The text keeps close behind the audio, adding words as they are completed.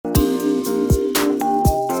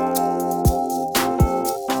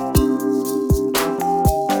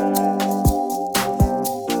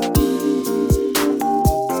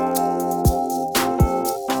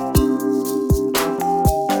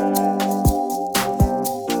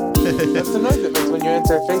That's the noise it makes when you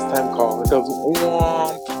answer a FaceTime call. It goes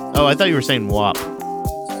womp. Oh, I thought you were saying wop.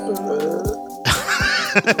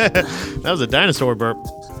 That was a dinosaur burp.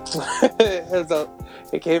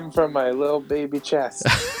 It came from my little baby chest.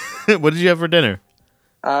 What did you have for dinner?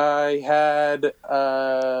 I had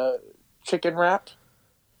chicken wrap.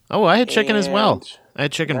 Oh, I had chicken as well. and- I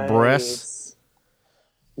had chicken Nice. breasts.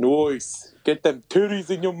 Nice. Get them titties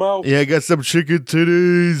in your mouth. Yeah, I got some chicken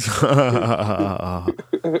titties.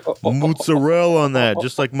 Mozzarella on that,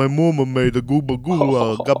 just like my mama made a gooba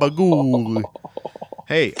goo, gabagoo.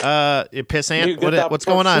 Hey, you pissant? You get that What's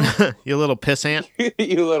going on? person? You little pissant?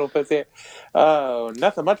 You little pussy. Oh,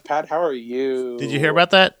 nothing much, Pat. How are you? Did you hear about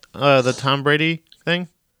that? The Tom Brady thing?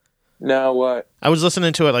 No, what? I was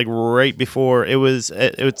listening to it like right before. It was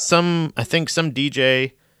some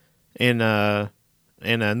DJ in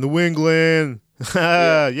New England.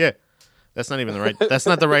 Yeah. That's not even the right. That's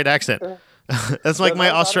not the right accent. That's like my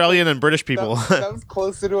Australian and British people. That was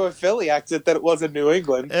closer to a Philly accent than it was in New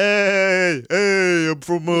England. Hey, I'm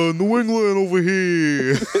from New England over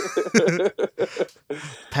here.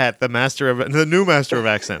 Pat, the new master of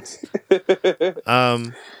accents.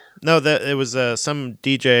 No, that it was some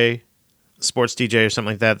DJ, sports DJ or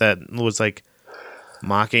something like that was like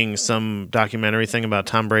mocking some documentary thing about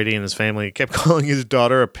Tom Brady and his family. He kept calling his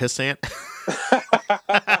daughter a pissant.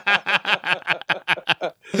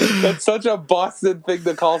 That's such a Boston thing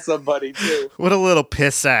to call somebody, too. What a little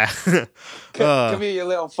pissant. Come here, you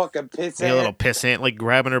little fucking pissant. A little pissant, like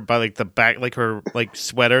grabbing her by like the back, like her like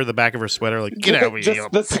sweater, the back of her sweater, like get out of here, you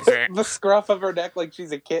little pissant. the scruff of her neck like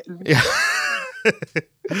she's a kitten. Yeah.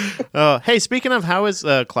 Hey, speaking of, how is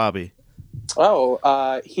Clobby?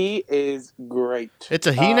 Oh, he is great. It's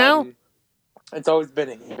a he now? It's always been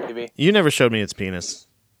a he, baby. You never showed me its penis.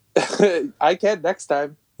 I can next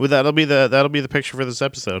time. Well, that'll be the picture for this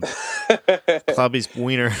episode. Clobby's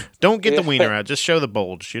wiener. Don't get the wiener out. Just show the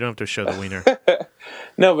bulge. You don't have to show the wiener.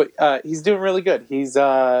 No, but he's doing really good. He's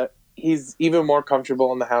even more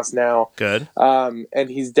comfortable in the house now. Good. And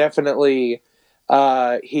he's definitely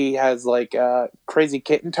he has like crazy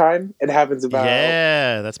kitten time. It happens about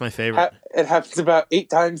that's my favorite. It happens about 8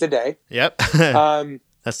 times a day. Yep.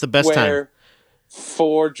 That's the best where time.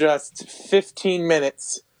 For just 15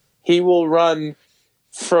 minutes, he will run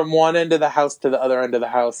from one end of the house to the other end of the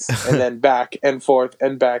house, and then back and forth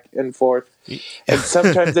and back and forth. And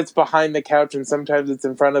sometimes it's behind the couch, and sometimes it's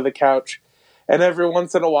in front of the couch. And every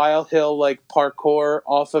once in a while, he'll like parkour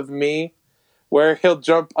off of me, where he'll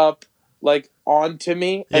jump up like onto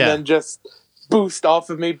me and then just boost off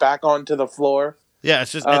of me back onto the floor. Yeah,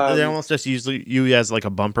 it's just they almost just use you as like a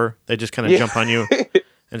bumper. They just kind of jump on you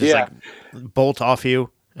and just like bolt off you.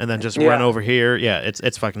 And then just run over here. Yeah,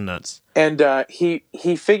 it's fucking nuts. And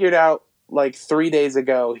he figured out like 3 days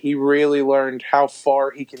ago, he really learned how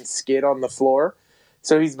far he can skid on the floor.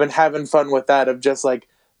 So he's been having fun with that of just like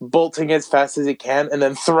bolting as fast as he can and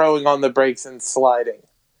then throwing on the brakes and sliding.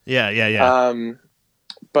 Yeah.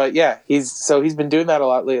 But yeah, he's been doing that a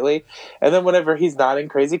lot lately. And then whenever he's not in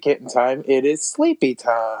crazy kitten time, it is sleepy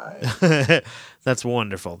time. That's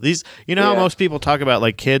wonderful. These, how most people talk about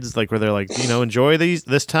like kids, like where they're like, enjoy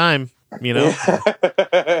this time,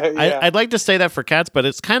 I'd like to say that for cats, but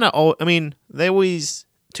it's kind of, they always,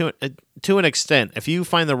 to an extent, if you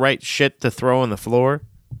find the right shit to throw on the floor.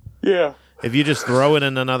 Yeah. If you just throw it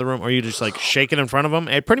in another room or you just like shake it in front of them,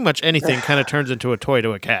 pretty much anything kind of turns into a toy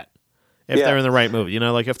to a cat. If they're in the right mood,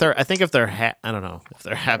 like if they're, I think if they're, I don't know if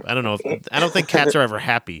they're happy. I don't know. I don't think cats are ever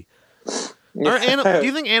happy. Do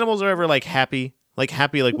you think animals are ever like happy like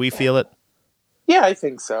we feel it? Yeah, I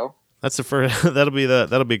think so. That's the first. That'll be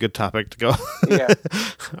a good topic to go. Yeah,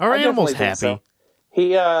 are animals happy?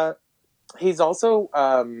 So. He's also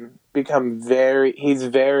become very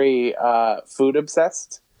food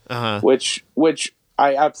obsessed. Which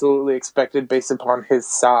I absolutely expected based upon his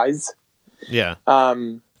size. Yeah.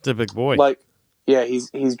 It's a big boy.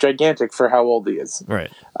 He's gigantic for how old he is.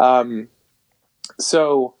 Right.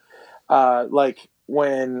 So,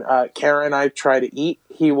 when Kara and I try to eat,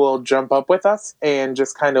 he will jump up with us and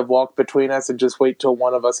just kind of walk between us and just wait till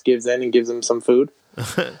one of us gives in and gives him some food.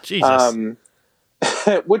 Jesus.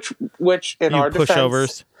 Which in our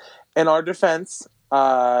pushovers. In our defense,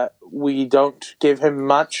 we don't give him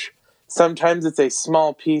much. Sometimes it's a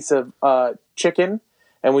small piece of chicken,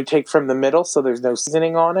 and we take from the middle, so there's no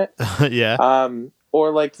seasoning on it. Yeah.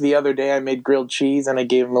 Or like the other day, I made grilled cheese, and I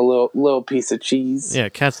gave him a little piece of cheese. Yeah,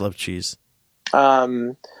 cats love cheese.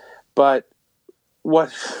 But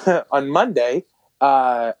what on Monday,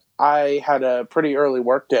 I had a pretty early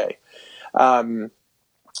work day.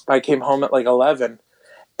 I came home at like 11,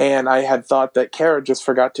 And I had thought that Kara just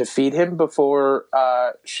forgot to feed him before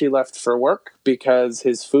she left for work because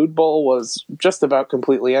his food bowl was just about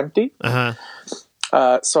completely empty.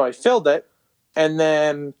 So I filled it, and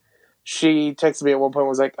then she texted me at one point and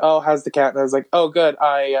was like, "Oh, how's the cat?" And I was like, "Oh, good.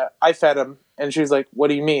 I fed him." And she was like, "What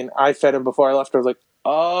do you mean? I fed him before I left." I was like,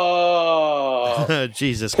 "Oh."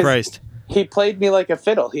 Jesus Christ. He played me like a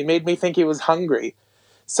fiddle. He made me think he was hungry.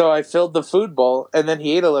 So I filled the food bowl, and then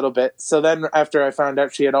he ate a little bit. So then after I found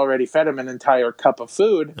out she had already fed him an entire cup of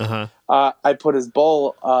food, I put his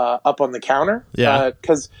bowl up on the counter. Yeah.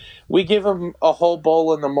 Because we give him a whole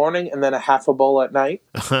bowl in the morning and then a half a bowl at night.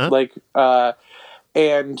 So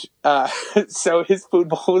his food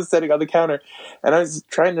bowl was sitting on the counter, and I was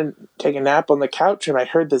trying to take a nap on the couch, and I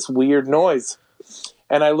heard this weird noise.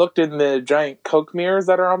 And I looked in the giant Coke mirrors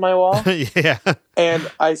that are on my wall. Yeah.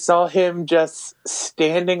 And I saw him just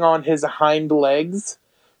standing on his hind legs,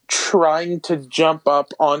 trying to jump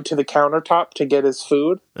up onto the countertop to get his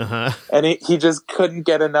food. And he just couldn't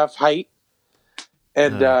get enough height.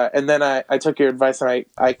 And then I took your advice, and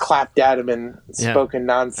I clapped at him and spoke in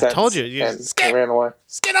nonsense. I told you. And skit. Ran away.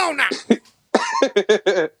 Skit on now.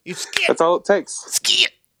 You skit. That's all it takes.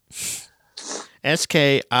 Skit.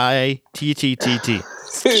 SKITTTT.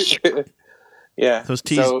 Yeah. Those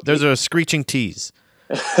T's. Those are screeching T's.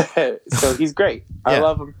 So he's great. I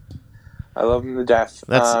love him. I love him to death.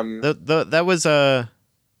 That's that was yeah.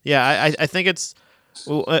 I think it's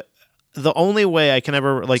the only way I can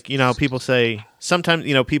ever, like, you know, people say sometimes,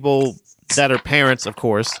 you know, people that are parents, of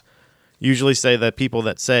course, usually say that people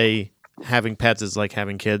that say having pets is like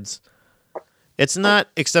having kids. It's not,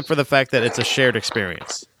 except for the fact that it's a shared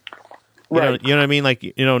experience. You know what I mean? Like,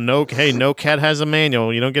 you know, no cat has a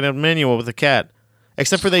manual. You don't get a manual with a cat.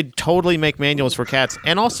 Except for they totally make manuals for cats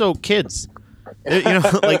and also kids. You know,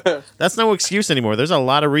 like, that's no excuse anymore. There's a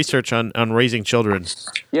lot of research on raising children.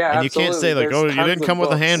 Yeah, and you can't say, like, you didn't come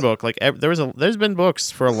with a handbook. Like, there's been books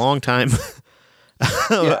for a long time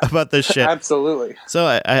about this shit. Absolutely.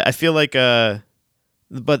 So I feel like, but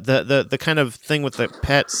the kind of thing with the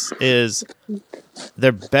pets is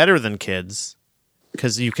they're better than kids.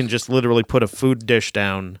 Because you can just literally put a food dish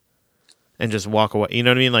down and just walk away. You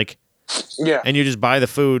know what I mean? Like, yeah. And you just buy the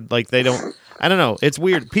food. Like, they don't. I don't know. It's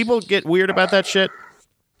weird. People get weird about that shit.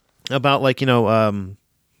 About, like, you know,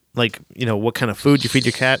 what kind of food you feed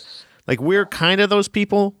your cat. Like, we're kind of those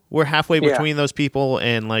people. We're halfway between those people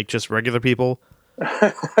and, like, just regular people.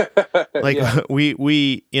 Like,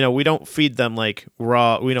 we you know, we don't feed them, like,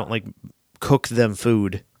 raw. We don't, like, cook them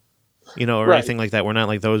food. You know, or anything like that. We're not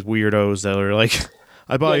like those weirdos that are like,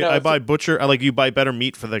 I buy butcher. Like, you buy better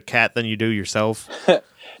meat for the cat than you do yourself.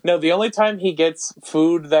 No, the only time he gets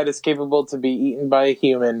food that is capable to be eaten by a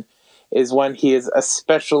human is when he is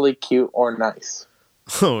especially cute or nice.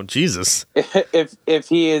 Oh, Jesus! If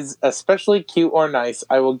he is especially cute or nice,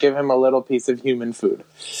 I will give him a little piece of human food.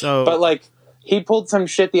 But like, he pulled some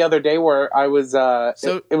shit the other day where I was.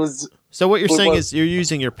 So what you're saying is you're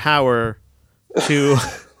using your power to.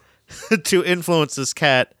 To influence this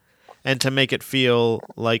cat and to make it feel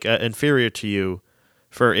like inferior to you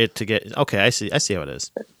for it to get... Okay, I see how it is.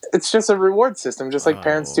 It's just a reward system, just like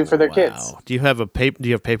parents do for their kids. Do you have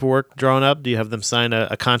paperwork drawn up? Do you have them sign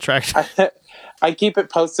a contract? I keep it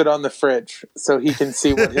posted on the fridge so he can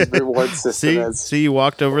see what his reward system is. See, you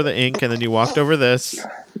walked over the ink and then you walked over this.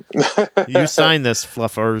 You signed this,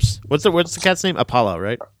 fluffers. What's the cat's name? Apollo,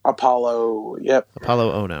 right? Apollo, yep.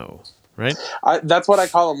 Apollo Ono. Right? That's what I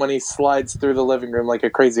call him when he slides through the living room like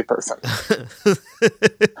a crazy person.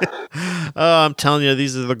 Oh, I'm telling you,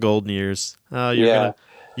 these are the golden years.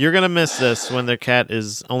 You're gonna miss this when their cat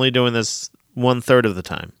is only doing this 1/3 of the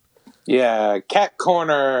time. Yeah, cat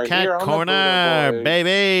corner. Cat corner,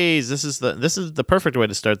 babies. This is the perfect way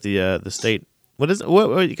to start the state. What is it?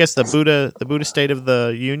 What I guess the Buddha state of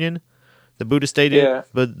the Union, the Buddha state,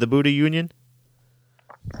 the Buddha Union,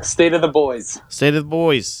 state of the boys. State of the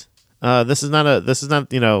boys. This is not,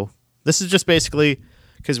 you know, this is just basically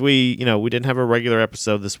because we didn't have a regular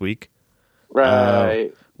episode this week.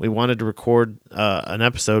 Right. We wanted to record an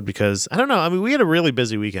episode because, I don't know, I mean, we had a really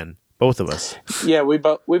busy weekend, both of us. Yeah, we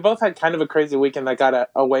both had kind of a crazy weekend that got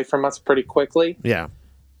away from us pretty quickly. Yeah.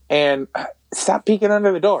 And stop peeking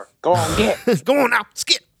under the door. Go on, get. Go on now,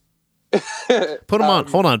 skip. Put him on.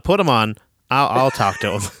 Hold on, put him on. I'll talk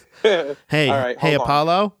to him. Hey, all right, hey,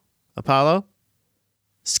 Apollo.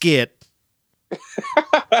 Skit.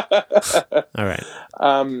 All right.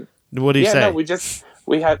 What do you say? No, he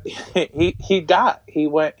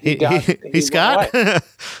Scott?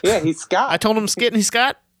 Yeah, he's Scott. I told him skit and he's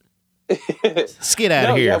Scott. Skit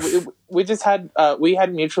out of here. Yeah, we just had we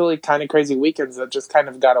had mutually kind of crazy weekends that just kind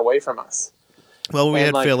of got away from us. Well, we And,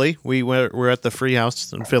 had like, Philly. We're at the Free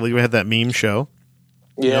House in Philly. We had that meme show.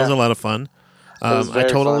 Yeah, That was a lot of fun. was I very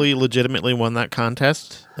totally fun. legitimately won that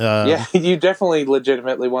contest. Yeah, you definitely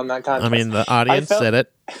legitimately won that contest. I mean, the audience said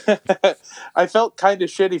it. I felt kind of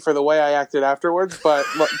shitty for the way I acted afterwards, but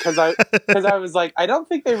because I was like, I don't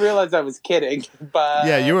think they realized I was kidding. But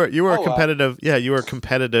Yeah, you were well. competitive. Yeah, you were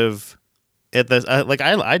competitive at this.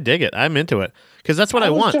 I dig it. I'm into it because that's what I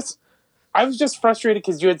want. I was just frustrated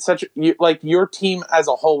because you had your team as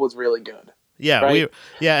a whole was really good. Yeah, right?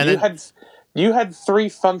 You had 3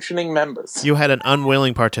 functioning members. You had an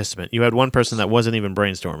unwilling participant. You had one person that wasn't even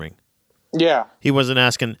brainstorming. Yeah. He wasn't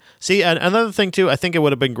asking. See, another thing too, I think it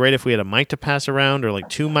would have been great if we had a mic to pass around or like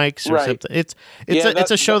 2 mics or something.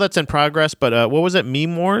 It's a show that's in progress, but what was it?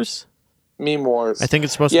 Meme Wars? Meme Wars. I think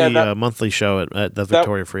it's supposed to be a monthly show at the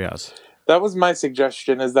Victoria Free House. That was my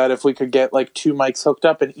suggestion, is that if we could get like 2 mics hooked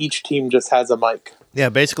up and each team just has a mic. Yeah,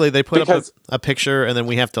 basically they put up a picture and then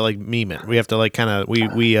we have to like meme it. We have to like kind of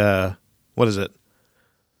we what is it?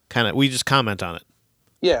 We just comment on it.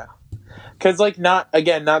 Yeah. Because, like, not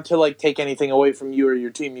to, like, take anything away from you or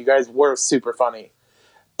your team. You guys were super funny.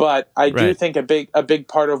 But I do think a big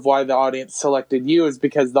part of why the audience selected you is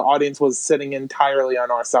because the audience was sitting entirely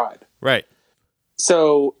on our side. Right.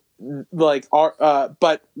 So, like,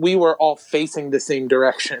 but we were all facing the same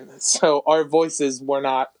direction. So our voices were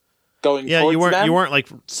not going towards them. You weren't, like,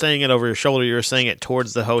 saying it over your shoulder. You were saying it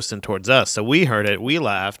towards the host and towards us. So we heard it. We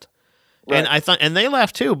laughed. Right. And they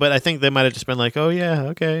laughed, too. But I think they might have just been like, oh, yeah,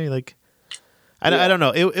 okay, like... I don't know.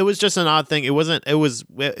 It was just an odd thing. It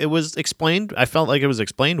was explained. I felt like it was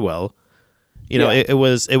explained well. You know, it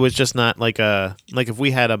was just not like if we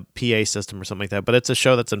had a PA system or something like that. But it's a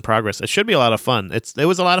show that's in progress. It should be a lot of fun. It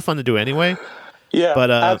was a lot of fun to do anyway. Yeah, but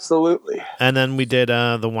absolutely. And then we did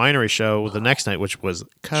the winery show the next night, which was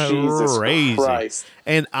crazy. Jesus Christ.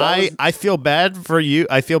 And I feel bad for you.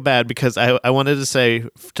 I feel bad because I wanted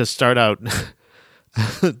to start out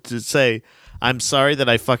to say I'm sorry that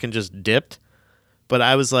I fucking just dipped. But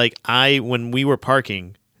I was like, when we were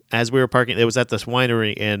parking, it was at this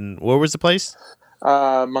winery in, where was the place?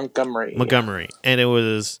 Montgomery. And it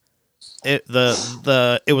was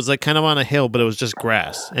like kind of on a hill, but it was just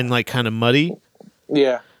grass and like kind of muddy.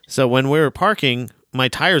 Yeah. So when we were parking, my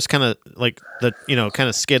tires kind of like kind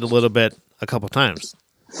of skid a little bit a couple times,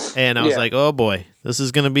 and I was like, oh boy, this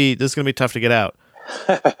is gonna be tough to get out.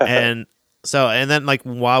 And then, like,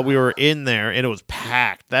 while we were in there, and it was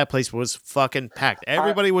packed. That place was fucking packed.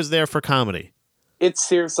 Everybody was there for comedy. It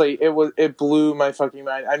blew my fucking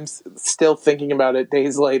mind. I'm still thinking about it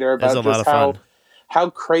days later about just how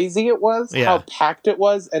crazy it was, how packed it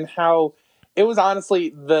was, and how it was honestly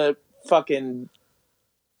the fucking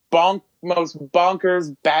most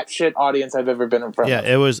bonkers, batshit audience I've ever been in front of.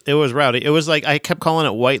 Yeah, it was rowdy. It was like, I kept calling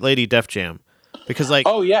it White Lady Def Jam. Because that's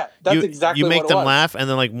exactly you make what them laugh, and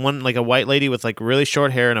then like a white lady with like really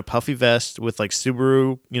short hair and a puffy vest with like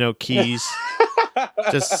Subaru keys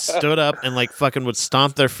just stood up and like fucking would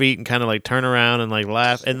stomp their feet and kind of like turn around and like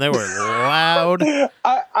laugh, and they were loud.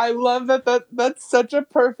 I love that's such a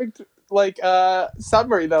perfect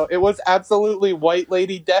summary though. It was absolutely White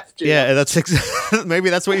Lady Def Jam. Yeah, that's maybe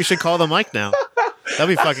that's what you should call the mic now. That'd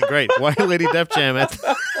be fucking great. White Lady Def Jam. That's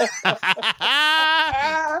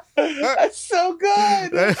so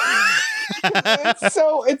good.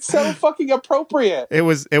 It's so fucking appropriate. It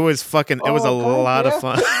was a lot of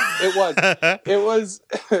fun. It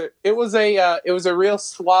was a real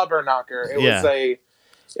slobber knocker. It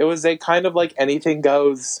was a kind of like anything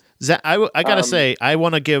goes. I gotta say, I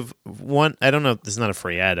want to give one. I don't know. This is not a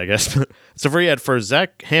free ad, I guess. It's a free ad for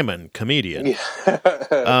Zach Hammond, comedian, on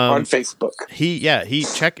Facebook. He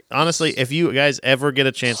check. Honestly, if you guys ever get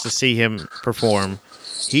a chance to see him perform,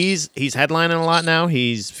 he's headlining a lot now.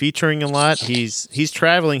 He's featuring a lot. He's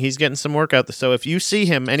traveling. He's getting some work out there. So if you see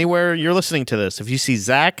him anywhere you're listening to this, if you see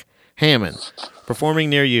Zach Hammond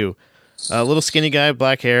performing near you, a little skinny guy,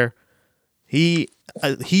 black hair, he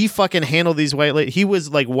fucking handled these white lady. He was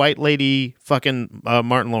like White Lady fucking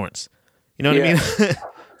Martin Lawrence. You know what I mean?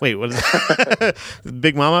 Wait, what is that?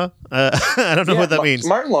 Big Mama? I don't know what that means.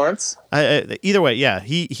 Martin Lawrence. Either way, yeah.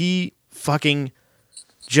 He fucking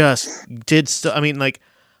just did I mean, like,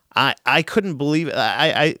 I couldn't believe it.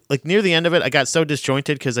 I like near the end of it, I got so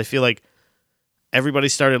disjointed because I feel like everybody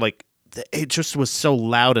started like, it just was so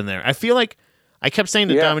loud in there. I feel like I kept saying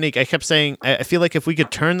to Dominique, I feel like if we could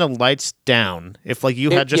turn the lights down, if like you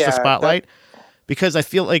had just a spotlight, because I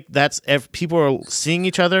feel like that's if people are seeing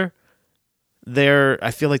each other,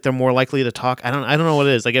 I feel like they're more likely to talk. I don't know what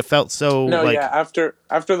it is. Like it felt so No, like yeah. After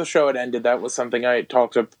the show had ended, that was something I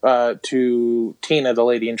talked to Tina, the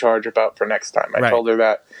lady in charge, about for next time. I Right. told her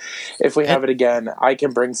that if we have it again, I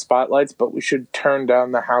can bring spotlights, but we should turn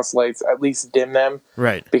down the house lights, at least dim them,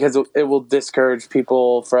 right. because it will discourage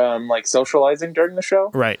people from like socializing during the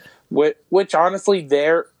show. Right. Which honestly,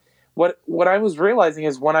 what I was realizing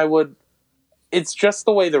is when I would. It's just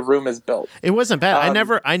the way the room is built. It wasn't bad.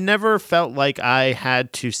 I never felt like I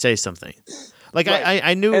had to say something. Like Right.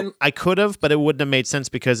 I knew And- I could have, but it wouldn't have made sense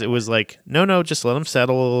because it was like, no, just let them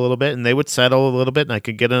settle a little bit, and they would settle a little bit, and I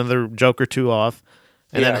could get another joke or two off,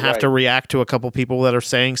 and then Yeah, have right. to react to a couple people that are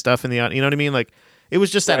saying stuff in the audience. You know what I mean? Like it was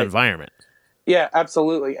just that Right. environment. Yeah,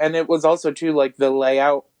 absolutely. And it was also too like the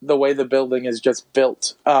layout, the way the building is just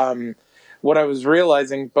built. What I was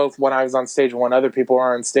realizing both when I was on stage and when other people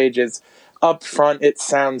were on stage is up front it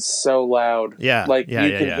sounds so loud. Yeah, Like yeah,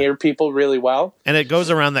 you yeah, can yeah. hear people really well. And it goes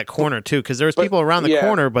around that corner too, because there was people around the yeah.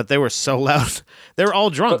 corner, but they were so loud. They were all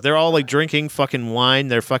drunk. They're all like drinking fucking wine.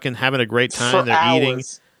 They're fucking having a great time. For They're hours. eating.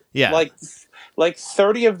 Yeah. Like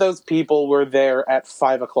 30 of those people were there at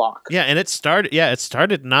 5 o'clock. Yeah, and it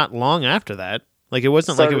started not long after that. Like it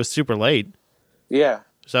wasn't like it Started- was super late. Yeah.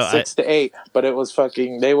 So 6 to 8, but it was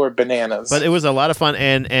they were bananas. but it was a lot of fun,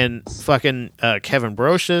 and fucking Kevin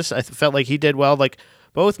Brocious, I felt like he did well. Like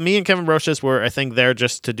both me and Kevin Brocious were, I think, there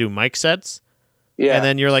just to do mic sets. yeah. And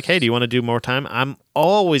then you're like, hey, do you want to do more time? I'm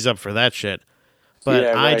always up for that shit. But Yeah,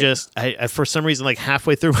 I right. just, I for some reason, like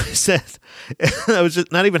halfway through my set, I was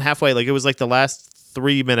just not even halfway. Like it was like the last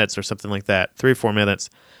 3 minutes or something like that, 3 or 4 minutes.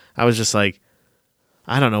 I was just like,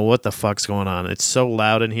 I don't know what the fuck's going on. It's so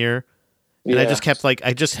loud in here. And I Yeah. just kept like,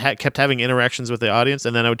 kept having interactions with the audience,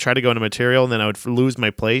 and then I would try to go into material, and then I would lose my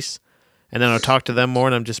place, and then I would talk to them more,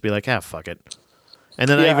 and I'd just be like, fuck it. And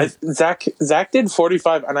then Yeah, Zach did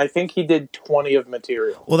 45, and I think he did 20 of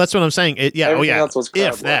material. well, that's what I'm saying. Everything else was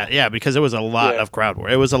crowd if that, work. because it was a lot Yeah. of crowd work.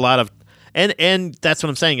 It was a lot of, and that's what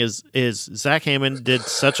I'm saying is Zach Hammond did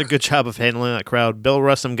such a good job of handling that crowd. Bill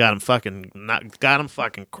Russell got him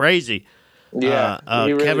fucking crazy. Yeah,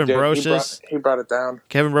 he really Kevin did. Brocious. He brought it down.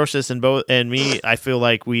 Kevin Brocious and me, I feel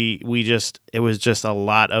like we just it was a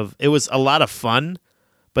lot of fun,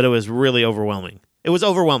 but it was really overwhelming. It was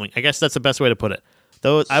overwhelming. I guess that's the best way to put it.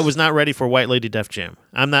 Though I was not ready for White Lady Def Jam.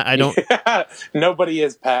 I don't. Nobody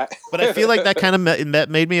is, Pat. But I feel like that kind of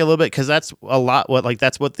made me a little bit, because that's a lot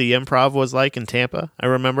that's what the Improv was like in Tampa. I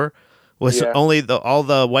remember was Yeah. only all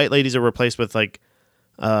the white ladies are replaced with like,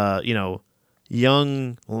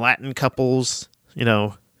 young Latin couples.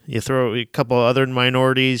 You throw a couple other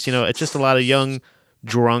minorities. It's just a lot of young,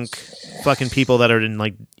 drunk, fucking people that are in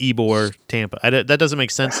like Ybor, Tampa. That doesn't make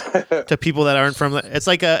sense to people that aren't from. It's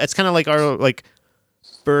like it's kind of like our like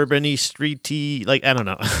bourbony, streety. Like I don't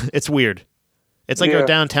know. It's weird. It's like our Yeah.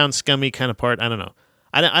 downtown scummy kind of part. I don't know.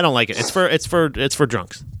 I don't like it. It's for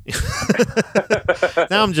drunks.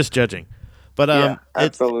 Now I'm just judging. But Yeah,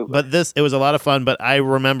 absolutely. it was a lot of fun. But I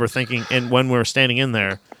remember thinking, and when we were standing in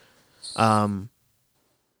there,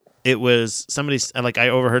 it was somebody like I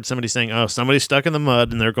overheard somebody saying, "Oh, somebody's stuck in the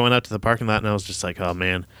mud," and they're going out to the parking lot, and I was just like, "Oh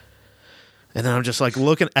man!" And then I'm just like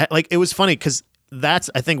looking at it was funny because that's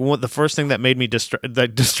I think the first thing that made me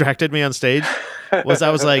that distracted me on stage was I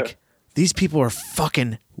was like, these people are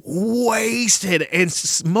fucking wasted, and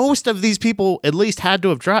most of these people at least had to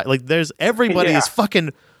have tried. Like, everybody Yeah. is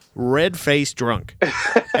fucking red-faced drunk.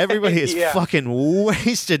 Everybody is Yeah. fucking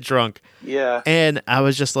wasted drunk. Yeah. And I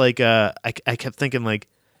was just like, I kept thinking like,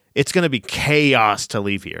 it's gonna be chaos to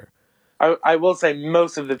leave here. I will say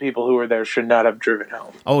most of the people who were there should not have driven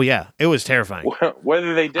home. Oh yeah, it was terrifying.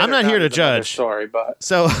 Whether they did, I'm or not here to is another judge. Story, but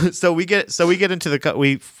So we get into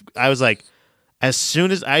the I was like, as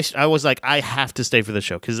soon as I was like, I have to stay for the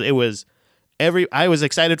show because it was I was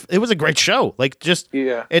excited. It was a great show. Like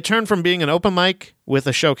Yeah. it turned from being an open mic with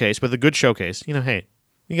a showcase, with a good showcase. Hey,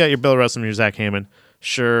 you got your Bill Russell and your Zach Hammond.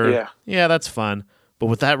 Sure. Yeah, that's fun. But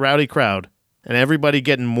with that rowdy crowd and everybody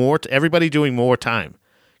getting everybody doing more time,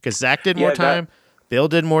 because Zach did more Yeah, time, Bill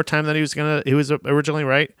did more time than he was originally,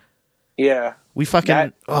 right? Yeah. We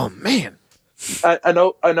fucking oh man. An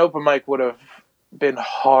open mic would have been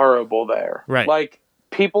horrible there. Right. Like,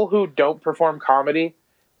 people who don't perform comedy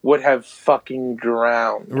would have fucking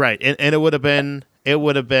drowned. Right, and it would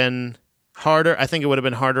have been harder. I think it would have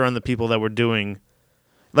been harder on the people that were doing,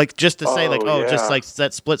 like, just to say like, Oh, just yeah. like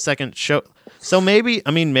that split second show. So maybe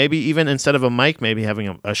even instead of a mic, maybe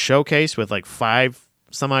having a showcase with like 5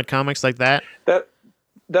 some odd comics like that.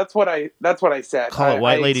 That's what I said. Call it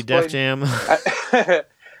White Lady Def explained- Jam.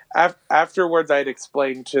 afterwards, I'd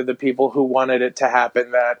explained to the people who wanted it to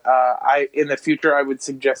happen that in the future, I would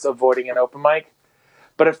suggest avoiding an open mic.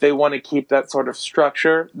 But if they want to keep that sort of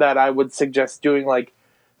structure, that I would suggest doing like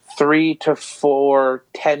 3 to 4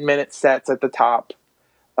 10-minute sets at the top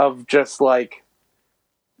of just like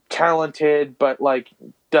talented, but like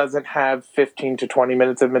doesn't have 15 to 20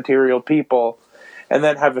 minutes of material people, and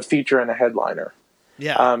then have a feature and a headliner.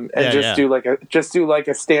 Yeah. Do like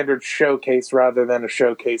a standard showcase rather than a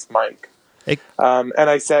showcase mic. And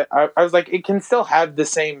I said, I was like, it still will have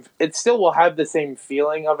the same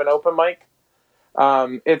feeling of an open mic.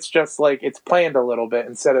 It's just like it's planned a little bit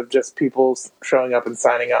instead of just people showing up and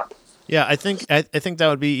signing up. Yeah, I think that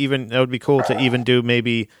would be cool to even do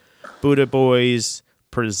maybe Buddha Boys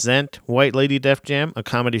present White Lady Def Jam, a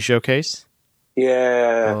comedy showcase.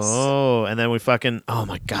 Yes. Oh, and then we fucking, oh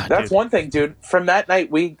my God, that's dude. One thing, dude. From that night,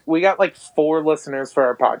 we got like 4 listeners for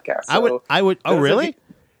our podcast. So I would. Oh, really?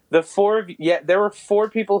 There were 4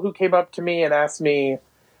 people who came up to me and asked me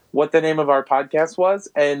what the name of our podcast was,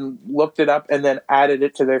 and looked it up, and then added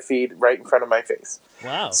it to their feed right in front of my face.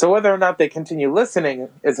 Wow. So whether or not they continue listening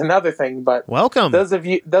is another thing. But welcome, those of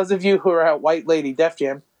you who are at White Lady Def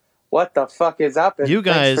Jam. What the fuck is up? And you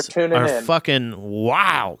guys thanks for tuning are in. Fucking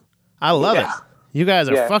wow. I love it. You guys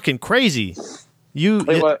are fucking crazy.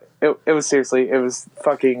 It was seriously, it was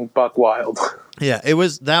fucking buck wild. Yeah,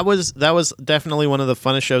 that was definitely one of the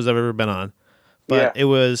funnest shows I've ever been on. But it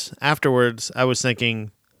was afterwards, I was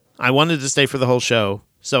thinking I wanted to stay for the whole show.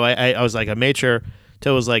 So I was like, I made sure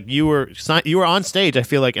till it was like you were on stage, I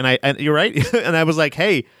feel like, and you're right. And I was like,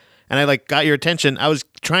 hey, and I like got your attention. I was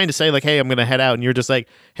trying to say like, hey, I'm gonna head out, and you're just like,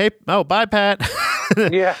 hey, oh, bye, Pat.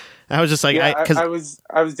 Yeah. I was just like, I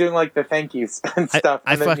was doing like the thank yous and stuff,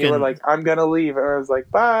 and then you were like, I'm gonna leave, and I was like,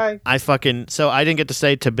 bye. So I didn't get to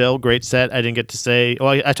say to Bill, great set. I didn't get to say.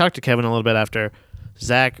 Well, I talked to Kevin a little bit after.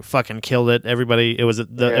 Zach fucking killed it. Everybody, it was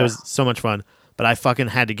so much fun. But I fucking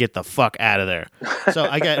had to get the fuck out of there. So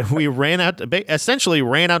we essentially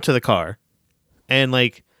ran out to the car, and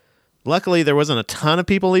like, luckily there wasn't a ton of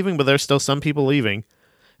people leaving, but there's still some people leaving.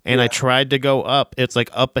 And I tried to go up. It's like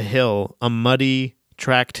up a hill, a muddy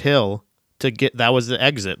tracked hill that was the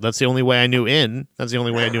exit. That's the only way I knew in. That's the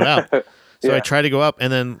only way I knew out. So I tried to go up,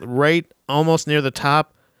 and then right almost near the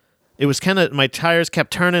top, it was kind of, my tires kept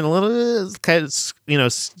turning a little, kind of,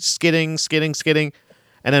 skidding,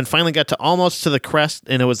 and then finally got to almost to the crest,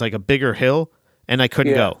 and it was like a bigger hill, and I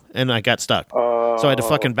couldn't go, and I got stuck. So I had to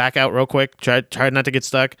fucking back out real quick, tried not to get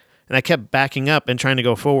stuck, and I kept backing up and trying to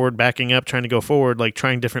go forward, backing up, trying to go forward, like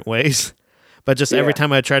trying different ways. But just every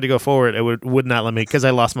time I tried to go forward, it would not let me because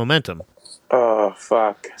I lost momentum. Oh,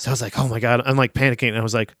 fuck. So I was like, oh, my God. I'm like panicking. And I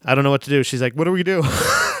was like, I don't know what to do. She's like, what do we do?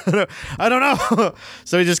 I don't know.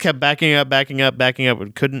 So we just kept backing up.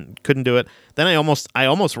 And couldn't do it. Then I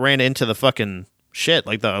almost ran into the fucking shit,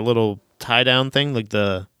 like the little tie-down thing, like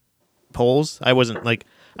the poles. I was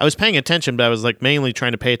paying attention, but I was like mainly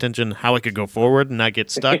trying to pay attention how I could go forward and not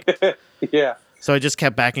get stuck. Yeah. So I just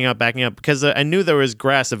kept backing up because I knew there was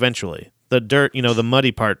grass eventually. The dirt, the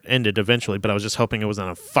muddy part ended eventually, but I was just hoping it was on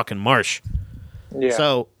a fucking marsh. Yeah.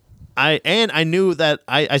 So I knew that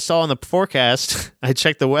I saw on the forecast, I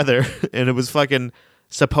checked the weather, and it was fucking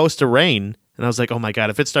supposed to rain. And I was like, oh my God,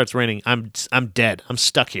 if it starts raining, I'm dead. I'm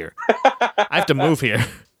stuck here. I have to move here.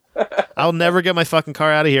 I'll never get my fucking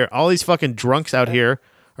car out of here. All these fucking drunks out here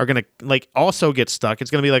are going to like also get stuck.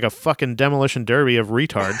 It's going to be like a fucking demolition derby of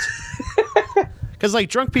retards. Because like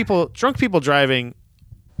drunk people driving,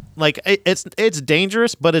 like it's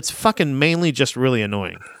dangerous, but it's fucking mainly just really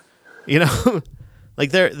annoying,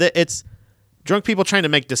 like it's drunk people trying to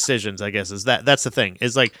make decisions. I guess that's the thing.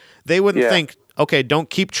 Is like they wouldn't think, okay, don't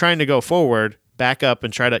keep trying to go forward, back up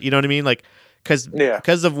and try to, you know what I mean? Like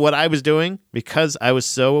because of what I was doing, because I was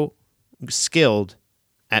so skilled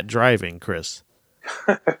at driving, Chris,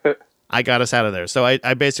 I got us out of there. So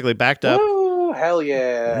I basically backed up. Ooh, hell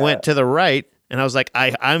yeah! Went to the right. And I was like,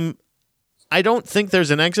 I don't think there's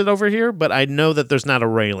an exit over here, but I know that there's not a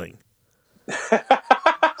railing.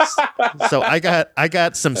 So I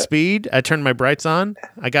got some speed. I turned my brights on.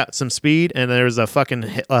 I got some speed, and there was a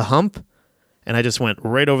fucking hump, and I just went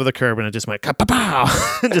right over the curb, and it just went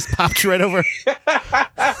pow, and just popped right over,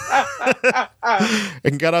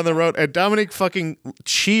 and got on the road. And Dominique fucking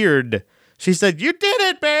cheered. She said, "You did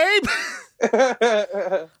it, babe!"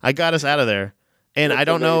 I got us out of there. And I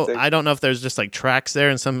don't know if there's just like tracks there,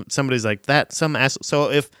 and somebody's like that.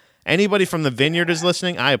 So if anybody from the vineyard is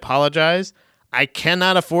listening, I apologize. I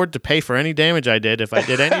cannot afford to pay for any damage I did if I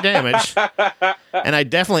did any damage. And I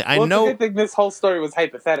definitely, I know. It's a good thing this whole story was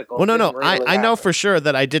hypothetical. Well, no. I know for sure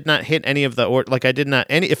that I did not hit any of the, or like I did not,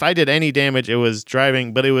 if I did any damage, it was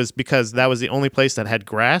driving, but it was because that was the only place that had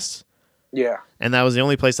grass. Yeah. And that was the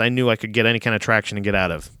only place I knew I could get any kind of traction and get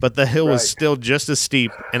out of. But the hill was still just as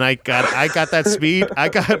steep, and I got that speed, I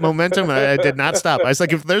got momentum, and I did not stop. I was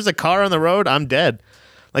like, if there's a car on the road, I'm dead.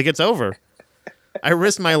 Like, it's over. I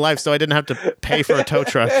risked my life so I didn't have to pay for a tow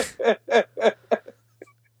truck.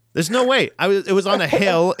 There's no way. It was on a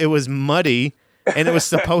hill. It was muddy, and it was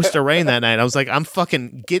supposed to rain that night. I was like, I'm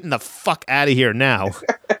fucking getting the fuck out of here now.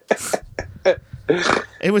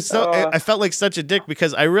 It was so. I felt like such a dick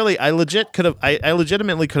because I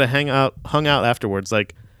legitimately could have hung out afterwards,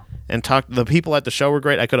 like, and talked. The people at the show were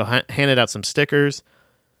great. I could have handed out some stickers.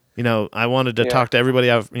 You know, I wanted to talk to everybody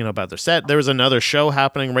about their set. There was another show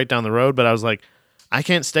happening right down the road, but I was like, I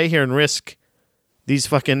can't stay here and risk these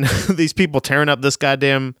fucking these people tearing up this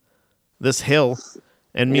hill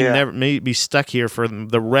and me be stuck here for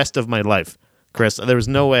the rest of my life, Chris. There was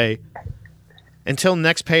no way until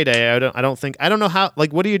next payday. I don't know how.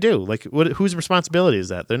 Like, what do you do? Like, whose responsibility is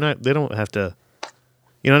that? They don't have to.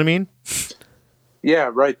 You know what I mean? Yeah,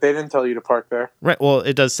 right. They didn't tell you to park there. Right. Well,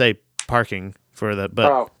 it does say parking for that,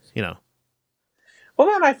 but you know. Well,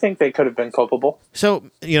 then I think they could have been culpable. So,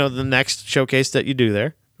 you know, the next showcase that you do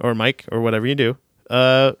there, or Mike, or whatever you do,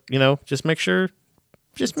 you know, just make sure,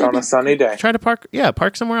 maybe on a sunny day. Try to park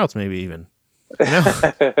somewhere else, maybe even. You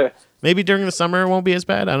know? Maybe during the summer it won't be as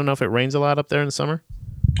bad. I don't know if it rains a lot up there in the summer.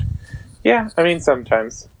 Yeah, I mean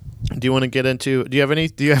sometimes. Do you want to get into? Do you have any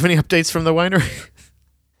updates from the winery?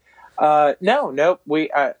 No.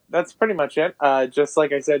 That's pretty much it. Just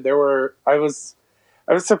like I said, I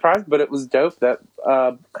was surprised, but it was dope that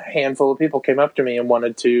a handful of people came up to me and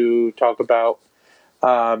wanted to talk about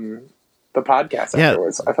the podcast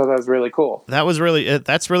afterwards. I thought that was really cool. That's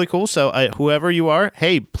really cool. So whoever you are,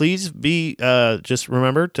 hey, please be just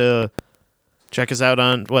remember to check us out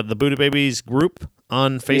on the Buddha Babies group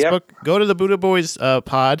on Facebook. Yep. Go to the Buddha Boys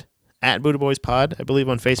pod at Buddha Boys Pod, I believe,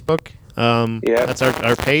 on Facebook. That's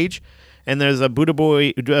our page, and there's a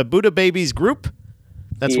Buddha Babies group.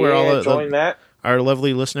 That's where all that. Our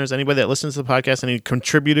lovely listeners, anybody that listens to the podcast, any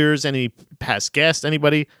contributors, any past guests,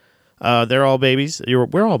 anybody, they're all babies.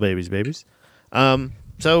 We're all babies.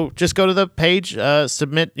 So just go to the page,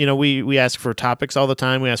 submit. You know, we ask for topics all the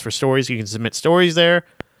time. We ask for stories. You can submit stories there.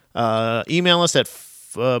 Email us at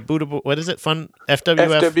Buddha. What is it? FWF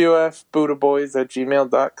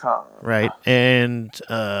FWFBuddhaBoys@gmail.com. Right, and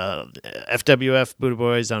FWF Buddha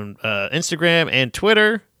Boys on Instagram and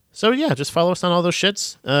Twitter. So yeah, just follow us on all those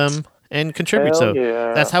shits. And contribute.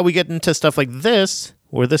 That's how we get into stuff like this,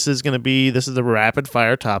 where this is the rapid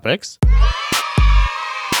fire topics.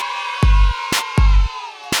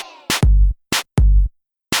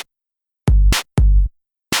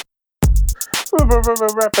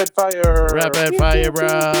 Rapid fire. Rapid fire,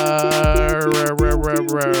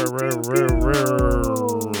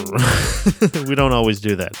 We don't always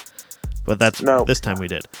do that, but this time we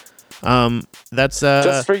did. That's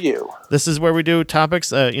just for you. This is where we do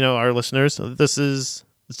topics. You know, our listeners. This is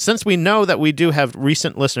since we know that we do have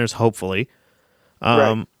recent listeners. Hopefully,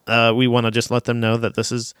 we want to just let them know that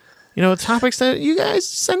this is, you know, topics that you guys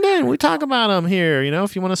send in. We talk about them here. You know,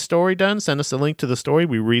 if you want a story done, send us a link to the story.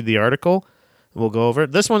 We read the article. We'll go over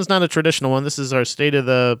it. This one's not a traditional one. This is our state of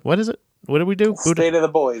the. What is it? What do we do? State of the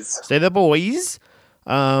boys. State of the boys.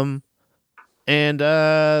 And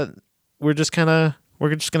we're just gonna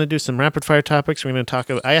do some rapid fire topics. We're gonna talk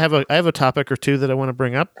about. I have a topic or two that I want to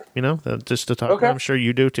bring up. You know, just to talk about. I'm sure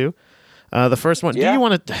you do too. The first one. Yeah. Do you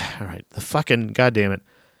want to? All right. The fucking goddamn it.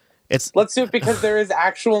 Let's do it because there is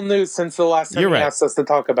actual news since the last time you asked us to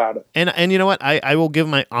talk about it. And you know what? I will give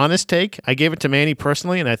my honest take. I gave it to Manny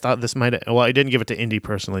personally, and I thought this might. Well, I didn't give it to Indy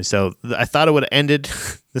personally, so I thought it would have ended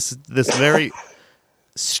this very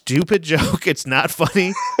stupid joke. It's not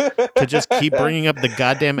funny to just keep bringing up the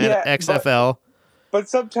goddamn XFL. But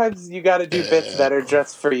sometimes you got to do bits that are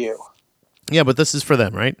just for you. Yeah, but this is for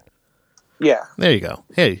them, right? Yeah. There you go.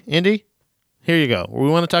 Hey, Indy. Here you go. We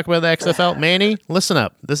want to talk about the XFL. Manny, listen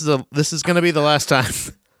up. This is going to be the last time.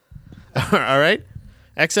 All right?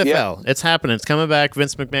 XFL. It's happening. It's coming back.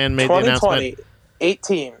 Vince McMahon made the announcement. 8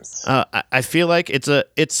 teams. I feel like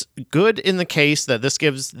it's good in the case that this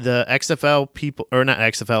gives the XFL people, or not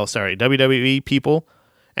XFL, sorry, WWE people,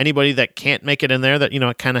 anybody that can't make it in there that, you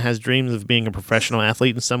know, kind of has dreams of being a professional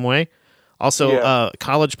athlete in some way. Also,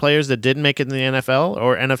 college players that didn't make it in the NFL,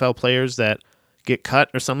 or NFL players that get cut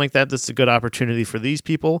or something like that. That's a good opportunity for these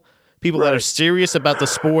people that are serious about the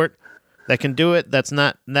sport, that can do it. That's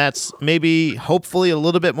maybe hopefully a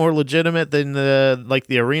little bit more legitimate than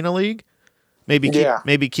the Arena League.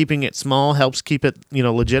 Maybe keeping it small helps keep it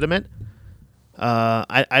legitimate.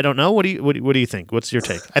 I don't know. What do you think? What's your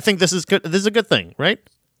take? I think this is good. This is a good thing, right?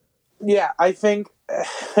 Yeah, I think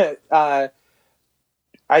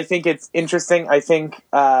I think it's interesting. I think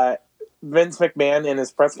Vince McMahon in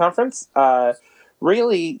his press conference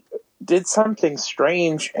really did something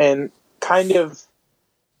strange and kind of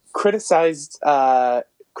criticized the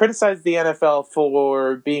NFL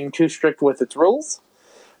for being too strict with its rules,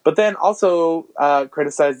 but then also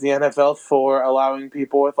criticized the NFL for allowing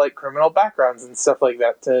people with like criminal backgrounds and stuff like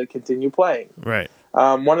that to continue playing. Right.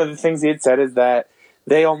 One of the things he had said is that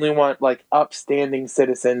they only want like upstanding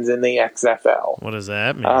citizens in the XFL. What does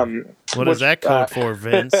that mean? What is that code for,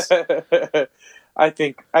 Vince? I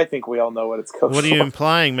think we all know what it's code for. What are you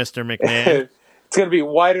implying, Mr. McMahon? It's going to be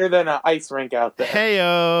wider than an ice rink out there.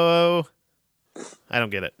 Heyo. I don't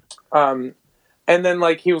get it. And then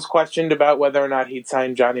like he was questioned about whether or not he'd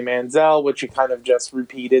sign Johnny Manziel, which he kind of just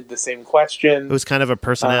repeated the same question. Who's kind of a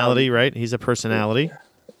personality, right? He's a personality.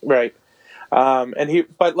 Right.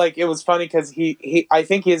 But like it was funny because he I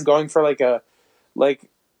think he is going for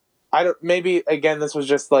maybe again this was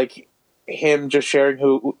just like him just sharing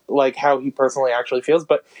how he personally actually feels,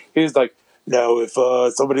 but he was like, no, if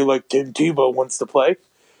somebody like Tim Tebow wants to play,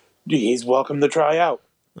 he's welcome to try out.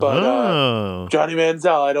 But Johnny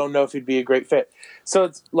Manziel, I don't know if he'd be a great fit. So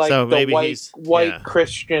it's like the white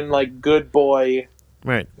Christian, like good boy.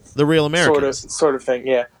 Right. The real American. Sort of thing,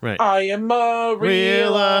 yeah. Right. I am a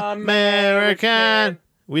real American.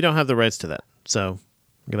 We don't have the rights to that, so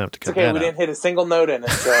I'm gonna have to cut that okay, out. we didn't hit a single note in it,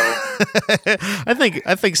 so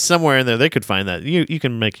I think somewhere in there they could find that. You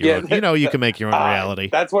can make your own. You can make your own reality.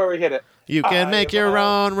 That's where we hit it. You can make your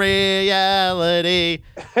own reality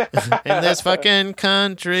in this fucking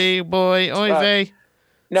country, boy. Oy vey.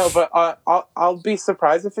 No, but I'll be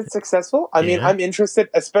surprised if it's successful. I mean, I'm interested,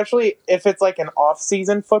 especially if it's like an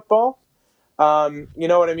off-season football. You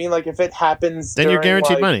know what I mean? Like if it happens, then you're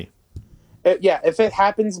guaranteed money. If it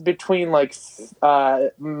happens between like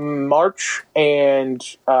March and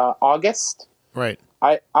August, right?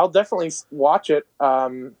 I'll definitely watch it.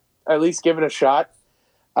 At least give it a shot.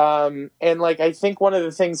 And like I think one of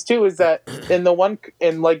the things too is that in the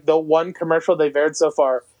one commercial they've aired so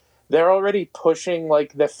far, they're already pushing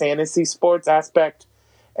like the fantasy sports aspect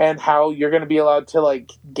and how you're going to be allowed to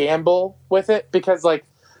like gamble with it, because like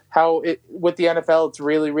with the NFL, it's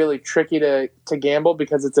really, really tricky to gamble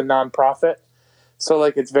because it's a non-profit. So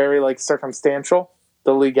like it's very like circumstantial,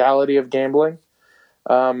 the legality of gambling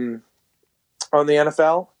on the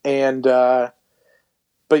NFL. And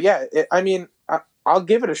but yeah, I'll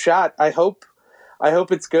give it a shot. I hope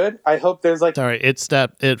it's good. I hope there's like sorry,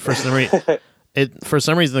 for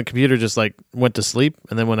some reason the computer just like went to sleep,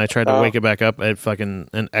 and then when I tried to wake it back up, it fucking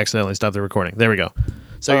and accidentally stopped the recording. There we go.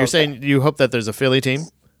 So you're saying you hope that there's a Philly team?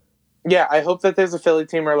 Yeah, I hope that there's a Philly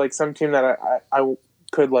team or like some team that I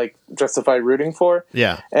could like justify rooting for.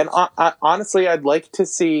 Yeah, and honestly, I'd like to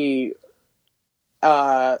see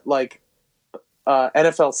NFL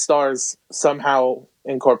stars somehow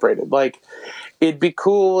incorporated. Like, it'd be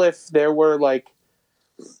cool if there were like.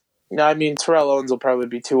 I mean, Terrell Owens will probably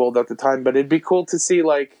be too old at the time, but it'd be cool to see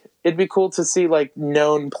like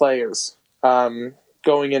known players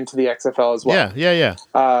going into the XFL as well. Yeah.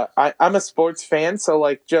 I'm a sports fan, so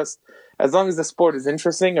like just as long as the sport is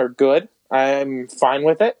interesting or good, I'm fine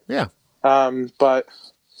with it. Yeah. But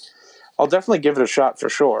I'll definitely give it a shot for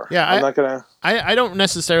sure. Yeah, I'm not gonna. I don't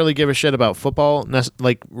necessarily give a shit about football,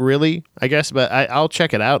 like really, I guess, but I'll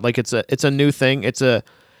check it out. Like it's a new thing.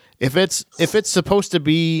 If it's supposed to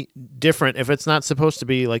be different, if it's not supposed to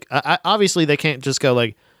be like, obviously they can't just go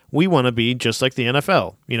like, we want to be just like the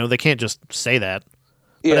NFL. They can't just say that.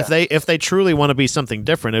 Yeah. But if they truly want to be something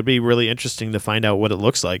different, it'd be really interesting to find out what it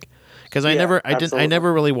looks like. Because I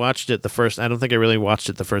never really watched it the first. I don't think I really watched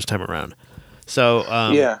it the first time around. So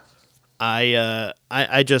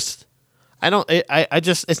I just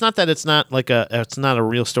it's not that it's not a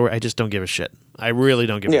real story. I just don't give a shit. I really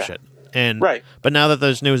don't give a shit. And right. But now that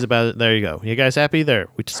there's news about it, there you go. You guys happy? There.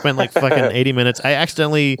 We just spent like fucking 80 minutes. I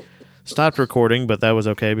accidentally stopped recording, but that was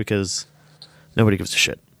okay because nobody gives a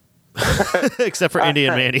shit. Except for Indy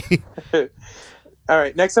and Mandy. All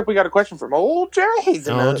right. Next up, we got a question from old Jerry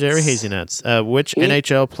Hazynuts. Which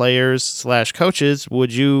NHL players / coaches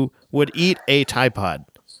would eat a Tide Pod?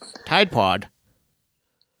 Tide Pod.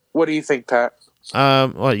 What do you think, Pat?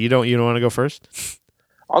 What, you don't want to go first?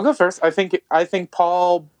 I'll go first. I think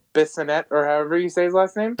Paul Bissonnette, or however you say his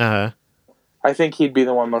last name. I think he'd be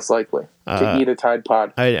the one most likely to eat a Tide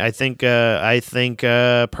Pod. I think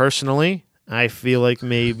personally, I feel like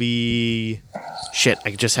maybe shit.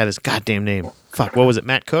 I just had his goddamn name. Fuck, what was it?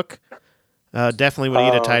 Matt Cook. Definitely would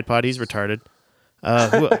eat a Tide Pod. He's retarded. Who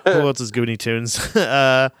else is Goony Tunes?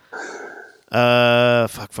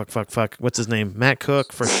 Fuck. What's his name? Matt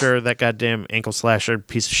Cook for sure. That goddamn ankle slasher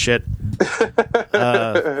piece of shit.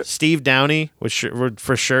 Steve Downey would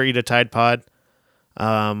for sure eat a Tide Pod.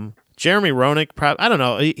 Jeremy Roenick, I don't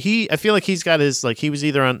know. I feel like he's got his like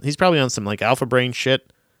he's probably on some like alpha brain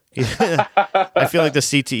shit. I feel like the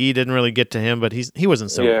CTE didn't really get to him, but he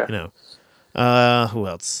wasn't so who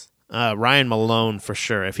else? Ryan Malone for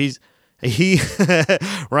sure. If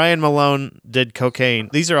Ryan Malone did cocaine.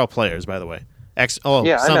 These are all players, by the way. A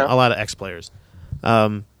lot of ex players.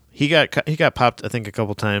 He got popped, I think, a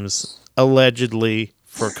couple times, allegedly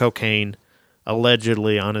for cocaine,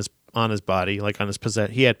 allegedly on his body, like on his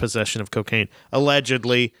he had possession of cocaine,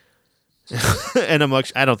 allegedly. And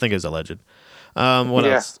amongst, I don't think it was alleged. What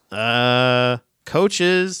else?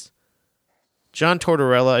 Coaches, John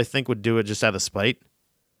Tortorella, I think would do it just out of spite.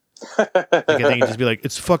 I think he'd just be like,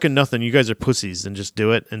 "It's fucking nothing. You guys are pussies," and just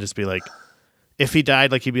do it, and just be like, if he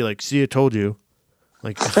died, like he'd be like, "See, I told you."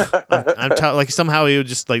 Like, like somehow he would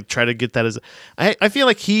just like try to get that as. I feel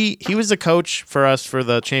like he was the coach for us for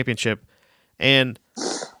the championship, and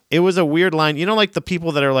it was a weird line. You know, like the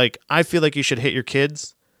people that are like, "I feel like you should hit your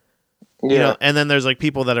kids." Yeah. You know, and then there's like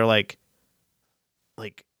people that are like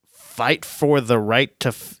fight for the right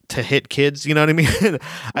to hit kids. You know what I mean?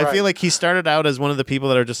 I feel like he started out as one of the people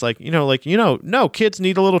that are just like, no, kids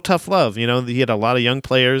need a little tough love. You know, he had a lot of young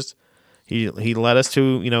players. He led us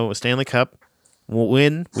to, a Stanley Cup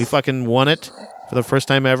win. We fucking won it for the first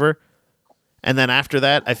time ever. And then after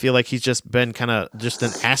that, I feel like he's just been kind of just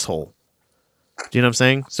an asshole. Do you know what I'm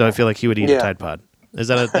saying? So I feel like he would eat a Tide Pod.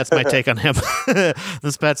 That's my take on him.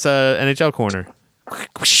 This Pat's NHL corner.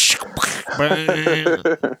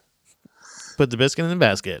 Put the biscuit in the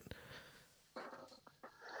basket.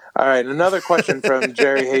 All right, another question from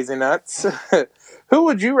Jerry Hazynuts. Who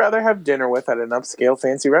would you rather have dinner with at an upscale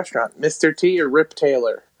fancy restaurant, Mr. T or Rip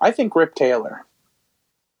Taylor? I think Rip Taylor.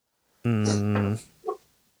 Yeah,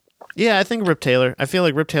 I think Rip Taylor. I feel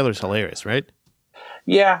like Rip Taylor's hilarious, right?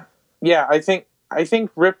 Yeah. I think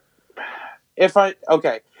Rip. If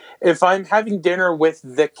I'm having dinner with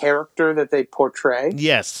the character that they portray,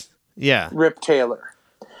 yes, yeah, Rip Taylor.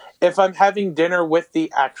 If I'm having dinner with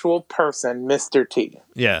the actual person, Mr. T.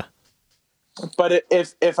 Yeah. But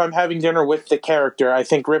if I'm having dinner with the character, I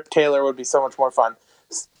think Rip Taylor would be so much more fun.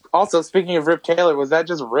 Also, speaking of Rip Taylor, was that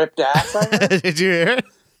just ripped ass? Did you hear it?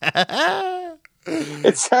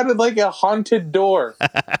 It sounded like a haunted door.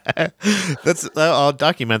 I'll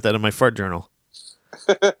document that in my fart journal.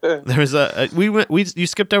 There's you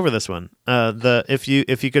skipped over this one. If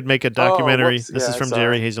you could make a documentary, this is from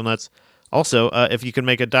Jerry Hazelnuts. Also, if you could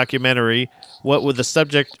make a documentary, what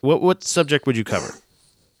subject would you cover?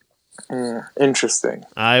 Interesting.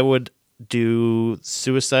 I would do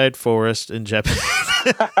Suicide Forest in Japan.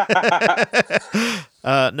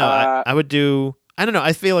 I would do. I don't know.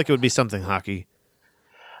 I feel like it would be something hockey.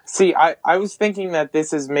 See, I was thinking that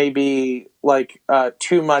this is maybe like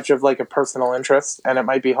too much of like a personal interest, and it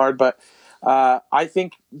might be hard, but I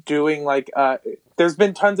think doing like there's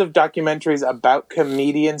been tons of documentaries about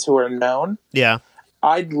comedians who are known. Yeah.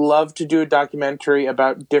 I'd love to do a documentary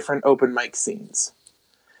about different open mic scenes.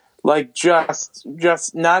 Like just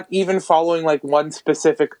not even following like one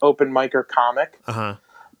specific open micer comic. Uh-huh.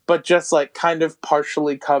 But just like kind of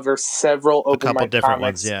partially cover several open mic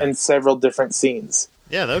comics and several different scenes.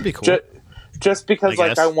 Yeah, that would be cool. Just because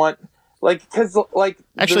I want because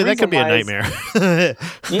actually that could be a nightmare.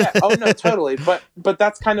 Yeah. Oh no, totally. But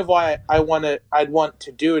that's kind of why I'd want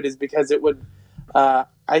to do it, is because it would. I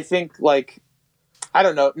think like I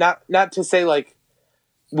don't know, not to say like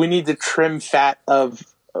we need to trim fat of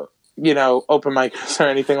open mics or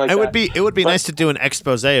anything like that. It would be nice to do an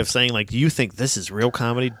expose of saying like, you think this is real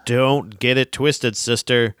comedy? Don't get it twisted,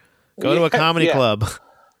 sister. Go to a comedy club.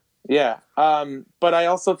 Yeah. But I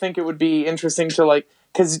also think it would be interesting to like,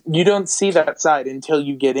 because you don't see that side until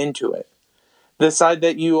you get into it. The side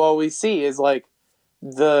that you always see is like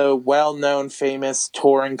the well-known, famous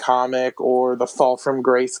touring comic or the Fall from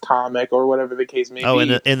Grace comic or whatever the case may be. Oh,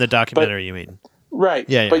 in the documentary, you mean? Right.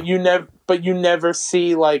 Yeah. But you never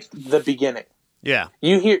see like the beginning. Yeah.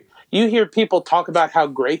 You hear people talk about how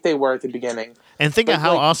great they were at the beginning. And think of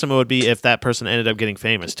how awesome it would be if that person ended up getting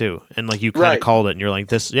famous too. And like you kind of called it and you're like,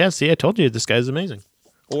 see, I told you this guy's amazing.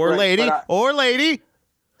 Or lady.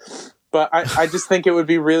 But I just think it would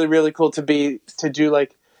be really, really cool to do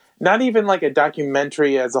like not even like a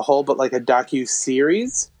documentary as a whole, but like a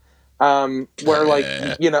docu-series, where like,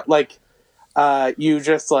 you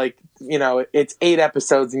just like, it's 8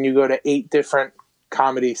 episodes and you go to 8 different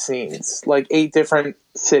comedy scenes, like 8 different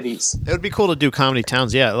cities. It would be cool to do comedy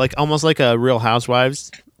towns, yeah, like almost like a Real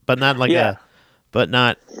Housewives, but not like the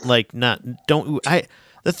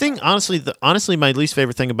thing, honestly, my least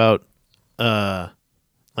favorite thing about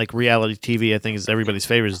like reality TV, I think, is everybody's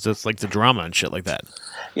favorite is just like the drama and shit like that.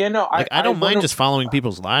 Yeah, no, I don't mind just following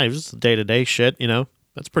people's lives, day to day shit.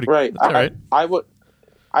 That's pretty right. That's all right.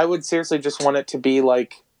 I would seriously just want it to be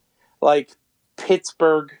like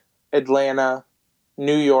Pittsburgh, Atlanta,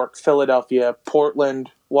 New York, Philadelphia, Portland,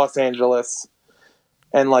 Los Angeles,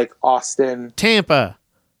 and like Austin, Tampa,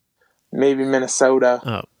 maybe Minnesota.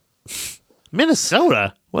 Oh,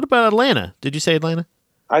 Minnesota. What about Atlanta? Did you say Atlanta?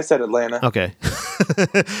 I said Atlanta. Okay.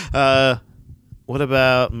 What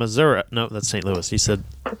about Missouri? No, that's St. Louis. You said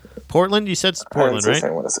Portland. You said Portland, right?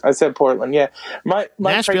 I said Portland. Yeah. My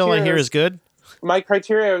Nashville, I hear, is good. My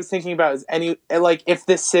criteria I was thinking about is if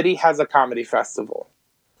this city has a comedy festival.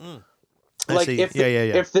 I see. If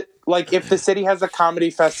the city has a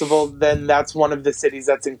comedy festival, then that's one of the cities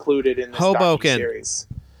that's included in this Hoboken series.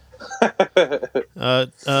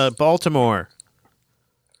 Baltimore.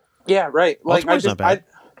 Yeah, right. Like Baltimore's not bad.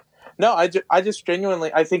 I just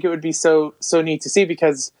genuinely, I think it would be so neat to see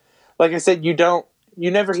because, like I said,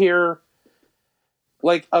 you never hear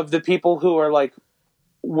like of the people who are like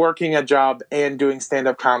working a job and doing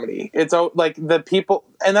stand-up comedy. It's like the people,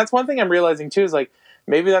 and that's one thing I'm realizing too, is like,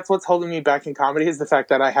 maybe that's what's holding me back in comedy is the fact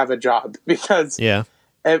that I have a job because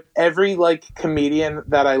every like comedian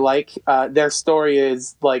that I like, their story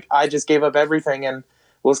is like, I just gave up everything and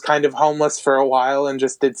was kind of homeless for a while and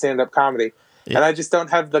just did stand-up comedy. Yeah. And I just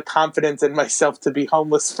don't have the confidence in myself to be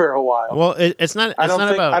homeless for a while. Well, it's not. I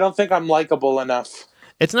don't think I'm likable enough.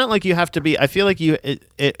 It's not like you have to be. I feel like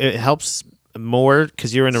it helps more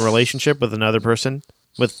because you're in a relationship with another person.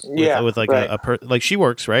 With like right. Like she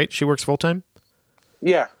works, right? She works full time.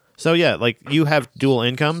 Yeah. So yeah, like you have dual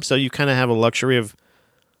income, so you kind of have a luxury of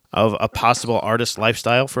a possible artist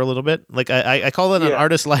lifestyle for a little bit. Like I call it an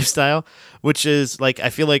artist lifestyle, which is like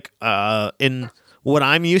I feel like in what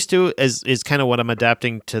I'm used to is kind of what I'm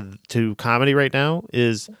adapting to comedy right now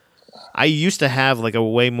is I used to have like a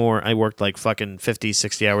way more, I worked like fucking 50,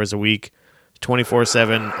 60 hours a week,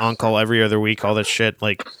 24/7 on call every other week, all that shit.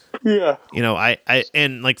 Like, I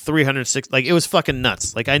and like 306, like it was fucking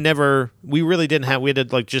nuts. Like we really didn't have, we had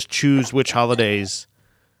to like just choose which holidays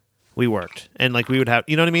we worked. And like we would have,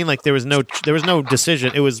 you know what I mean? Like there was no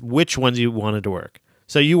decision. It was which ones you wanted to work.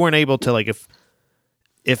 So you weren't able to like,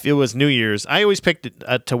 if it was New Year's, I always picked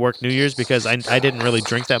to work New Year's because I didn't really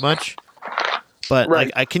drink that much. But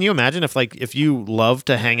right. Like, can you imagine if you loved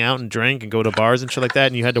to hang out and drink and go to bars and shit like that,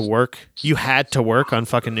 and you had to work on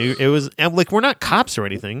fucking New Year's? It was like we're not cops or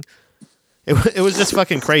anything. It was just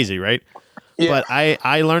fucking crazy, right? Yeah. But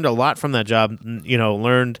I learned a lot from that job.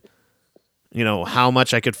 Learned how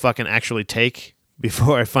much I could fucking actually take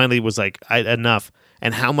before I finally was like enough,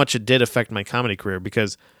 and how much it did affect my comedy career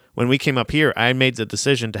because. When we came up here, I made the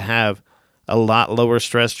decision to have a lot lower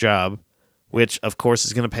stress job, which of course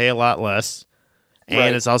is going to pay a lot less,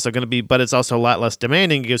 and it's also going to be, but it's also a lot less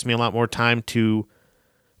demanding. It gives me a lot more time to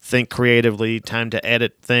think creatively, time to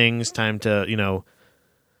edit things, time to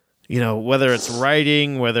whether it's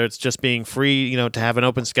writing, whether it's just being free, to have an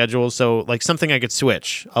open schedule. So like something I could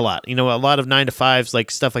switch a lot. A lot of 9 to 5s,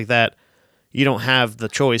 like stuff like that. You don't have the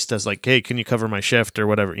choice to like, hey, can you cover my shift or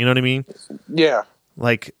whatever? You know what I mean? Yeah.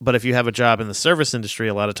 Like, but if you have a job in the service industry,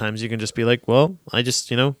 a lot of times you can just be like, well, I just,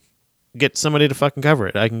 get somebody to fucking cover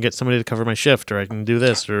it. I can get somebody to cover my shift or I can do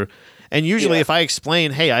this and usually if I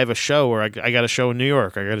explain, hey, I have a show or I got a show in New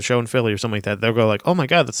York, I got a show in Philly or something like that, they'll go like, oh my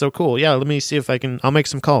God, that's so cool. Yeah, let me see if I'll make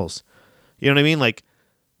some calls. You know what I mean? Like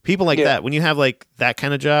people like that, when you have like that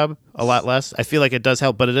kind of job, a lot less, I feel like it does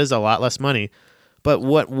help, but it is a lot less money. But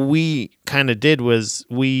what we kind of did was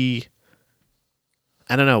we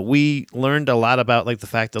learned a lot about like the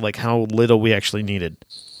fact that like how little we actually needed.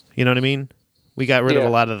 You know what I mean? We got rid of a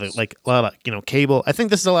lot of cable. I think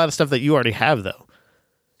this is a lot of stuff that you already have though.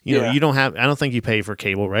 You don't have, I don't think you pay for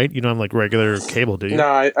cable, right? You don't have like regular cable, do you?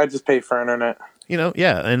 No, I just pay for internet.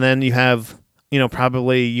 And then you have,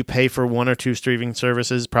 probably you pay for 1 or 2 streaming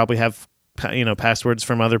services, probably have, passwords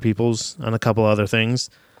from other people's on a couple other things.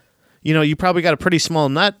 You probably got a pretty small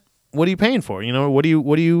nut. What are you paying for? What do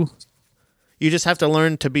you You just have to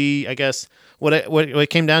learn to be, I guess, what it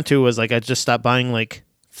came down to was like I just stopped buying like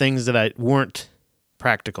things that weren't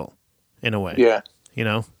practical in a way. Yeah.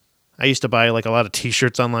 I used to buy like a lot of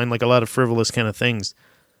t-shirts online, like a lot of frivolous kind of things.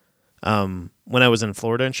 when I was in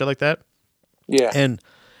Florida and shit like that. Yeah. And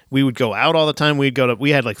we would go out all the time. We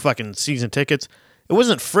had like fucking season tickets. It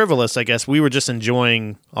wasn't frivolous, I guess. We were just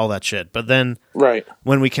enjoying all that shit. But then Right.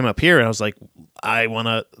 when we came up here, I was like, I want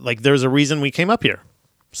to, like, there's a reason we came up here.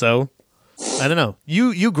 So, I don't know.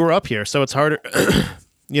 You grew up here, so it's harder.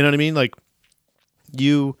 You know what I mean? Like,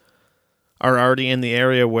 you are already in the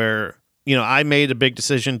area where, you know, I made a big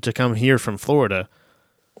decision to come here from Florida.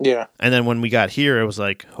 Yeah. And then when we got here, it was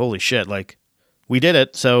like, holy shit, like, we did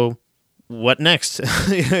it, so what next?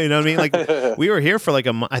 You know what I mean? Like, we were here for like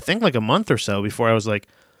I think like a month or so before I was like,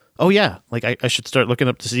 oh yeah, like I should start looking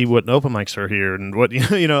up to see what open mics are here and what,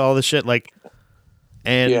 you know, all this shit. Like,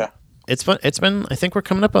 and Yeah. it's fun. It's been, I think we're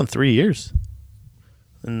coming up on 3 years.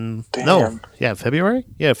 And Damn. no, yeah, February.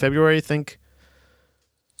 Yeah, February, I think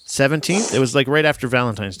 17th. It was like right after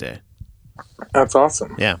Valentine's Day. That's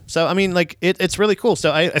awesome. Yeah. So, I mean, like, it's really cool.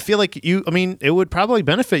 So, I feel like it would probably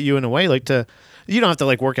benefit you in a way, like, you don't have to,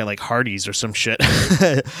 like, work at, like, Hardee's or some shit.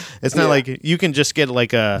 It's not like you can just get,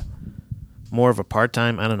 like, more of a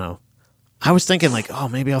part-time. I don't know. I was thinking, like, oh,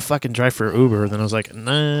 maybe I'll fucking drive for Uber. Then I was like,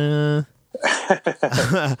 nah.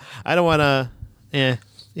 I don't want to,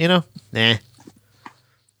 you know, nah.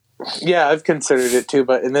 Yeah, I've considered it too,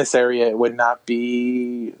 but in this area, it would not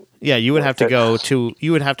be. Yeah, you would have to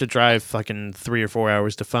you would have to drive fucking 3 or 4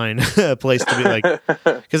 hours to find a place to be like,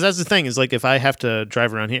 because that's the thing is like if I have to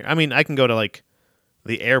drive around here, I mean, I can go to like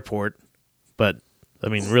the airport, but I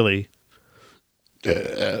mean, really,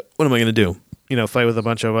 what am I going to do? You know, fight with a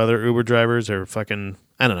bunch of other Uber drivers or fucking,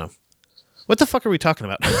 I don't know. What the fuck are we talking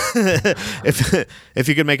about? If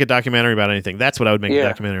you could make a documentary about anything, that's what I would make a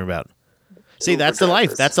documentary about. See, that's the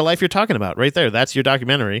life. That's the life you're talking about right there. That's your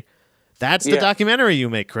documentary. That's the documentary you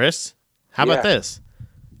make, Chris. How about this?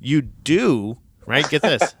 You do, right? Get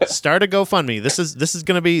this. Start a GoFundMe. This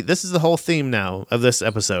is the whole theme now of this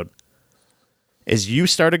episode. Is you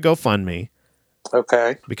start a GoFundMe.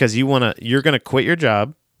 Okay. Because you're going to quit your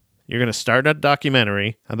job. You're going to start a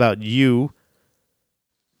documentary about you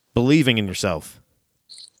believing in yourself.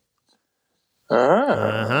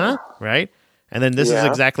 Right? And then this is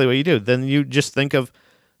exactly what you do. Then you just think of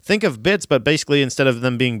bits, but basically instead of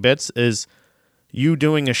them being bits is you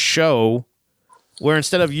doing a show where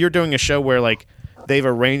instead of you're doing a show where like they've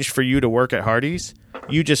arranged for you to work at Hardee's,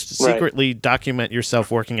 you just secretly document yourself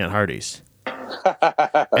working at Hardee's.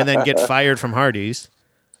 And then get fired from Hardee's.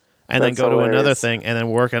 And then go to another thing and then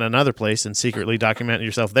work at another place and secretly document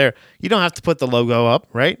yourself there. You don't have to put the logo up,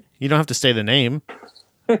 right? You don't have to say the name.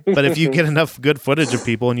 But if you get enough good footage of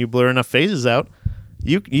people and you blur enough faces out,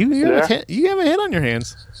 you have a hit on your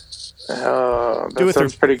hands. That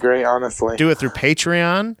sounds pretty great, honestly. Do it through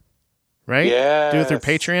Patreon, right? Yeah. Do it through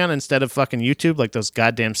Patreon instead of fucking YouTube, like those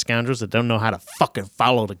goddamn scoundrels that don't know how to fucking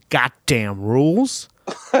follow the goddamn rules.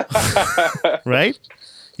 Right?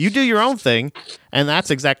 You do your own thing, and that's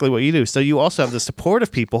exactly what you do. So you also have the support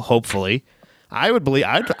of people, hopefully. I would believe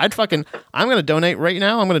I'd fucking I'm going to donate right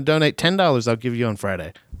now. I'm going to donate $10 I'll give you on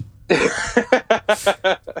Friday.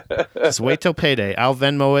 Just wait till payday. I'll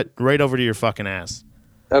Venmo it right over to your fucking ass.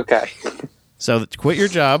 Okay. So quit your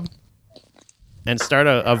job and start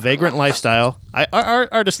a vagrant lifestyle.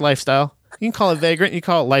 Artist lifestyle. You can call it vagrant, you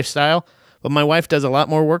call it lifestyle, but my wife does a lot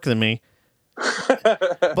more work than me.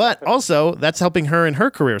 But also, that's helping her in her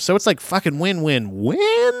career. So it's like fucking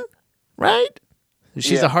win-win-win, right?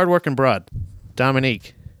 She's a hardworking broad.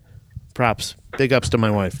 Dominique. Props. Big ups to my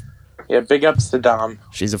wife. Yeah, big ups to Dom.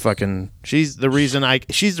 She's the reason I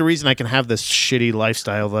can have this shitty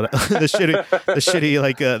lifestyle that the shitty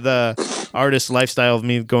like the artist lifestyle of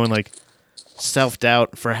me going like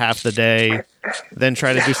self-doubt for half the day, then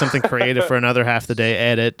try to do something creative for another half the day,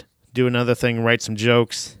 edit, do another thing, write some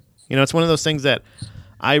jokes. You know, it's one of those things that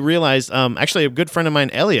I realized, actually a good friend of mine,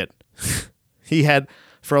 Elliot, he had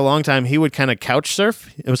for a long time, he would kind of couch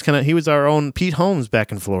surf. He was our own Pete Holmes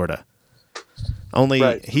back in Florida.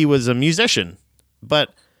 Only he was a musician,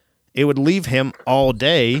 but it would leave him all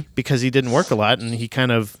day because he didn't work a lot, and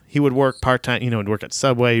he would work part-time, he'd work at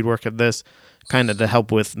Subway, he'd work at this, kind of to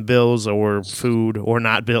help with bills or food or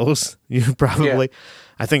not bills, probably. Yeah.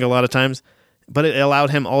 I think a lot of times. But it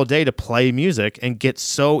allowed him all day to play music and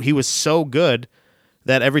he was so good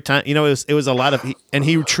that every time, it was a lot of, and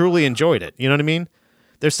he truly enjoyed it. You know what I mean?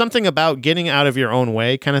 There's something about getting out of your own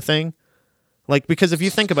way kind of thing. Like, because if you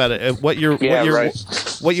think about it, what you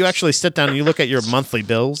actually sit down and you look at your monthly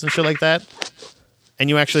bills and shit like that, and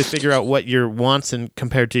you actually figure out what your wants and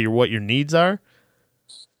compared to what your needs are,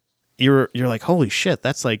 you're like, holy shit,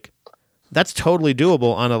 that's totally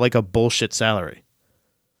doable on a bullshit salary.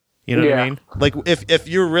 You know what I mean? Like if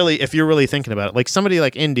you're really thinking about it, like somebody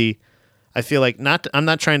like Indy, I feel like I'm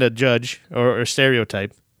not trying to judge or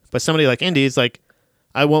stereotype, but somebody like Indy is like,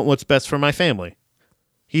 I want what's best for my family.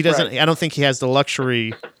 He doesn't. Right. I don't think he has the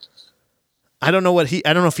luxury. I don't know if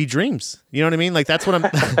he dreams. You know what I mean? Like that's what I'm.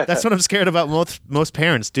 That's what I'm scared about. Most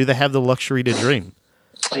parents, do they have the luxury to dream?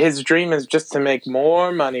 His dream is just to make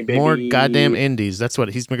more money, baby. More goddamn indies. That's what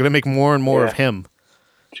he's going to make more and more of him.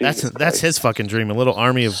 Jesus That's his fucking dream. A little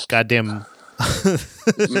army of goddamn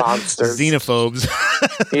monsters, xenophobes.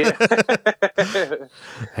 Yeah.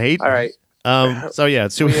 Hate. All right. So yeah.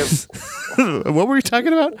 So what were we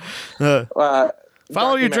talking about?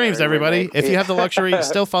 Follow your dreams, everybody. If you have the luxury,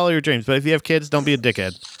 still follow your dreams. But if you have kids, don't be a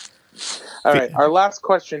dickhead. All right. Our last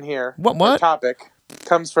question here. What topic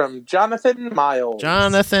comes from Jonathan Miles.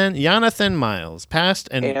 Jonathan Miles, past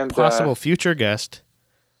and possible future guest.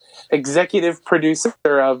 Executive producer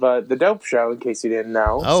of The Dope Show, in case you didn't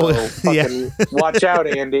know. Oh, so watch out,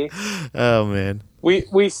 Andy. Oh, man.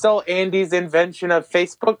 We stole Andy's invention of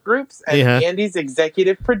Facebook groups, and Andy's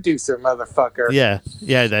executive producer, motherfucker. Yeah,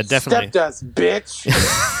 that definitely. Stepped us,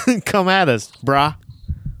 bitch. Come at us, brah.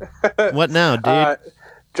 What now, dude?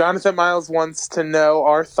 Jonathan Miles wants to know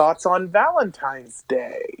our thoughts on Valentine's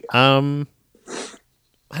Day. I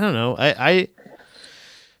don't know. I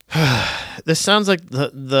this sounds like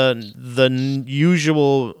the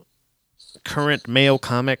usual current male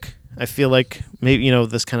comic. I feel like maybe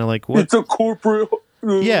this kind of like what? It's a corporate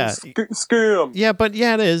scam. Yeah, but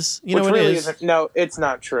it is. You know what really it is. No, it's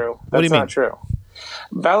not true. That's What do you mean? Not true.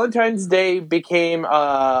 Valentine's Day became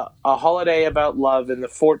a holiday about love in the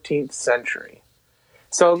 14th century.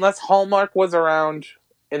 So unless Hallmark was around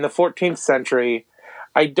in the 14th century,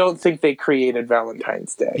 I don't think they created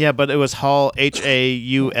Valentine's Day. Yeah, but it was Haule,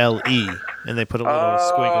 and they put a little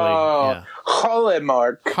squiggly. Yeah.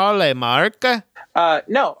 Hallmark.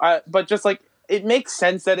 No, but just like it makes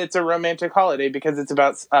sense that it's a romantic holiday because it's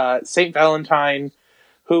about Saint Valentine,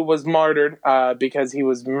 who was martyred because he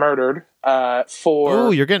was murdered for.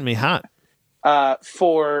 Oh, you're getting me hot.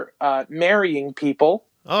 For marrying people.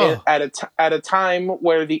 Oh. At a time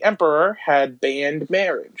where the emperor had banned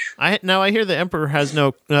marriage. I hear the emperor has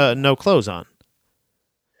no clothes on.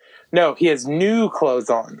 No, he has new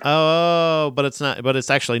clothes on. Oh, but it's not. But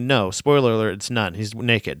it's actually no. Spoiler alert: it's none. He's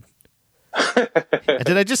naked.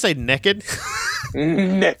 Did I just say naked?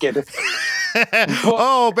 Naked.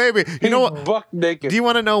 Oh, baby! You know what? Buck naked. Do you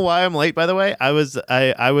want to know why I'm late? By the way, I was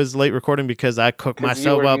late recording because I cooked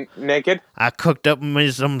myself up naked. I cooked up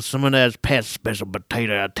me some of that past special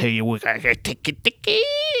potato. I tell you what, I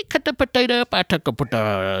cut the potato up. I put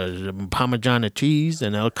the Parmesan cheese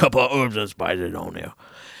and a couple of herbs and spices on there,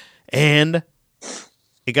 and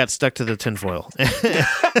it got stuck to the tinfoil.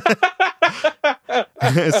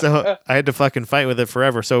 So I had to fucking fight with it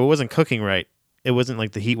forever. So it wasn't cooking right. It wasn't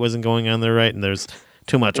like the heat wasn't going on there right, and there's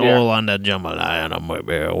too much oil on the jambalaya.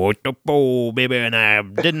 Baby, and I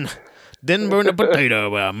didn't burn the potato,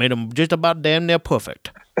 but I made them just about damn near perfect.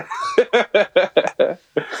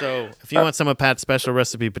 So if you want some of Pat's special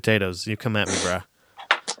recipe potatoes, you come at me, bruh.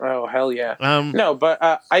 Oh, hell yeah. No, but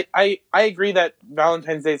I agree that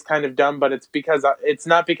Valentine's Day is kind of dumb, but it's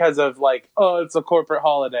not because of like, oh, it's a corporate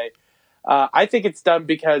holiday. I think it's dumb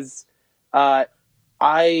because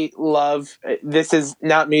I love, this is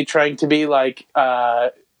not me trying to be like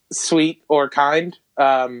sweet or kind,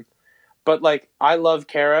 but like I love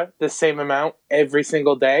Kara the same amount every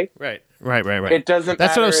single day. Right. It doesn't.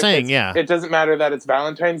 That's matter what I was saying. Yeah. It doesn't matter that it's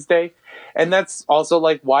Valentine's Day, and that's also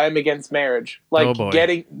like why I'm against marriage. Like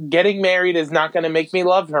getting married is not going to make me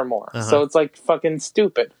love her more. Uh-huh. So it's like fucking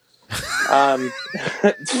stupid.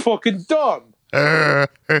 It's fucking dumb. You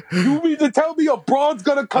mean to tell me a broad's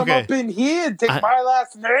gonna come up in here and take my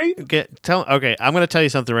last name? Okay, I'm gonna tell you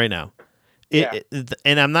something right now.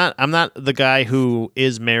 And I'm not the guy who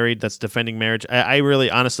is married that's defending marriage. I really,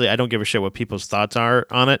 honestly, I don't give a shit what people's thoughts are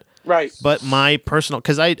on it. Right. But my personal,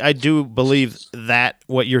 because I do believe that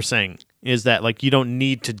what you're saying is that like you don't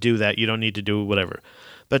need to do that. You don't need to do whatever.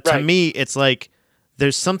 But to me, it's like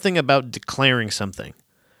there's something about declaring something.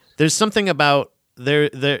 There's something about there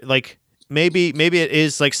like. Maybe it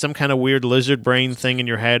is like some kind of weird lizard brain thing in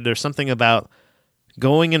your head. There's something about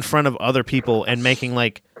going in front of other people and making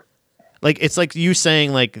like it's like you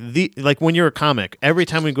saying like when you're a comic, every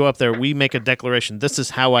time we go up there, we make a declaration. This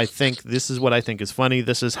is how I think. This is what I think is funny.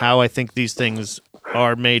 This is how I think these things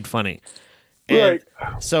are made funny. And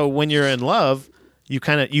so when you're in love,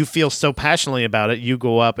 you feel so passionately about it. You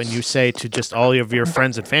go up and you say to just all of your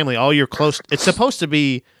friends and family, all your close. It's supposed to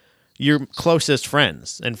be your closest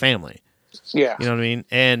friends and family. Yeah. You know what I mean?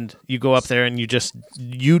 And you go up there and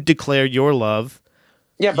you declare your love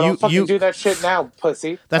Yeah, but I'll fucking do that shit now,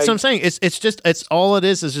 pussy. That's what I'm saying. It's all it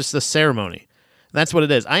is just the ceremony. That's what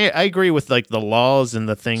it is. I agree with like the laws and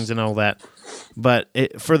the things and all that, but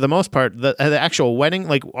for the most part, the actual wedding,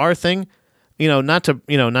 like our thing, not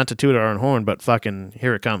to toot our own horn, but fucking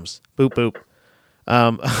here it comes, boop boop.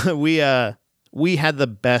 We had the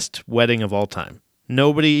best wedding of all time.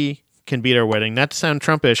 Nobody can beat our wedding. Not to sound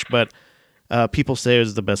Trumpish, but people say it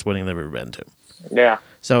was the best wedding they've ever been to. Yeah.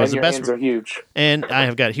 So it's your the best. Hands are huge. And I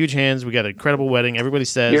have got huge hands. We got an incredible wedding. Everybody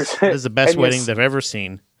says this is the best wedding they've ever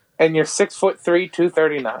seen. And you're 6'3",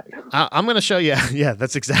 239. I'm going to show you. Yeah,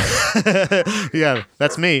 that's exactly. Yeah,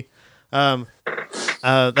 that's me.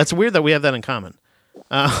 That's weird that we have that in common.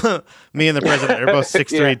 Me and the president are both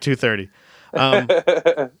 6'3", 230.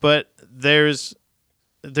 But there's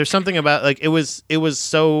something about like it was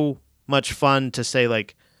so much fun to say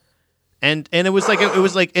like, and it was like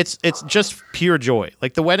it's just pure joy.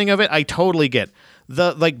 Like the wedding of it, I totally get.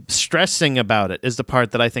 The like stressing about it is the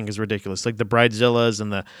part that I think is ridiculous. Like the bridezillas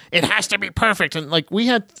and it has to be perfect. And like we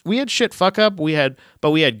had shit fuck up.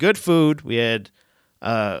 But we had good food. We had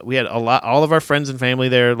all of our friends and family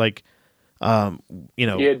there. Like, you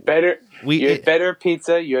had better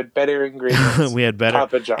pizza. You had better ingredients. We had better.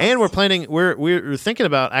 Papa John's. And we're planning. We're thinking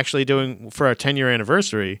about actually doing for our 10-year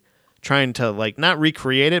anniversary, trying to like not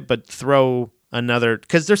recreate it, but throw another.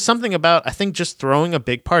 Because there's something about I think just throwing a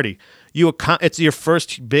big party. It's your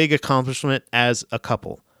first big accomplishment as a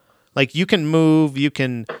couple. Like you can move, you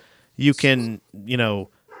can,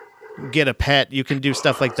 get a pet, you can do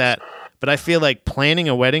stuff like that. But I feel like planning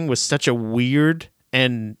a wedding was such a weird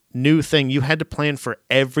and new thing. You had to plan for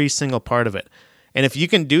every single part of it. And if you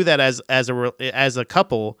can do that as a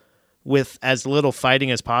couple with as little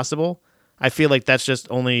fighting as possible, I feel like that's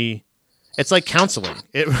just only. It's like counseling.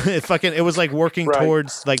 It was like working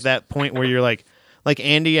towards like that point where you're like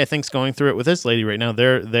Andy, I think, is going through it with this lady right now.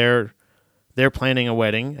 They're planning a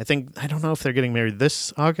wedding. I don't know if they're getting married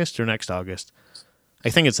this August or next August.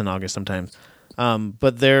 I think it's in August sometimes.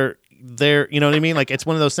 But they're you know what I mean? Like it's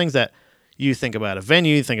one of those things that you think about a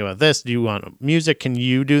venue, you think about this. Do you want music? Can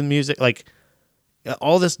you do music? Like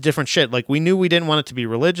all this different shit. Like we knew we didn't want it to be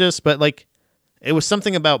religious, but like it was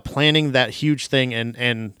something about planning that huge thing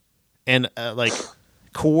and like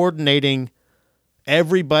coordinating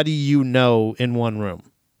everybody in one room.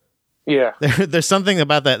 Yeah. There's something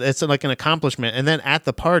about that. It's like an accomplishment. And then at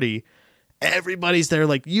the party, everybody's there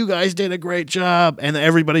like, you guys did a great job. And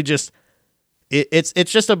everybody just, it's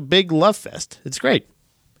just a big love fest. It's great.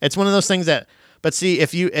 It's one of those things but see,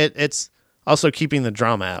 it's also keeping the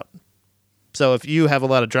drama out. So if you have a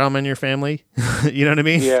lot of drama in your family, you know what I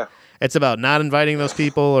mean? Yeah. It's about not inviting those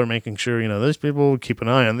people or making sure, those people, keep an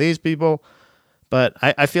eye on these people. But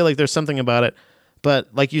I feel like there's something about it. But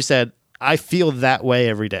like you said, I feel that way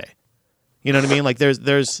every day. You know what I mean? Like there's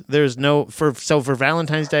no for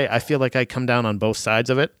Valentine's Day, I feel like I come down on both sides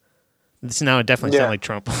of it. This now I definitely sound like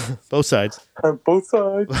Trump. Both sides. Both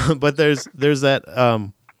sides. But there's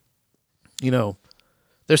that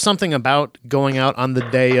there's something about going out on the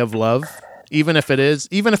day of love, even if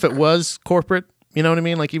it was corporate, you know what I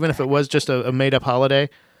mean? Like even if it was just a made up holiday,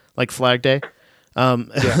 like Flag Day. You know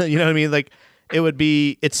what I mean? Like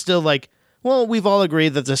it's still like, well, we've all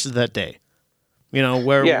agreed that this is that day,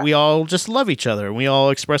 where we all just love each other and we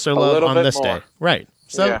all express our love on this day. Right.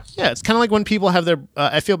 So, yeah it's kind of like when people have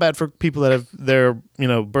I feel bad for people that have their,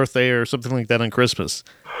 birthday or something like that on Christmas.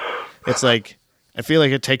 It's like, I feel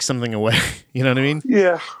like it takes something away. You know what I mean?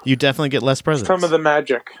 Yeah. You definitely get less presents. Some of the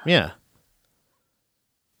magic. Yeah.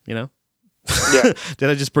 Yeah. Did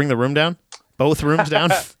I just bring the room down? Both rooms down?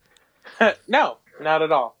 No, not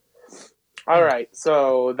at all. All right,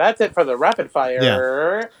 so that's it for the rapid fire.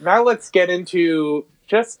 Yeah. Now let's get into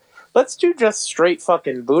let's do straight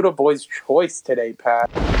fucking Buddha Boy's Choice today,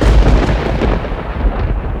 Pat.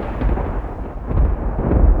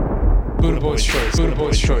 Buddha Boy's Choice. Buddha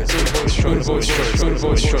Boy's Choice. Buddha Boy's Choice. Buddha Boy's Choice. Buddha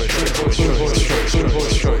Boy's Choice. Buddha Boy's Choice. Buddha Boy's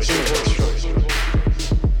Choice.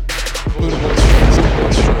 Buddha Boy's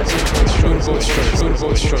Choice. Buddha Boy's Choice. Buddha Boy's Choice. Buddha Boy's Choice. Buddha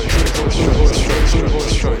Boy's Choice. Buddha Boy's Choice. Buddha Boy's Choice. Buddha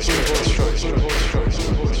Boy's Choice.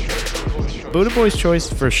 Buddha Boy's Choice. Buddha Boy's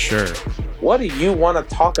Choice for sure. What do you want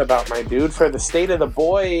to talk about, my dude, for the state of the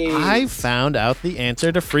boy? I found out the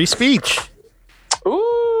answer to free speech.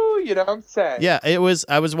 Ooh, you don't say. Yeah, I was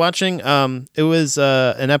watching, it was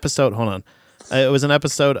an episode, hold on. It was an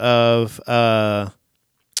episode of, God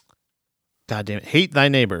damn it, Hate Thy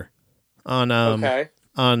Neighbor on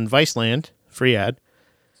Viceland, free ad.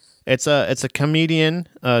 It's a comedian,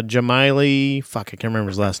 Jamili, fuck, I can't remember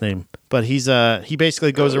his last name, but he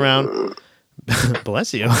basically goes around,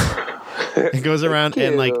 bless you. It goes around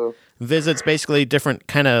and like visits basically different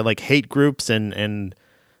kind of like hate groups and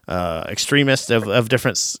extremists of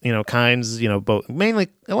different kinds. Both mainly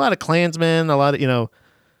a lot of Klansmen, a lot of all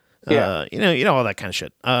that kind of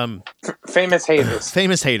shit. Famous haters.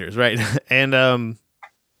 Famous haters, right? And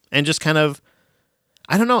just kind of,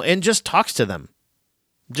 I don't know, and just talks to them.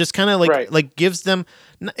 Just kind of like gives them.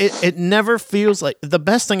 It never feels like, the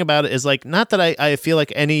best thing about it is like, not that I feel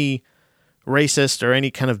like any racist or any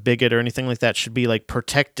kind of bigot or anything like that should be like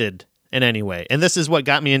protected in any way. And this is what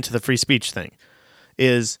got me into the free speech thing,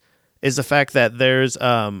 is the fact that there's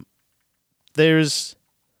I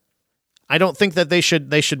don't think that they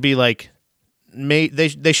should be like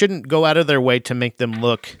they shouldn't go out of their way to make them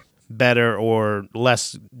look better or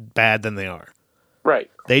less bad than they are. Right.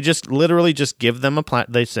 They just literally just give them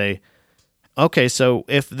they say, okay, so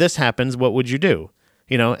if this happens, what would you do?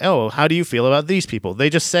 How do you feel about these people? They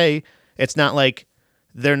just say, it's not like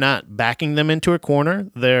they're not backing them into a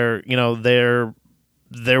corner. They're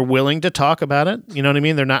willing to talk about it. You know what I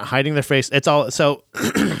mean? They're not hiding their face. It's all, so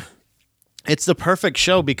it's the perfect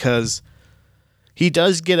show because he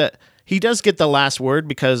does get the last word,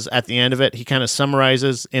 because at the end of it, he kind of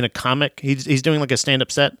summarizes in a comic. He's doing like a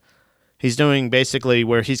stand-up set. He's doing basically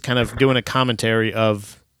where he's kind of doing a commentary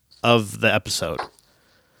of the episode.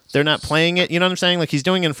 They're not playing it, you know what I'm saying? Like, he's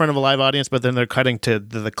doing it in front of a live audience, but then they're cutting to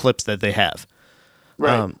the clips that they have.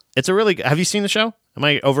 Right. It's a really, have you seen the show? Am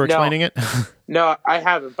I over-explaining it? No, I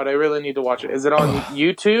haven't, but I really need to watch it. Is it on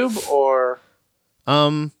YouTube or?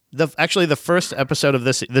 Actually, the first episode of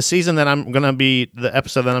the season that the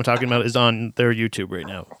episode that I'm talking about is on their YouTube right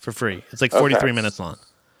now for free. It's like 43 minutes long.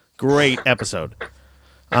 Great episode.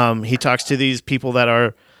 He talks to these people that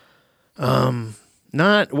are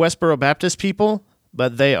not Westboro Baptist people,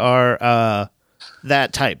 but they are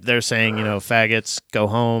that type. They're saying, faggots, go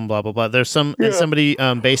home, blah, blah, blah. There's somebody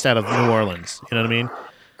based out of New Orleans. You know what I mean?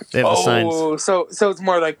 They have the signs. So it's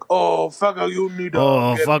more like, fuck you, need to.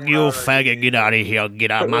 Oh, fuck you, faggot, get out of here.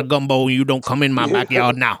 Get out of my gumbo. You don't come in my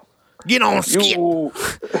backyard now. Get on, skip.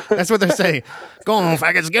 That's what they're saying. Go on,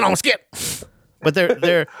 faggots, get on, skip. But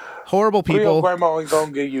they're horrible people. Your grandma ain't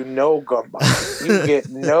gonna give you no gumbo. You get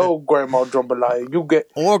no grandma jambalaya. You get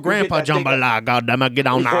or grandpa jambalaya. Goddamn, get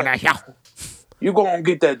on out of here. You gonna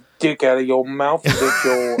get that dick out of your mouth and get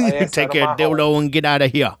your ass take out your of my dildo home. And get out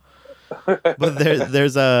of here. But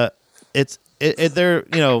they're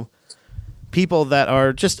people that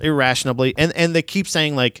are just irrationally and they keep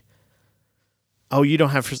saying like, oh, you don't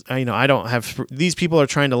have, I don't have, these people are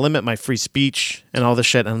trying to limit my free speech and all this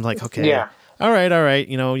shit. And I'm like, okay, yeah. All right.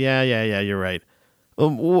 Yeah, you're right.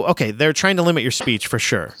 Okay, they're trying to limit your speech for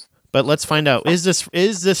sure. But let's find out, is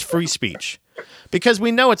this free speech? Because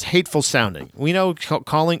we know it's hateful sounding. We know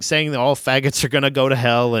saying that all faggots are going to go to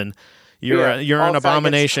hell and you're an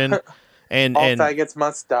abomination. And all faggots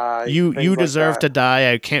must die. You deserve to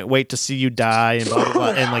die. I can't wait to see you die. And blah blah blah.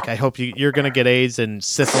 And like I hope you're gonna get AIDS and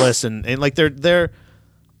syphilis and like they're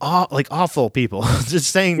like awful people.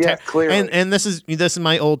 Just saying. Yeah, clearly. And this is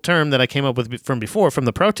my old term that I came up with from before from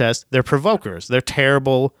the protest. They're provokers. They're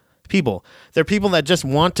terrible people. They're people that just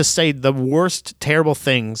want to say the worst terrible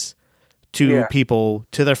things to people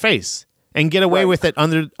to their face and get away with it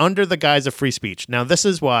under the guise of free speech. Now this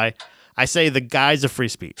is why I say the guise of free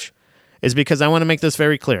speech. Is because I want to make this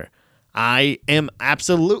very clear. I am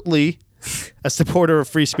absolutely a supporter of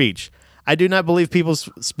free speech. I do not believe people's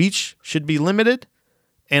speech should be limited,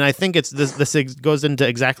 and I think this goes into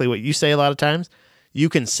exactly what you say a lot of times. You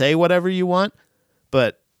can say whatever you want,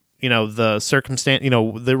 but the circumstance,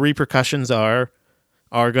 the repercussions are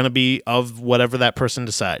going to be of whatever that person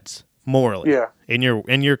decides morally. Yeah. In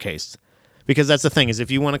your case, because that's the thing is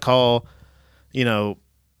if you want to call,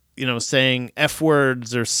 saying F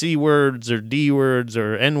words or C words or D words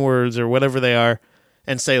or N words or whatever they are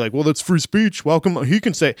and say like, well, that's free speech. Welcome.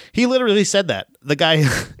 He literally said that. The guy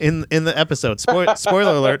in the episode,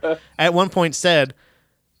 spoiler alert, at one point said,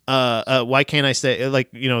 why can't I say,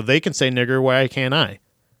 like, they can say nigger, why can't I?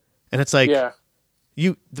 And it's like,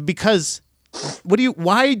 because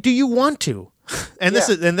why do you want to? And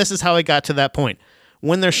this is how I got to that point.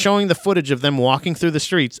 When they're showing the footage of them walking through the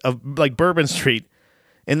streets of like Bourbon Street,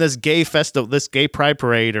 in this gay festival, this gay pride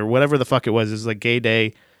parade or whatever the fuck it was like gay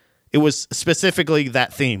day. It was specifically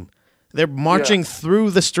that theme. They're marching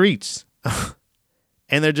through the streets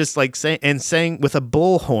and they're just like saying with a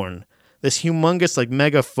bullhorn, this humongous like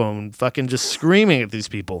megaphone fucking just screaming at these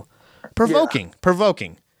people. Provoking,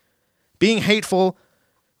 being hateful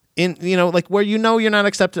in, like where you're not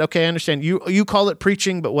accepted. Okay. I understand you call it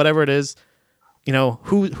preaching, but whatever it is,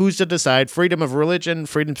 who's to decide? Freedom of religion,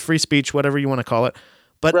 freedom, free speech, whatever you want to call it.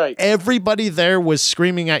 But everybody there was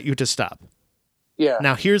screaming at you to stop. Yeah.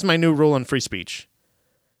 Now, here's my new rule on free speech.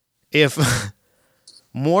 If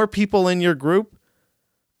more people in your group,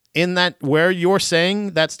 in that where you're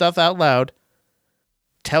saying that stuff out loud,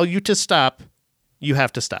 tell you to stop, you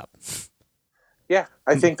have to stop. Yeah,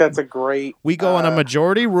 I think that's a great... We go on a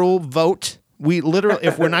majority rule vote. We literally,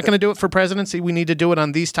 if we're not going to do it for presidency, we need to do it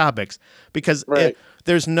on these topics, because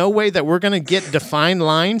there's no way that we're going to get defined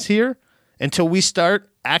lines here until we start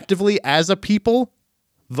actively as a people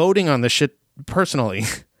voting on this shit personally.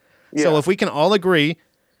 Yeah. So if we can all agree,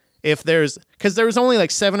 because there was only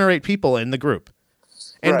like 7 or 8 people in the group.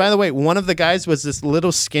 And by the way, one of the guys was this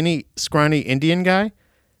little skinny, scrawny Indian guy.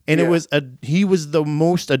 And he was the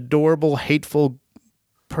most adorable, hateful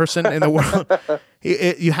person in the world.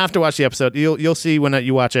 You have to watch the episode. You'll see when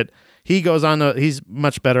you watch it. He goes on. He's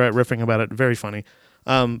much better at riffing about it. Very funny.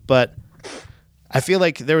 But I feel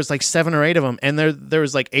like there was like 7 or 8 of them, and there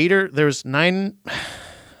was like 8 or there was 9.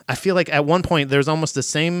 I feel like at one point there's almost the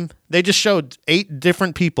same. They just showed 8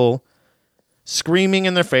 different people screaming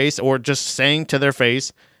in their face or just saying to their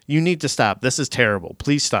face, "You need to stop. This is terrible.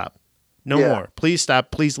 Please stop. No more. Please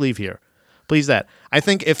stop. Please leave here. Please that." I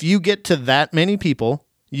think if you get to that many people,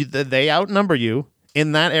 they outnumber you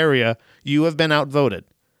in that area, you have been outvoted.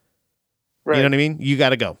 Right. You know what I mean? You got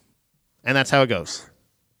to go. And that's how it goes.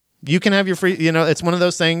 You can have your free, it's one of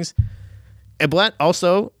those things. But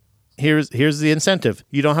also, here's the incentive.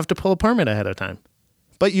 You don't have to pull a permit ahead of time.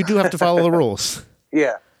 But you do have to follow the rules.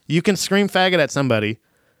 Yeah. You can scream faggot at somebody,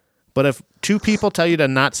 but if 2 people tell you to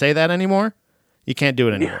not say that anymore, you can't do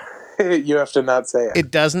it anymore. You have to not say it. It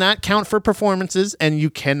does not count for performances, and you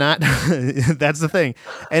cannot. That's the thing,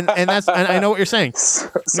 and I know what you're saying.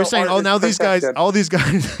 You're saying, "Oh, now all these guys are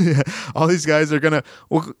gonna,"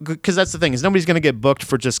 because that's the thing is nobody's gonna get booked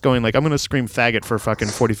for just going like, "I'm gonna scream faggot for fucking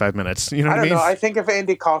 45 minutes." You know what I mean? I don't know. I think if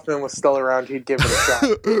Andy Kaufman was still around, he'd give it a shot.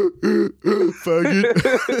 Faggot.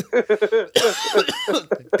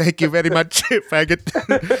 Thank you very much, faggot.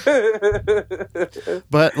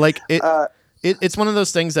 But like it. It's one of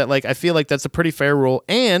those things that, like, I feel like that's a pretty fair rule,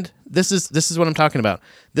 and this is what I'm talking about.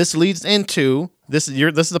 This leads into this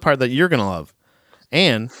is the part that you're gonna love,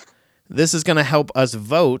 and this is gonna help us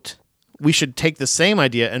vote. We should take the same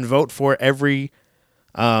idea and vote for every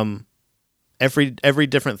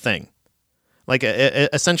different thing, like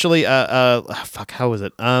essentially fuck, how is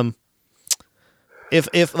it?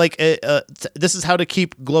 If like this is how to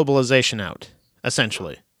keep globalization out.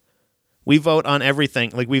 Essentially, we vote on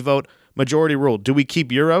everything. Like we vote. Majority rule. Do we keep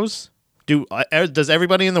euros? Does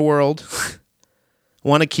everybody in the world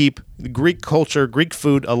want to keep Greek culture, Greek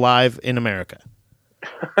food alive in America?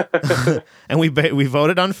 And we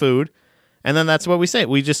voted on food, and then that's what we say.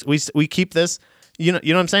 We keep this. You know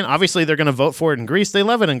what I'm saying? Obviously, they're going to vote for it in Greece. They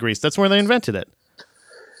love it in Greece. That's where they invented it.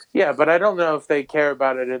 Yeah, but I don't know if they care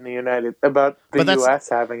about it in the U.S.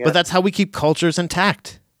 having it. But that's how we keep cultures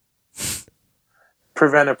intact.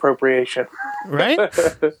 Prevent appropriation. Right?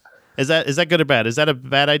 Is that good or bad? Is that a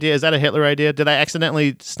bad idea? Is that a Hitler idea? Did I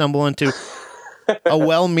accidentally stumble into a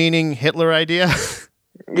well-meaning Hitler idea?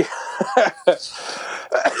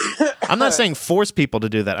 I'm not saying force people to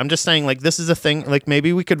do that. I'm just saying, like, this is a thing. Like,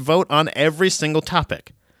 maybe we could vote on every single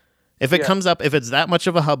topic. If it comes up, if it's that much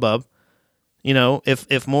of a hubbub,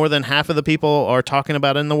 if more than half of the people are talking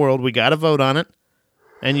about it in the world, we got to vote on it.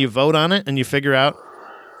 And you vote on it, and you figure out,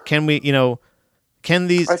 can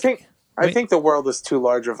these... I think the world is too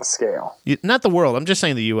large of a scale. Not the world. I'm just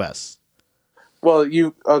saying the U.S. Well, okay.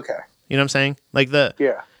 You know what I'm saying? Like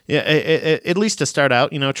at least to start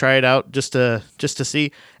out, try it out just to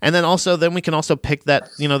see, and then we can also pick that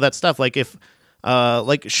that stuff like if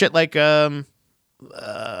like shit like private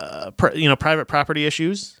property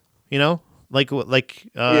issues,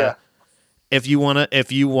 if you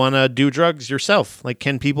wanna do drugs yourself, like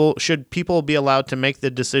should people be allowed to make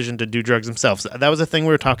the decision to do drugs themselves? That was a thing we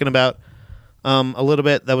were talking about a little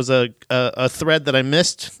bit. That was a thread that I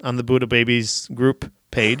missed on the Buddha Babies group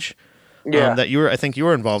page. That I think you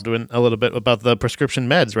were involved in a little bit about the prescription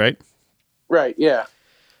meds, right? Right. Yeah.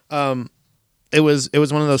 It was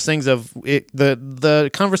one of those things of it,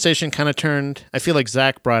 the conversation kind of turned. I feel like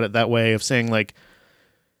Zach brought it that way of saying like,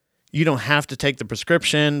 you don't have to take the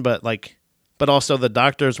prescription, but also the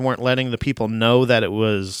doctors weren't letting the people know that it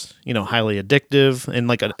was, highly addictive. And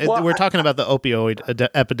we're talking about the opioid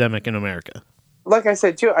epidemic in America. Like I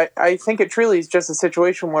said, too, I think it truly is just a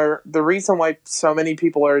situation where the reason why so many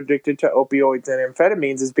people are addicted to opioids and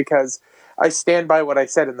amphetamines is because I stand by what I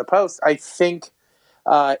said in the post. I think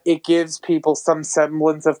it gives people some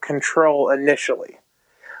semblance of control initially.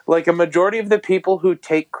 Like a majority of the people who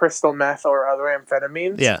take crystal meth or other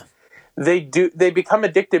amphetamines, they become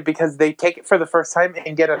addicted because they take it for the first time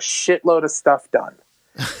and get a shitload of stuff done.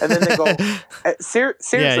 And then they go,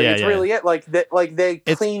 seriously, it's really it. Like they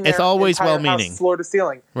clean it's their always entire well-meaning. house floor to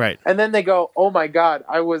ceiling. Right. And then they go, oh my God,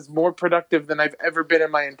 I was more productive than I've ever been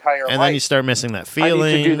in my entire life. And then you start missing that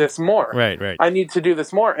feeling. I need to do this more. Right. I need to do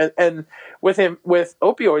this more. And with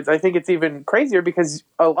opioids, I think it's even crazier because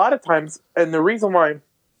a lot of times, and the reason why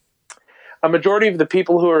a majority of the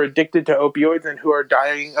people who are addicted to opioids and who are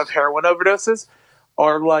dying of heroin overdoses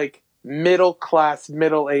are like middle-class,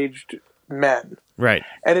 middle-aged men. Right.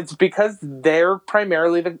 And it's because they're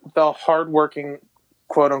primarily the hardworking,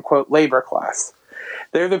 quote-unquote, labor class.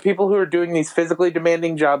 They're the people who are doing these physically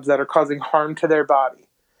demanding jobs that are causing harm to their body.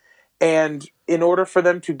 And in order for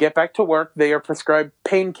them to get back to work, they are prescribed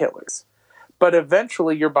painkillers. But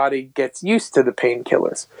eventually your body gets used to the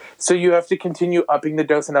painkillers. So you have to continue upping the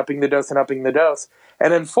dose and upping the dose and upping the dose.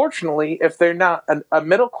 And unfortunately, if they're not a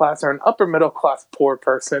middle class or an upper middle class poor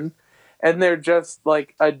person, and they're just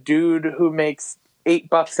like a dude who makes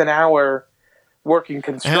 $8 an hour working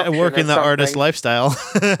construction, working the artist lifestyle.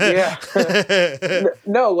 Yeah.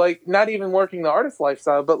 No, like not even working the artist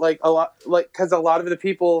lifestyle, but like a lot, like because a lot of the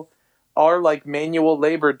people are like manual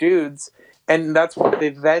labor dudes. And that's why they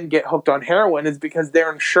then get hooked on heroin is because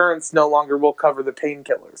their insurance no longer will cover the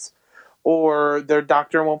painkillers or their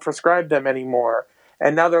doctor won't prescribe them anymore.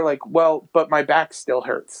 And now they're like, well, but my back still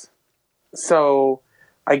hurts. So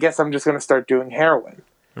I guess I'm just going to start doing heroin.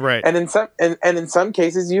 Right. And in some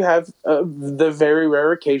cases you have the very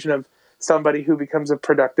rare occasion of somebody who becomes a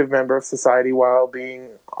productive member of society while being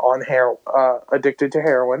on addicted to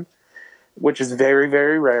heroin, which is very,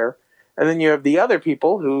 very rare. And then you have the other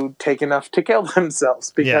people who take enough to kill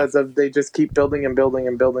themselves because they just keep building and building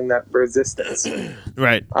and building that resistance.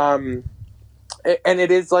 Right. And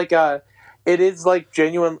it is like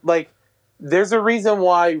genuine, like there's a reason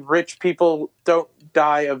why rich people don't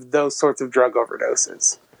die of those sorts of drug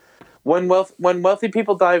overdoses. When wealthy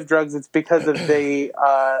people die of drugs, it's because of it's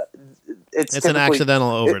an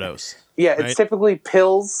accidental overdose. Right? It's typically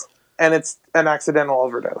pills. And it's an accidental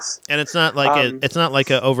overdose. And it's not like it's not like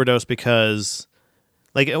an overdose because,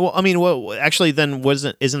 like, well, I mean, well, actually, then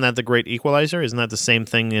isn't that the great equalizer? Isn't that the same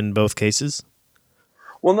thing in both cases?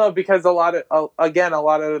 Well, no, because a lot of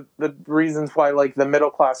the reasons why like the middle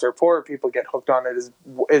class or poorer people get hooked on it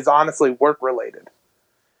is honestly work related.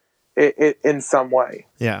 It in some way.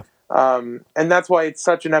 Yeah. And that's why it's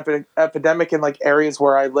such an epidemic in like areas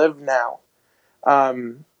where I live now.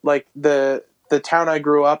 Like the town I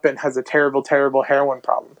grew up in has a terrible, terrible heroin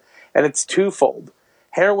problem. And it's twofold.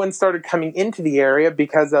 Heroin started coming into the area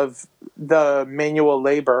because of the manual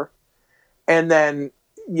labor. And then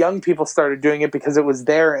young people started doing it because it was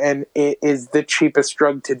there and it is the cheapest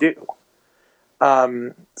drug to do.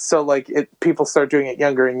 So like people start doing it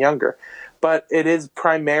younger and younger. But it is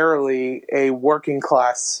primarily a working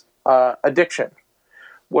class addiction.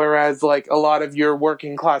 Whereas like a lot of your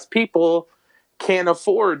working class people can't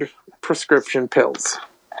afford prescription pills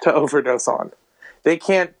to overdose on. They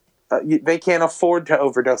can't afford to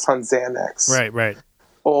overdose on Xanax. Right.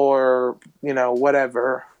 Or,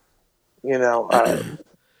 whatever.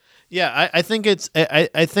 Yeah, I think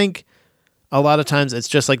I think a lot of times it's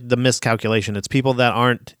just like the miscalculation. It's people that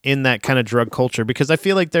aren't in that kind of drug culture because I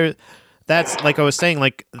feel like that's like I was saying,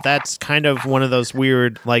 like that's kind of one of those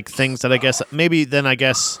weird like things that I guess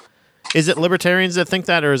is it libertarians that think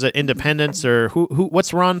that, or is it independents, or who?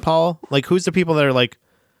 What's Ron Paul? Like, who's the people that are like?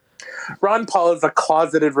 Ron Paul is a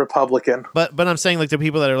closeted Republican. But I'm saying like the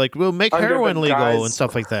people that are like, we'll make heroin legal and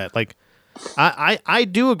stuff like that. Like, I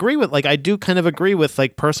do agree with I do kind of agree with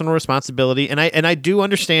like personal responsibility, and I do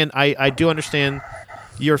understand I do understand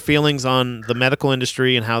your feelings on the medical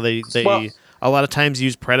industry and how they a lot of times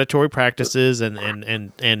use predatory practices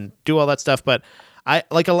and do all that stuff, but. I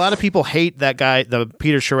like a lot of people hate that guy, the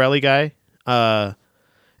Peter Chiarelli guy.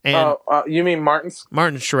 You mean Martin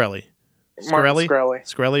Shkreli?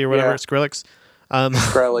 Shkreli or whatever, yeah. Skrillex.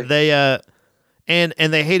 Shkreli. They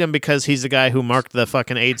and they hate him because he's the guy who marked the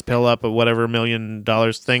fucking AIDS pill up at whatever $1 million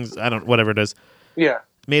things. Whatever it is. Yeah,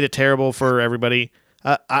 made it terrible for everybody.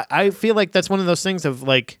 I feel like that's one of those things of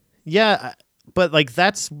like, yeah, but like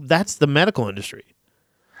that's the medical industry.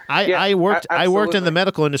 I worked in the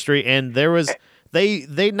medical industry, and there was. They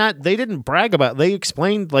didn't brag about. They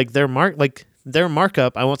explained like their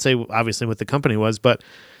markup. I won't say obviously what the company was, but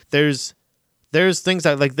there's things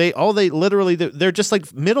that like they're just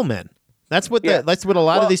like middlemen. That's what that's what a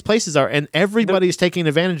lot of these places are, and everybody's taking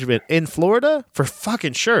advantage of it. In Florida, for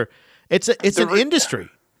fucking sure, it's an industry.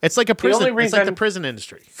 It's like a prison. It's like the prison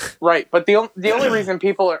industry, right? But the only reason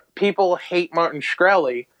people hate Martin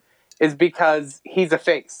Shkreli is because he's a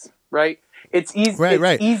face, right? It's easy. Right.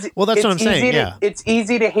 Well, that's what I'm saying. Yeah, it's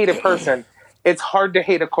easy to hate a person. it's hard to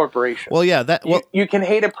hate a corporation. Well, yeah, you can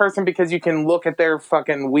hate a person because you can look at their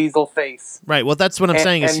fucking weasel face. Right. Well, that's what I'm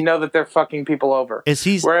saying. And know that they're fucking people over.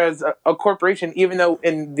 Whereas a corporation, even though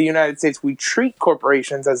in the United States we treat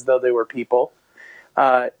corporations as though they were people,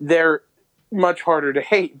 they're much harder to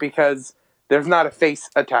hate because there's not a face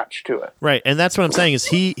attached to it. Right. And that's what I'm saying is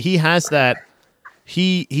he has that.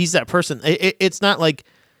 He's that person. It's not like.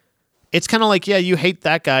 It's kind of like, yeah, you hate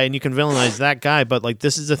that guy and you can villainize that guy, but like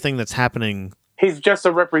this is the thing that's happening. He's just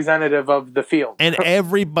a representative of the field. And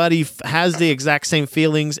everybody has the exact same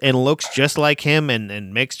feelings and looks just like him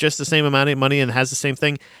and makes just the same amount of money and has the same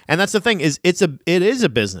thing. And that's the thing is it is a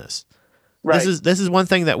business. Right. This is one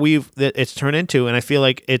thing that it's turned into, and I feel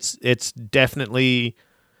like it's definitely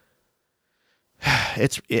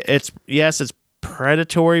it's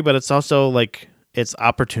predatory, but it's also like it's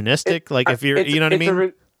opportunistic. Like if you're you know what I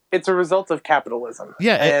mean? It's a result of capitalism.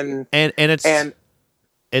 Yeah, and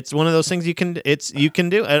it's one of those things you can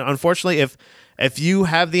do. And unfortunately, if you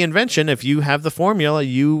have the invention, if you have the formula,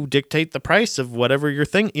 you dictate the price of whatever your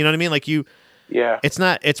thing. You know what I mean? Like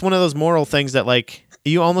it's one of those moral things that like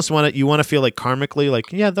you almost want to feel like karmically,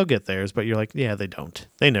 like yeah, they'll get theirs, but you're like yeah, they don't.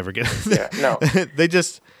 They never get. Yeah, no, they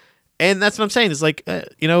just. And that's what I'm saying. It's like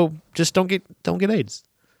just don't get AIDS.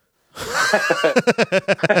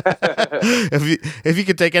 if you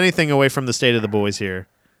could take anything away from the state of the boys here,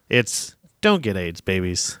 it's don't get AIDS,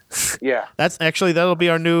 babies. Yeah, that'll be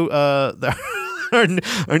our new our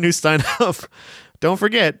new sign off. Don't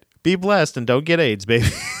forget, be blessed and don't get AIDS, baby.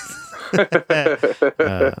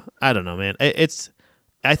 I don't know, man.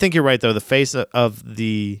 I think you're right though. The face of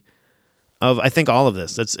I think all of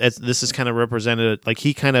this. This is kind of represented. Like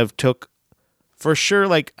he kind of took for sure.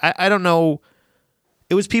 Like I don't know.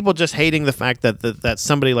 It was people just hating the fact that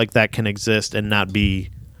somebody like that can exist and not be.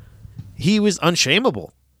 He was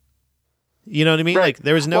unshameable. You know what I mean? Right. Like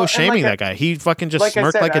there was no shaming that guy. He fucking just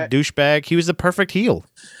smirked like a douchebag. He was the perfect heel.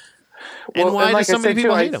 And why do so many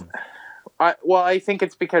people hate him? I think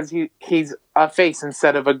it's because he's a face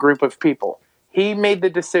instead of a group of people. He made the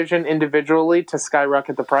decision individually to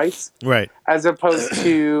skyrocket the price, right? As opposed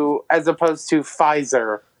to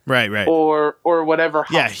Pfizer. Right. Or whatever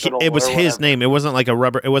hospital. Yeah, it was his name. It wasn't like it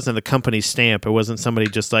wasn't the company stamp. It wasn't somebody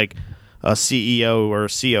just like a CEO or a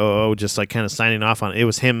COO just like kind of signing off on it. It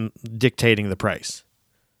was him dictating the price.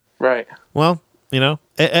 Right. Well,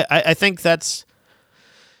 I think that's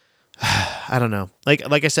I don't know.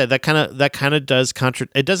 Like I said, that kind of does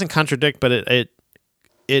it doesn't contradict, but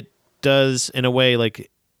it does in a way like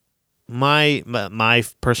my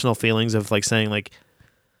personal feelings of like saying like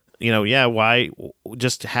why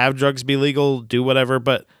just have drugs be legal, do whatever,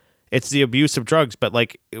 but it's the abuse of drugs. But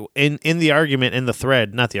like in the argument, in the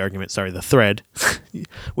thread, not the argument, sorry, the thread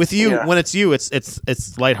with you, when it's you,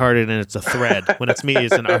 it's lighthearted and it's a thread. When it's me,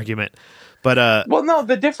 it's an argument. But well, no,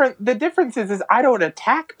 the difference is I don't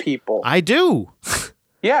attack people. I do.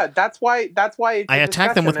 Yeah, that's why I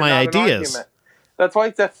attack them with my ideas. That's why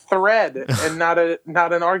it's a thread and not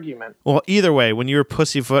an argument. Well, either way, when you were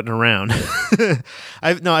pussyfooting around,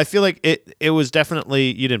 I feel like it was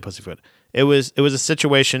definitely you didn't pussyfoot. It was a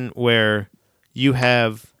situation where you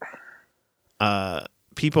have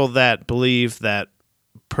people that believe that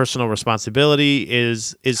personal responsibility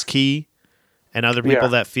is key, and other people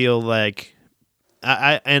that feel like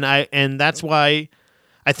and that's why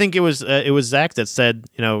I think it was Zach that said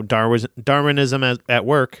Darwinism at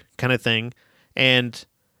work kind of thing. And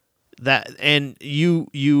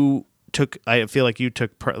you took. I feel like you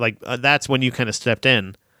took that's when you kind of stepped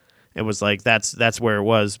in. It was like that's where it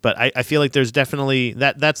was. But I feel like there's definitely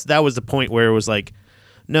that was the point where it was like,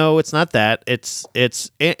 no, it's not that. It's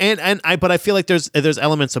but I feel like there's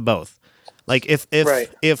elements of both. Like if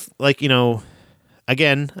like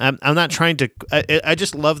again, I'm not trying to. I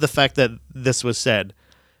just love the fact that this was said,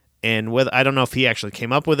 and I don't know if he actually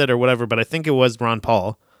came up with it or whatever, but I think it was Ron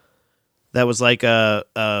Paul. That was like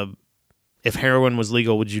if heroin was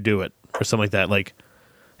legal, would you do it or something like that? Like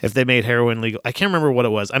if they made heroin legal, I can't remember what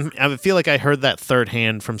it was. I feel like I heard that third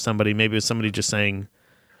hand from somebody. Maybe it was somebody just saying.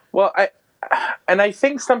 Well, I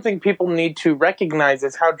think something people need to recognize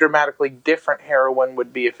is how dramatically different heroin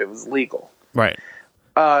would be if it was legal. Right.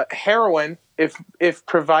 Heroin, if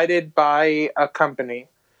provided by a company,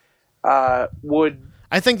 would.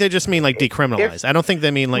 I think they just mean like decriminalized. I don't think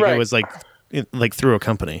they mean like it was like through a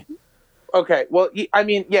company. Okay, well, I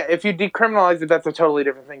mean, yeah, if you decriminalize it, that's a totally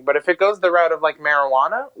different thing. But if it goes the route of, like,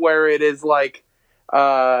 marijuana, where it is, like,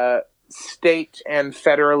 state and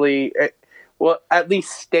federally, at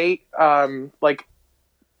least state, like,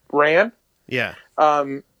 ran. Yeah.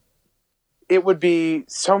 It would be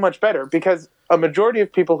so much better because a majority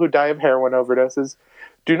of people who die of heroin overdoses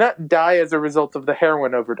do not die as a result of the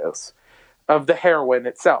heroin overdose, of the heroin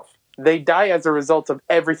itself. They die as a result of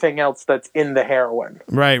everything else that's in the heroin.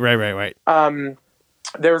 Right.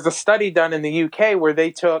 There was a study done in the UK where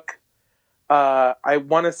they took, I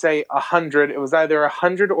want to say 100. It was either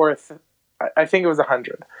 100 or I think it was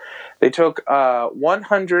 100. They took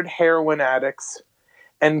 100 heroin addicts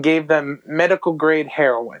and gave them medical grade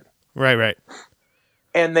heroin. Right.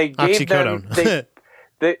 And they gave Oxycodone.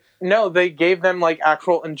 they gave them like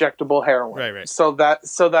actual injectable heroin. Right. So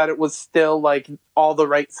that it was still like all the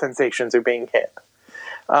right sensations are being hit.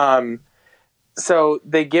 So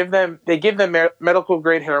they give them medical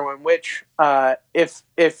grade heroin, which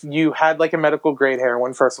if you had like a medical grade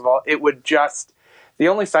heroin, first of all, it would just, the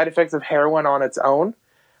only side effects of heroin on its own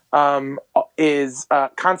is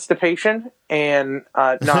constipation and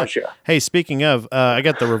nausea. Hey, speaking of, I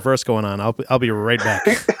got the reverse going on. I'll be right back.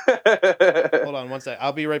 Hold on one sec.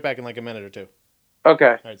 I'll be right back in like a minute or two.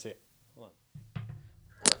 Okay. All right, see you. Hold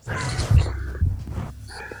on.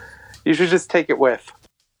 You should just take it with.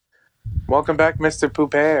 Welcome back, Mr.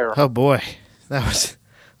 Pooper. Oh boy, that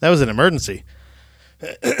was an emergency.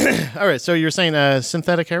 All right, so you're saying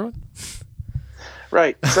synthetic heroin?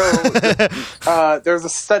 Right. So there's a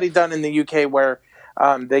study done in the UK where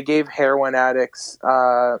they gave heroin addicts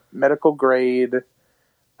medical grade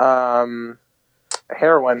heroin,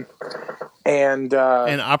 and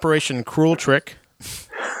Operation Cruel Trick.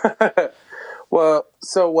 Well,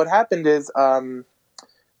 so what happened is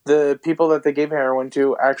the people that they gave heroin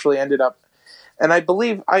to actually ended up, and I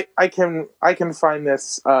believe I can find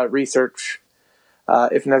this research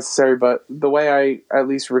if necessary, but the way I at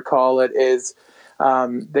least recall it is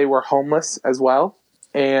they were homeless as well,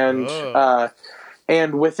 and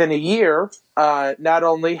within a year, not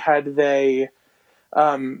only had they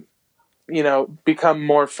become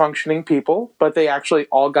more functioning people, but they actually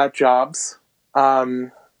all got jobs.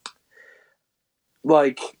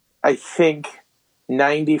 Like I think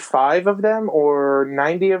 95 of them or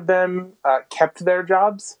 90 of them kept their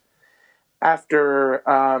jobs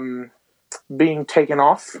after being taken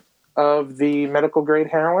off of the medical grade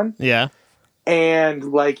heroin. Yeah.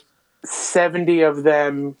 And like 70 of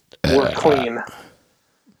them were clean.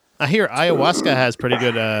 I hear ayahuasca has pretty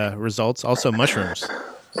good results. Also mushrooms.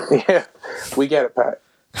 Yeah, we get it, Pat.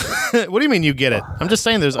 What do you mean you get it? I'm just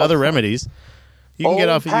saying there's other remedies. You can get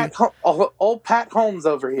off. Old Pat Holmes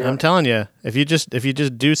over here. I'm telling you, if you just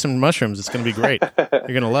do some mushrooms, it's going to be great. You're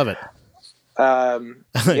going to love it. Yeah,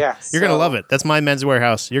 you're going to love it. That's my Men's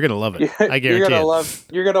Warehouse. You're going to love it. I guarantee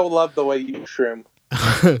You're going to love the way you shroom.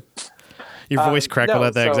 Your voice crackled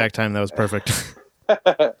at that exact time. That was perfect.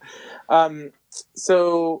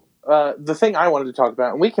 So the thing I wanted to talk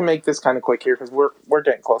about, and we can make this kind of quick here because we're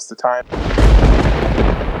getting close to time.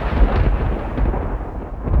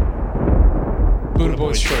 Buddha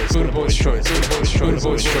Boy's Choice. Buddha Boy's Choice. Buddha Boy's Choice. Buddha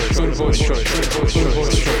Boy's Choice. Buddha Boy's Choice.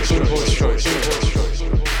 Buddha Boy's Choice. Buddha Boy's Choice.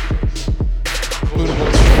 Buddha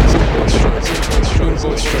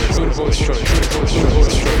Boy's Choice. Buddha Boy's Choice. Buddha Boy's Choice.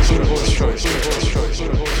 Buddha Boy's Choice. Buddha Boy's Choice.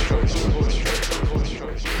 Buddha Boy's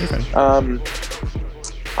Choice.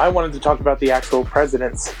 I wanted to talk about the actual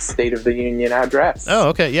president's State of the Union address. Oh,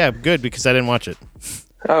 okay. Yeah, good, because I didn't watch it.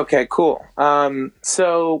 Okay, cool.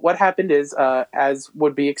 So what happened is, as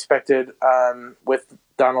would be expected with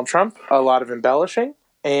Donald Trump, a lot of embellishing,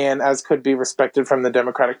 and as could be respected from the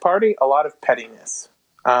Democratic Party, a lot of pettiness.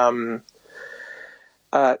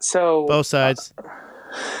 So both sides.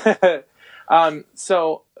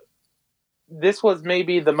 So this was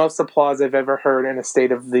maybe the most applause I've ever heard in a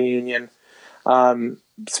State of the Union.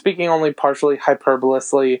 Speaking only partially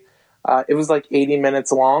hyperbolically, it was like 80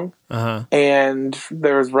 minutes long, and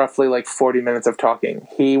there was roughly like 40 minutes of talking.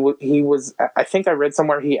 He was, I think I read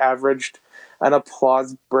somewhere he averaged an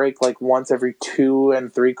applause break like once every 2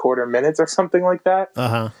 3/4 minutes or something like that.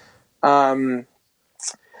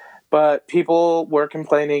 But people were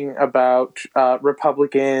complaining about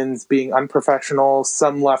Republicans being unprofessional.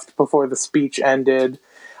 Some left before the speech ended.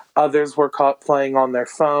 Others were caught playing on their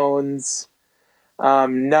phones.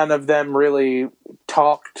 None of them really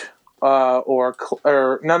talked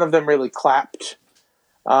or none of them really clapped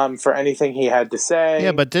for anything he had to say.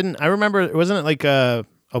 Yeah, but I remember, wasn't it like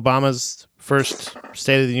Obama's first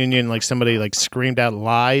State of the Union, like somebody like screamed out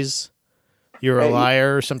lies? You're a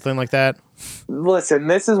liar or something like that? Listen,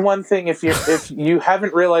 this is one thing, if you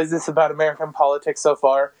haven't realized this about American politics so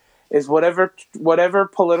far, is whatever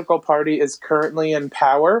political party is currently in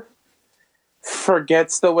power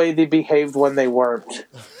forgets the way they behaved when they weren't.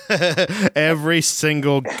 Every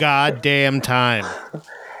single goddamn time.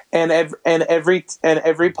 And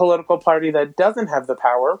every political party that doesn't have the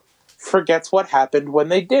power forgets what happened when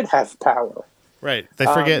they did have power. Right. They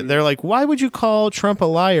forget. They're like, why would you call Trump a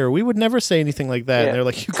liar? We would never say anything like that. Yeah. And they're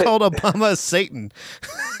like, you called Obama a Satan.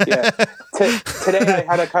 Yeah.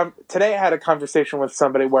 Today I had a conversation with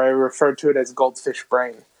somebody where I referred to it as goldfish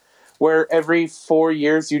brain, where every 4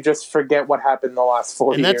 years you just forget what happened the last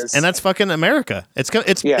 40 years. And that's fucking America.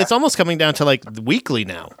 It's almost coming down to like weekly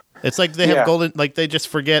now. It's like they have golden, like they just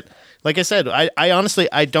forget. Like I said, I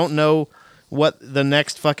honestly, I don't know what the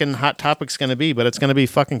next fucking hot topic's going to be, but it's going to be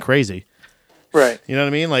fucking crazy. Right. You know what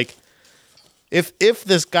I mean? Like, if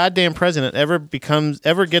this goddamn president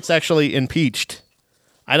ever gets actually impeached,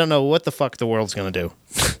 I don't know what the fuck the world's gonna do.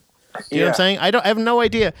 You know what I'm saying? I have no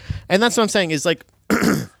idea. And that's what I'm saying is like,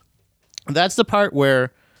 that's the part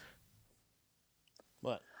where.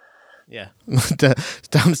 What? Yeah.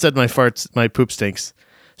 Tom said my poop stinks.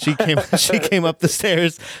 She came up the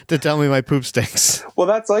stairs to tell me my poop stinks. Well,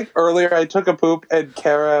 that's like earlier I took a poop and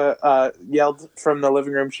Kara yelled from the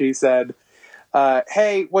living room. She said,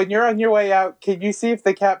 hey, when you're on your way out, can you see if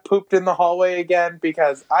the cat pooped in the hallway again?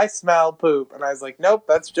 Because I smell poop. And I was like, nope,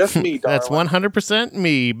 that's just me, darling. That's 100%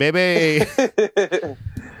 me, baby.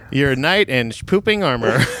 Your knight in pooping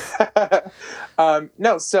armor.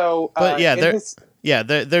 No, so... but yeah,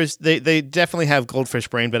 they definitely have goldfish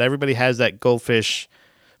brain, but everybody has that goldfish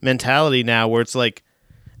mentality now where it's like,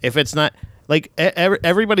 if it's not... Like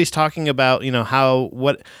everybody's talking about,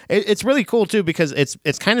 it's really cool too because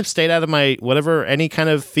it's kind of stayed out of my any kind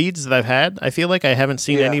of feeds that I've had. I feel like I haven't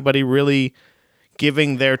seen anybody really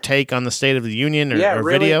giving their take on the State of the Union or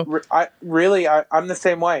video. I'm the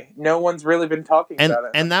same way. No one's really been talking about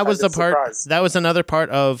it. And that was the part. Surprised. That was another part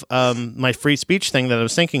of my free speech thing that I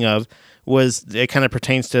was thinking of. Was it kind of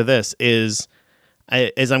pertains to this? Is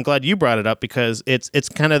I'm glad you brought it up because it's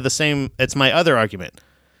kind of the same. It's my other argument.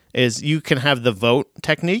 Is you can have the vote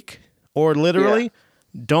technique or literally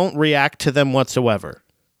don't react to them whatsoever.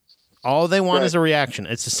 All they want is a reaction.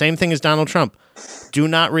 It's the same thing as Donald Trump. Do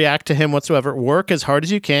not react to him whatsoever. Work as hard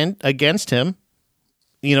as you can against him,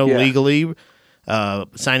 legally,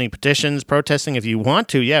 signing petitions, protesting if you want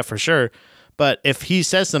to, yeah, for sure. But if he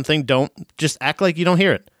says something, don't just act like you don't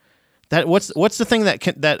hear it. What's the thing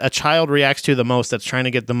that a child reacts to the most that's trying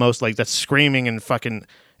to get the most, like that's screaming and fucking,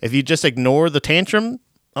 if you just ignore the tantrum,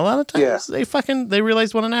 a lot of times they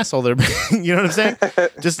realize what an asshole they're being. You know what I'm saying?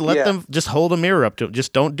 Just let them, just hold a mirror up to it.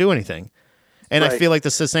 Just don't do anything. And I feel like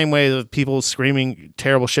this is the same way with people screaming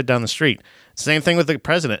terrible shit down the street. Same thing with the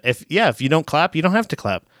president. If you don't clap, you don't have to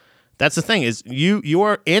clap. That's the thing is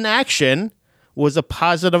your inaction was a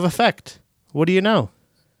positive effect. What do you know?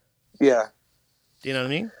 Yeah. Do you know what I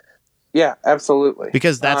mean? Yeah, absolutely.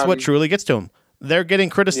 Because that's what truly gets to them. They're getting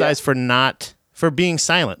criticized for being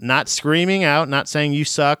silent, not screaming out, not saying you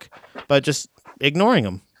suck, but just ignoring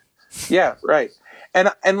them. Yeah, right.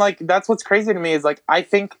 And like that's what's crazy to me is like I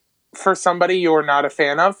think for somebody you're not a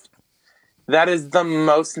fan of, that is the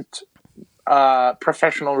most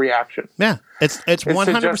professional reaction. Yeah, it's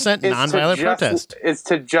 100% nonviolent protest. Is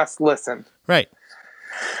to just listen. Right.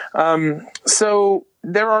 So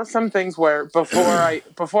there are some things where before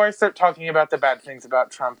I start talking about the bad things about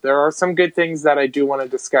Trump, there are some good things that I do want to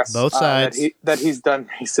discuss. Both sides that he's done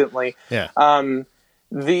recently. Yeah.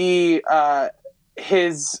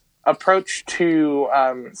 His approach to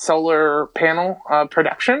solar panel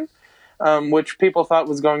production, which people thought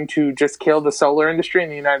was going to just kill the solar industry in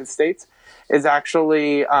the United States, is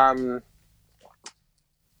actually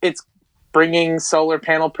it's bringing solar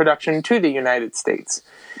panel production to the United States.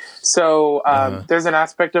 So there's an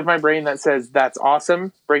aspect of my brain that says that's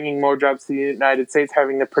awesome, bringing more jobs to the United States,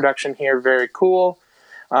 having the production here, very cool.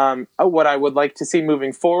 What I would like to see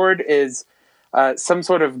moving forward is some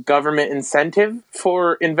sort of government incentive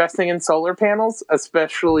for investing in solar panels,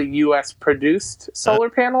 especially U.S.-produced solar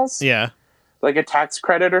panels. Yeah. Like a tax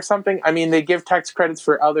credit or something. I mean, they give tax credits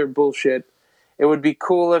for other bullshit. It would be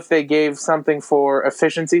cool if they gave something for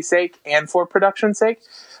efficiency's sake and for production's sake.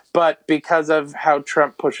 But because of how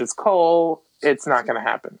Trump pushes coal, it's not going to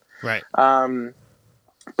happen. Right.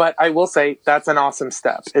 But I will say that's an awesome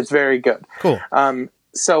step. It's very good. Cool.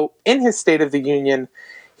 So in his State of the Union,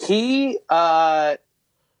 he, I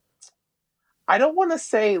don't want to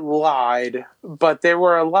say lied, but there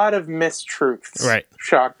were a lot of mistruths. Right.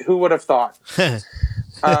 Shocked. Who would have thought?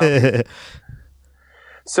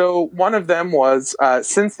 So one of them was,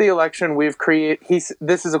 since the election, we've created,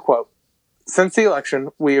 this is a quote, since the election,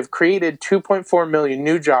 we have created 2.4 million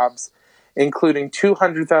new jobs, including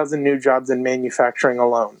 200,000 new jobs in manufacturing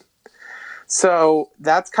alone. So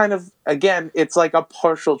that's kind of, again, it's like a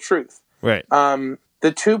partial truth. Right. The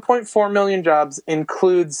 2.4 million jobs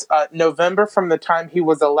includes November from the time he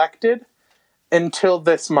was elected until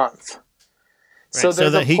this month. So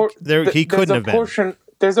that he couldn't have been.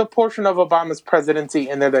 There's a portion of Obama's presidency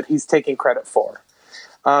in there that he's taking credit for.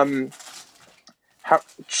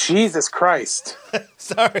 Jesus Christ!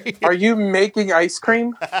 Sorry, are you making ice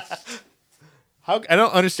cream? How I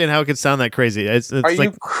don't understand how it could sound that crazy. It's are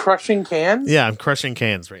you crushing cans? Yeah, I'm crushing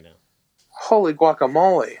cans right now. Holy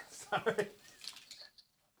guacamole! Sorry.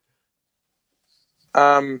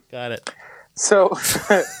 Got it. So,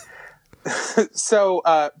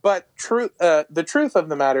 but the truth of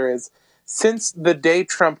the matter is, since the day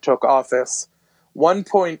Trump took office,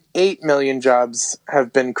 1.8 million jobs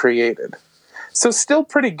have been created. So still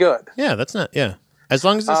pretty good. Yeah, that's not. Yeah, as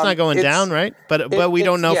long as it's not going down, right? But we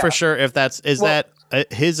don't know for sure if that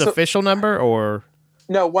his official number or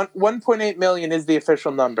no. 1.8 million is the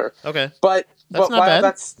official number. Okay, but not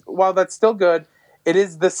bad. While that's still good, it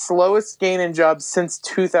is the slowest gain in jobs since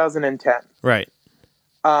 2010. Right.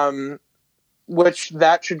 Which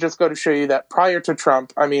that should just go to show you that prior to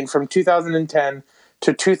Trump, I mean, from 2010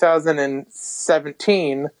 to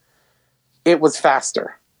 2017, it was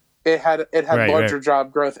faster. It had larger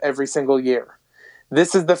job growth every single year.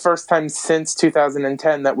 This is the first time since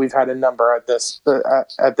 2010 that we've had a number at this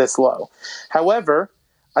low. However,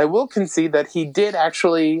 I will concede that he did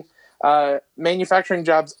actually manufacturing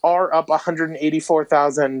jobs are up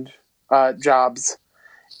 184,000 jobs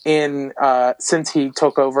in since he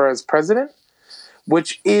took over as president,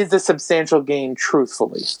 which is a substantial gain,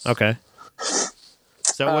 truthfully. Okay.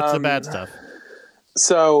 So what's the bad stuff?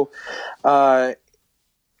 So,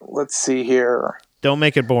 let's see here. Don't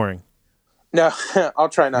make it boring. No, I'll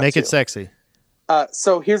try not to. Make it sexy.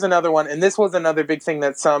 So here's another one, and this was another big thing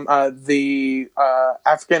that the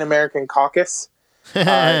African American caucus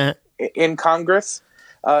in Congress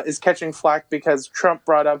is catching flack because Trump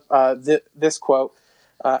brought up this quote.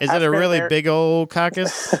 Is it a really big old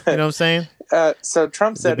caucus? You know what I'm saying? So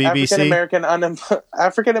Trump said African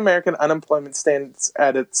American unemployment stands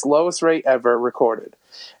at its lowest rate ever recorded,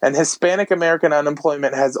 and Hispanic American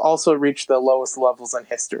unemployment has also reached the lowest levels in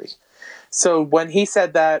history. So when he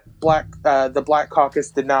said that, the Black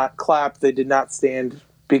Caucus did not clap, they did not stand,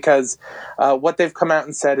 because what they've come out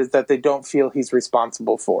and said is that they don't feel he's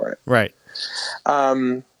responsible for it. Right.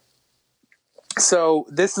 So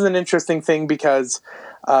this is an interesting thing because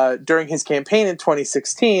during his campaign in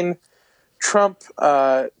 2016, Trump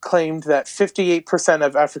claimed that 58%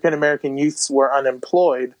 of African American youths were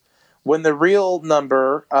unemployed, when the real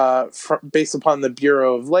number, based upon the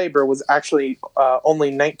Bureau of Labor, was actually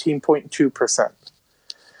only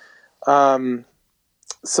 19.2%.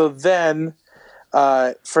 So then,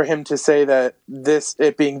 for him to say that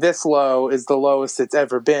it being this low is the lowest it's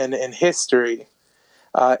ever been in history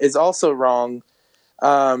is also wrong,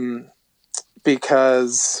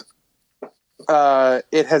 because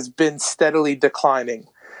it has been steadily declining.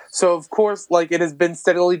 So, of course, it has been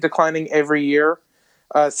steadily declining every year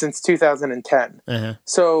since 2010. Uh-huh.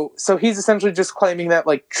 So he's essentially just claiming that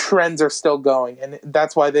trends are still going, and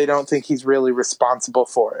that's why they don't think he's really responsible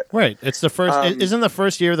for it. Right. It's the first. Isn't the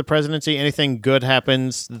first year of the presidency anything good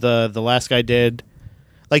happens? The last guy did.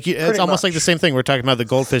 It's almost like the same thing. We're talking about the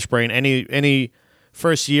goldfish brain. Any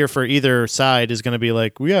first year for either side is going to be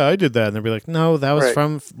like, yeah, I did that, and they'll be like, no, that was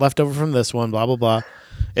from leftover from this one. Blah blah blah.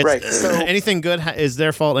 It's, right. So anything good is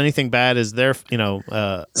their fault. Anything bad is their, is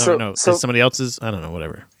somebody else's. I don't know,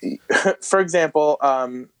 whatever. For example,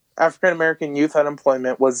 African American youth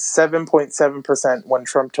unemployment was 7.7% when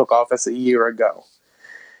Trump took office a year ago,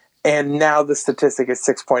 and now the statistic is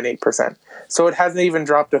 6.8%. So it hasn't even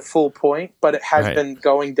dropped a full point, but it has been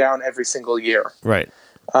going down every single year. Right.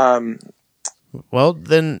 Well,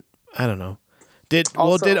 then I don't know. Did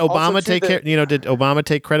Obama take care? Did Obama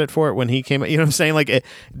take credit for it when he came? You know what I'm saying?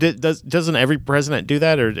 Doesn't every president do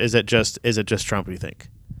that, or is it just Trump? You think?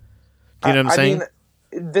 Do you know what I'm saying? I mean,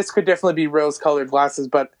 this could definitely be rose-colored glasses,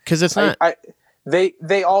 but because it's not.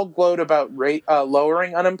 They all gloat about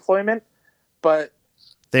lowering unemployment, but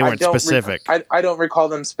they weren't specific. I don't recall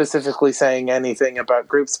them specifically saying anything about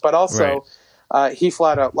groups, but also. He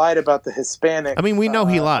flat out lied about the Hispanic. I mean, we know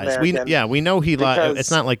he lies. American We know he lies. It's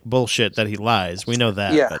not like bullshit that he lies. We know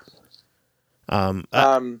that. Yeah. But,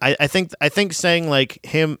 I think saying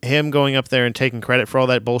him going up there and taking credit for all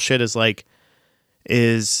that bullshit is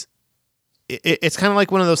it's kind of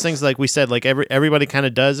like one of those things. Like we said, everybody kind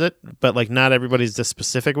of does it, but not everybody's this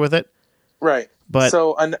specific with it. Right. But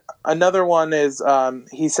so another one is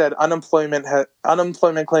he said unemployment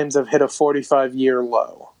claims have hit a 45-year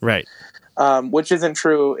low. Right. Which isn't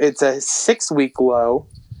true. It's a 6-week low,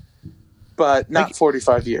 but not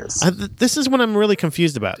 45 years. This is what I'm really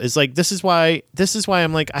confused about. Is this is why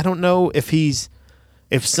I'm I don't know if he's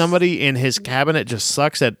if somebody in his cabinet just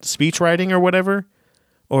sucks at speech writing or whatever,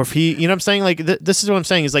 or if he, you know what I'm saying? Like, this is what I'm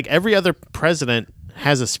saying is like every other president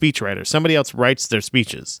has a speechwriter. Somebody else writes their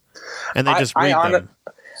speeches, and they just read them.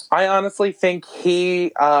 I honestly think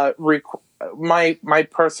he, my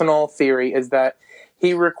personal theory is that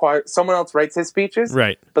he requires, someone else writes his speeches.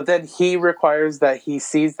 Right. But then he requires that he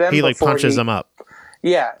sees them. He like punches them up.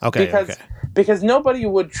 Yeah. Okay. Because nobody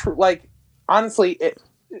would, honestly,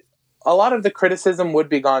 a lot of the criticism would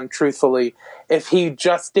be gone, truthfully, if he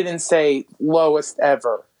just didn't say lowest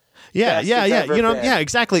ever. Yeah. You know, yeah,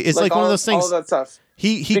 exactly. It's like one of those things. All of that stuff.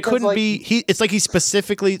 He couldn't be. It's like he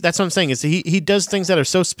specifically. That's what I'm saying. Is he does things that are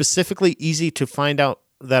so specifically easy to find out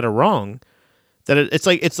that are wrong that it's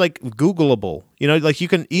like Googleable. You know, like you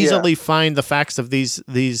can easily find the facts of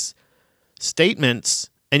these statements,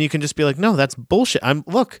 and you can just be like, no, that's bullshit.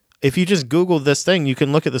 Look, if you just Google this thing, you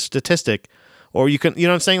can look at the statistic. Or you can, you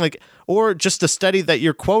know what I'm saying? Like, or just the study that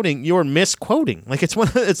you're quoting, you're misquoting. Like it's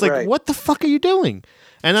like, what the fuck are you doing?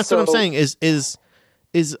 And that's what I'm saying is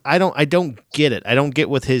I don't get it. I don't get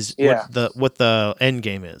what what the end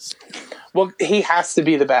game is. Well, he has to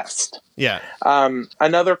be the best. Yeah.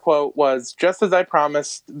 Another quote was, just as I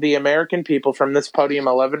promised the American people from this podium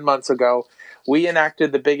 11 months ago, we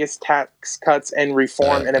enacted the biggest tax cuts and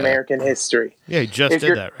reform in American history. Yeah, he just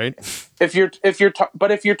did that, right? If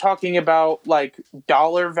you're talking about like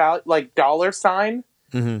dollar value, like dollar sign,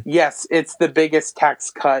 yes, it's the biggest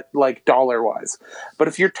tax cut like dollar wise. But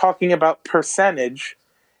if you're talking about percentage,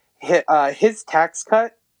 his tax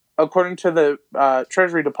cut, according to the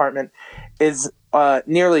Treasury Department, is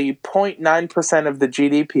nearly 0.9% of the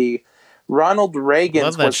GDP. Ronald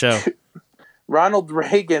Reagan's Ronald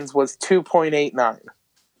Reagan's was 2.89.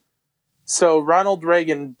 So Ronald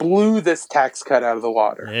Reagan blew this tax cut out of the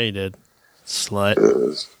water. Yeah, he did. Slut.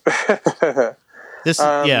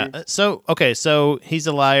 So he's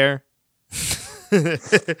a liar.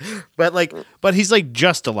 but he's like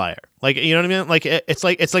just a liar. Like, you know what I mean? Like it's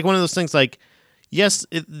like one of those things like, yes,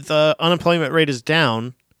 the unemployment rate is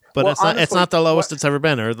down, but it's not the lowest it's ever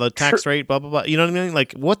been, or the tax rate, blah blah blah. You know what I mean?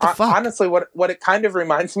 Like, what the fuck? Honestly, what it kind of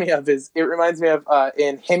reminds me of is in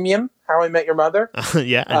Himium, How I Met Your Mother.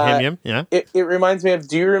 Yeah, in Himium. Yeah. It reminds me of.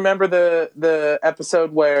 Do you remember the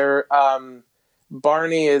episode where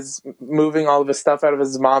Barney is moving all of his stuff out of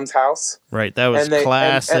his mom's house? Right. That was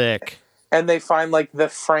classic. And they find like the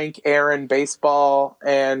Frank Aaron baseball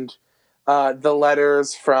and the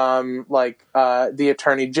letters from like the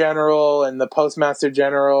Attorney General and the Postmaster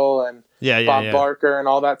General and Bob Barker and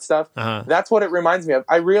all that stuff. That's what it reminds me of.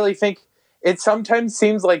 I really think it sometimes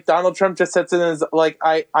seems like Donald Trump just sits in his, like,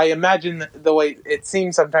 I imagine the way it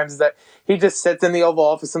seems sometimes is that he just sits in the Oval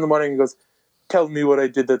Office in the morning and goes, tell me what I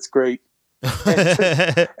did that's great.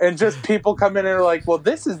 and just people come in and are like, well,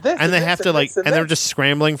 this is this, and they have to like, and they're just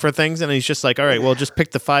scrambling for things, and he's just like, all right, well, just pick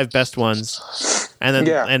the 5 best ones, and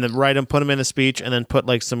then write them, put them in a speech, and then put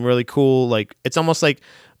like some really cool, like, it's almost like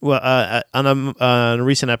on a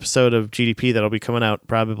recent episode of GDP that'll be coming out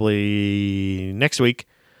probably next week.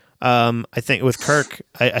 I think with Kirk,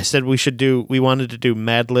 I said we wanted to do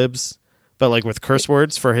Mad Libs, but like with curse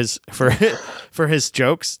words for his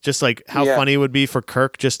jokes, just like how funny it would be for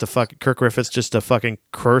Kirk Griffiths just to fucking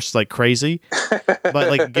curse like crazy, but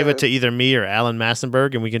like give it to either me or Alan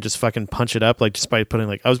Massenberg, and we can just fucking punch it up, like just by putting,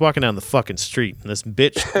 like, I was walking down the fucking street and this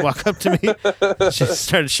bitch walked up to me, she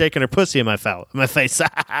started shaking her pussy in my face,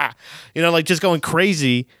 you know, like just going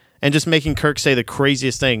crazy and just making Kirk say the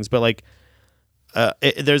craziest things, but like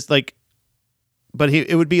there's like, but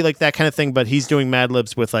it would be like that kind of thing, but he's doing Mad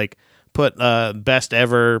Libs with like, put best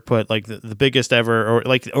ever, put like the biggest ever,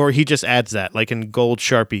 or he just adds that like in gold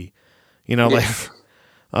Sharpie, you know, like,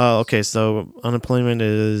 okay, so unemployment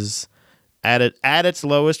is at its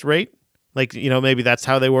lowest rate, like, you know, maybe that's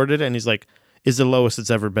how they worded it, and he's like, is the lowest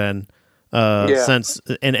it's ever been since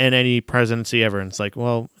in any presidency ever, and it's like,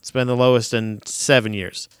 well, it's been the lowest in 7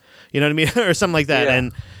 years, you know what I mean, or something like that,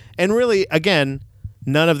 and really, again,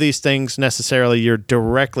 none of these things necessarily you're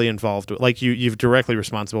directly involved with, like you've directly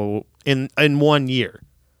responsible in 1 year,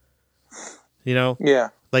 you know? Yeah.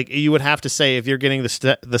 Like you would have to say, if you're getting the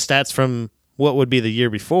stats from what would be the year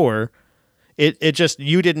before, it just,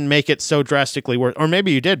 you didn't make it so drastically worse, or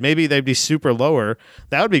maybe you did, maybe they'd be super lower.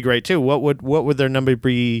 That would be great too. What would their number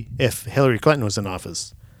be if Hillary Clinton was in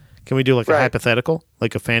office? Can we do like a hypothetical,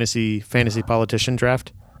 like a fantasy politician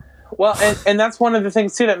draft? Well, and that's one of the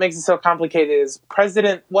things too that makes it so complicated is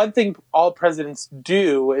one thing all presidents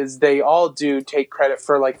do is they all do take credit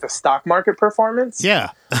for like the stock market performance.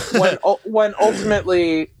 Yeah. when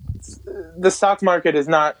ultimately the stock market is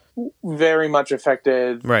not very much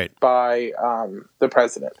affected by the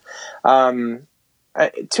president.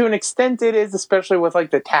 to an extent it is, especially with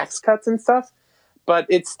like the tax cuts and stuff. But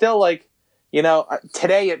it's still like,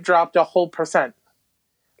 today it dropped a whole percent.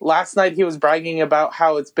 Last night he was bragging about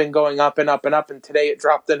how it's been going up and up and up, and today it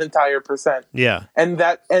dropped an entire percent. Yeah. And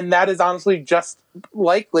that is honestly just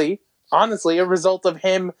likely, a result of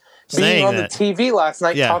him being on the TV last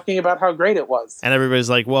night talking about how great it was. And everybody's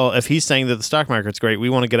like, well, if he's saying that the stock market's great, we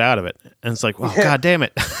want to get out of it. And it's like, well, God damn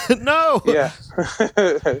it. No. Yeah.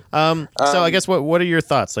 So I guess what are your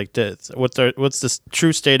thoughts? Like, what's the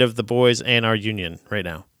true state of the boys and our union right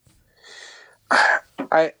now?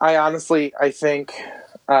 I honestly, I think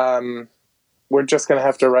we're just going to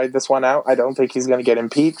have to ride this one out. I don't think he's going to get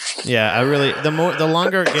impeached. Yeah, the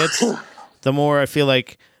longer it gets, the more I feel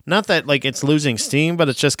like, not that like it's losing steam, but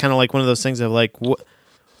it's just kind of like one of those things of like,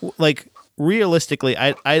 realistically,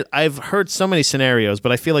 I've heard so many scenarios,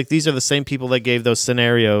 but I feel like these are the same people that gave those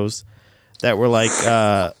scenarios that were like,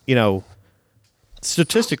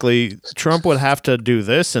 statistically, Trump would have to do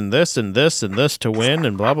this and this and this and this to win,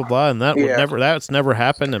 and blah blah blah, and that's never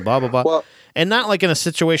happened, and blah blah blah. Well, and not like in a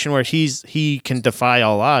situation where he can defy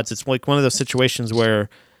all odds. It's like one of those situations where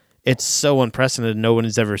it's so unprecedented, no one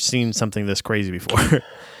has ever seen something this crazy before.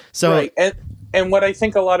 So, right, and what I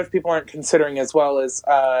think a lot of people aren't considering as well is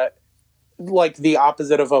like the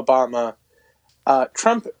opposite of Obama.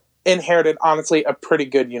 Trump inherited, honestly, a pretty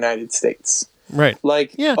good United States. Right.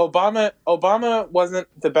 Like, Obama wasn't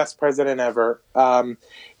the best president ever.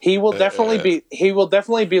 He will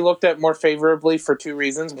definitely be looked at more favorably for two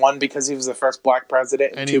reasons. One, because he was the first black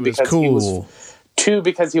president, and two,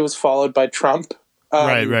 because he was followed by Trump.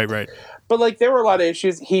 Right. But like, there were a lot of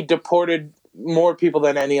issues. He deported more people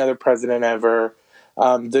than any other president ever.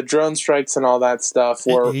 The drone strikes and all that stuff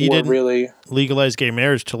were really legalized gay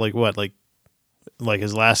marriage to like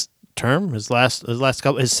his last term, his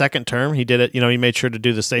second term. He did it. He made sure to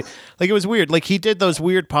do the same. Like, it was weird. Like, he did those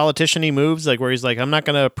weird politician-y moves, like where he's like, I'm not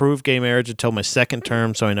going to approve gay marriage until my second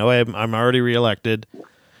term, so I know I'm already reelected.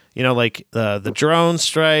 Like the drone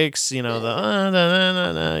strikes.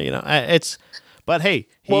 It's. But hey,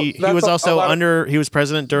 he was also he was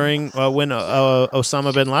president during when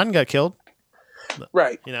Osama bin Laden got killed.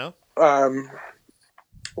 Right.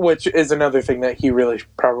 Which is another thing that he really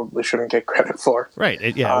probably shouldn't get credit for. Right.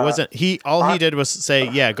 It wasn't he did was say,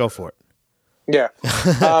 yeah, go for it. Yeah.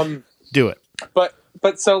 Do it.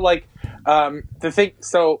 But so like but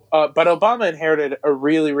Obama inherited a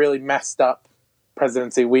really, really messed up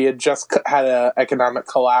presidency. We had just had an economic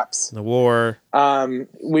collapse. The war.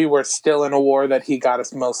 We were still in a war that he got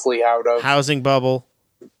us mostly out of. Housing bubble.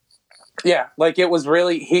 Yeah, like it was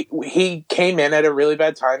really he came in at a really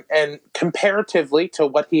bad time, and comparatively to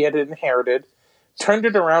what he had inherited, turned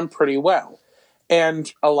it around pretty well.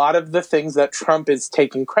 And a lot of the things that Trump is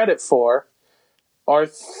taking credit for are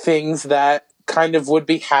things that kind of would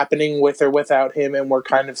be happening with or without him, and were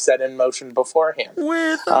kind of set in motion beforehand.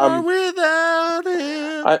 With or without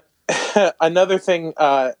him. Another thing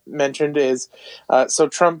mentioned is, so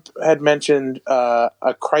Trump had mentioned a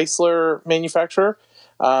Chrysler manufacturer,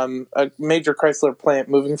 a major Chrysler plant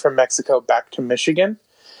moving from Mexico back to Michigan,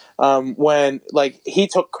 when he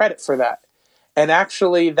took credit for that. And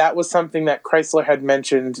actually, that was something that Chrysler had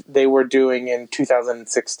mentioned they were doing in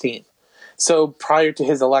 2016. So prior to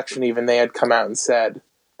his election, even, they had come out and said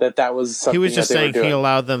that was something. He was just saying he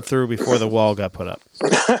allowed them through before the wall got put up.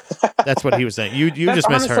 That's what he was saying. You just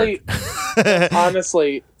misheard.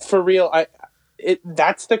 Honestly, for real,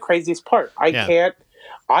 that's the craziest part. I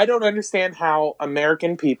don't understand how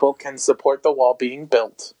American people can support the wall being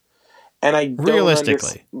built. And I don't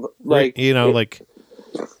realistically,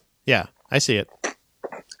 yeah, I see it.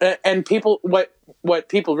 And people, what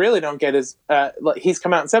people really don't get is, he's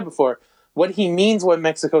come out and said before, what he means when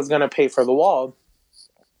Mexico is going to pay for the wall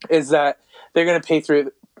is that they're going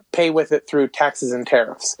to pay with it through taxes and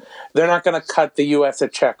tariffs. They're not going to cut the U.S. a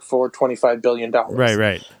check for $25 billion.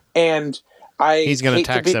 Right. And he's going to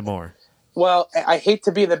tax them more. Well, I hate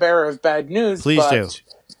to be the bearer of bad news. Please do.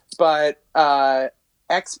 But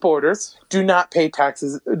exporters do not pay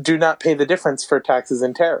taxes. Do not pay the difference for taxes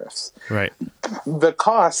and tariffs. Right. The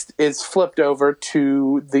cost is flipped over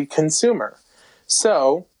to the consumer.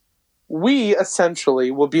 So we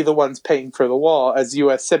essentially will be the ones paying for the wall as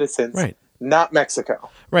U.S. citizens, right? Not Mexico.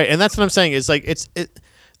 Right, and that's what I'm saying. Is like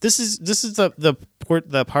this is the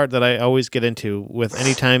part that I always get into with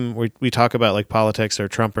any time we talk about like politics or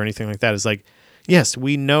Trump or anything like that. Is like, yes,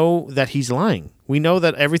 we know that he's lying. We know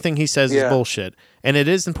that everything he says is bullshit, and it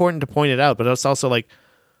is important to point it out. But it's also like,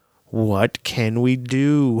 what can we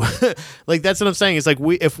do? Like, that's what I'm saying. It's like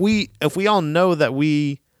if we all know that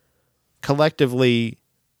we collectively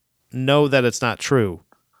know that it's not true,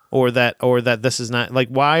 or that this is not like,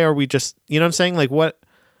 why are we just, you know what I'm saying? Like what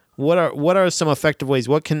are some effective ways?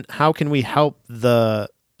 How can we help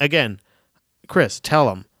again, Chris, tell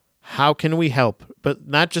them, how can we help? But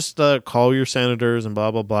not just call your senators and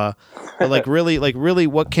blah, blah, blah, but really,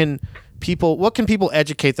 what can people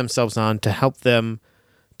educate themselves on to help them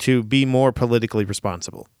to be more politically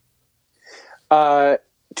responsible? To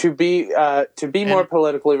be more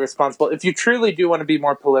politically responsible. If you truly do want to be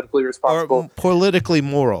more politically responsible, or politically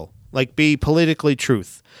moral, like be politically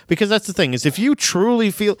truth, because that's the thing is if you truly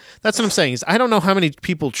feel, that's what I'm saying is I don't know how many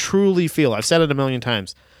people truly feel. I've said it a million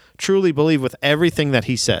times. Truly believe with everything that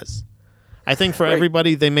he says. I think for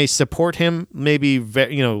everybody, they may support him, maybe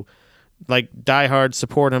like die hard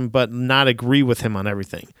support him, but not agree with him on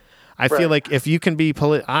everything. I feel like if you can be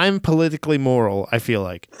I'm politically moral. I feel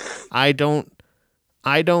like I don't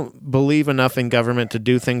believe enough in government to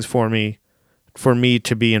do things for me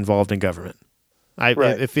to be involved in government.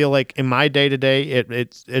 I feel like in my day-to-day,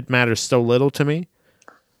 it matters so little to me.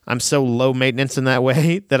 I'm so low maintenance in that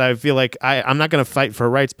way that I feel like I'm not going to fight for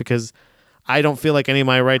rights because I don't feel like any of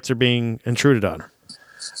my rights are being intruded on.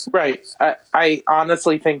 Right. I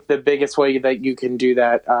honestly think the biggest way that you can do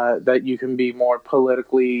that, that you can be more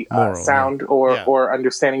politically sound or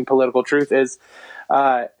understanding political truth is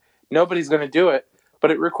nobody's going to do it, but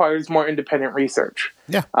it requires more independent research.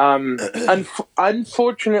 Yeah.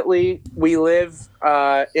 Unfortunately, we live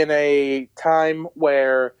in a time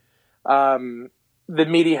where the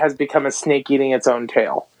media has become a snake eating its own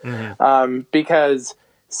tail. Mm-hmm. Because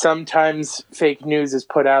sometimes fake news is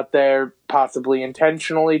put out there, possibly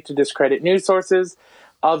intentionally, to discredit news sources.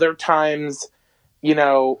 Other times,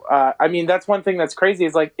 that's one thing that's crazy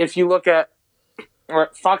is like if you look at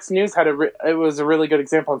Fox News it was a really good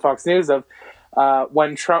example in Fox News of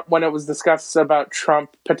when it was discussed about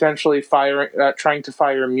Trump potentially trying to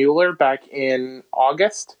fire Mueller back in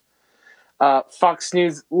August. Fox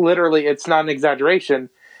News, literally, it's not an exaggeration.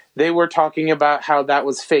 They were talking about how that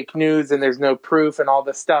was fake news and there's no proof and all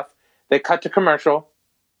this stuff. They cut to commercial.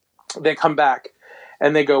 They come back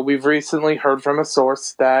and they go, "We've recently heard from a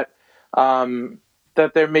source that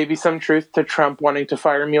there may be some truth to Trump wanting to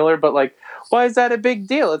fire Mueller, but like, why is that a big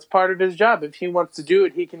deal? It's part of his job. If he wants to do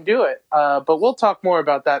it, he can do it. But we'll talk more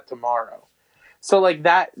about that tomorrow." So like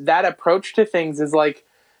that approach to things is like,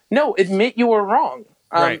 no, admit you were wrong.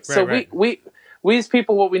 Right. We as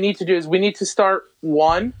people, what we need to do is we need to start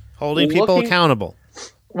holding people accountable.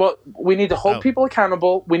 Well, we need to hold people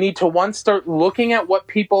accountable. We need to start looking at what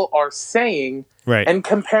people are saying and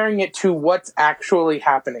comparing it to what's actually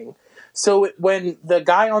happening. So when the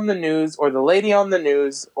guy on the news or the lady on the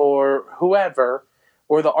news or whoever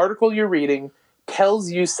or the article you're reading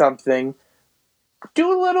tells you something,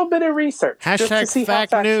 do a little bit of research. Hashtag just to see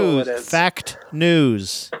fact how news. it is. Fact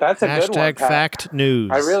news. That's a good one, Hashtag Pat. fact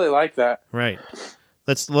news. I really like that. Right.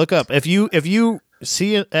 Let's look up. If you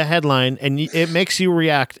see a headline and it makes you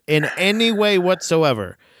react in any way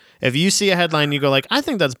whatsoever, if you see a headline and you go like, I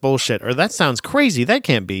think that's bullshit, or that sounds crazy, that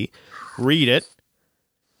can't be, read it.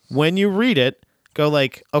 When you read it, go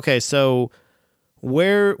like, okay, so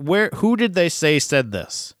who did they say said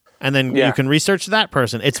this? And then you can research that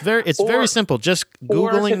person. It's very simple. Just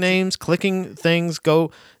Googling names, clicking things,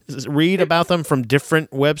 go read about them from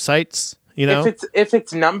different websites. If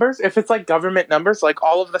it's numbers, if it's like government numbers, like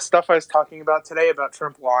all of the stuff I was talking about today about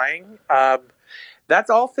Trump lying, that's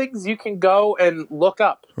all things you can go and look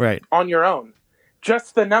up on your own.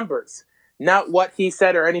 Just the numbers, not what he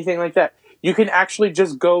said or anything like that. You can actually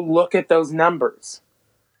just go look at those numbers.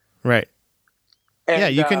 Right.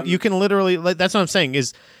 And, you can literally, that's what I'm saying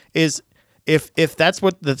is if that's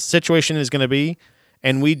what the situation is going to be,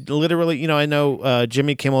 and we literally, I know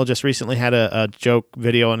Jimmy Kimmel just recently had a joke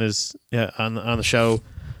video on his on the show.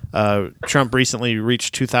 Trump recently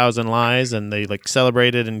reached 2,000 lies, and they like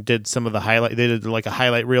celebrated and did some of the highlight. They did like a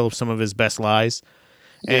highlight reel of some of his best lies,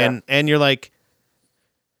 and you're like,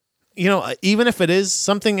 even if it is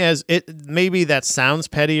something maybe that sounds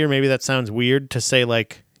petty or maybe that sounds weird to say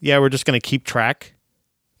like, yeah, we're just going to keep track.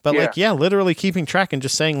 But literally keeping track and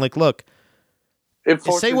just saying like, look,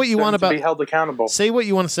 say what you want about, be held accountable. Say what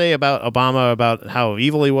you want to say about Obama, about how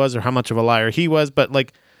evil he was or how much of a liar he was, but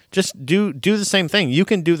like, just do the same thing. You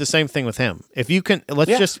can do the same thing with him. If you can,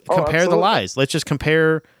 let's just compare the lies. Let's just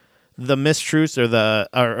compare the mistruths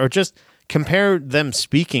or just compare them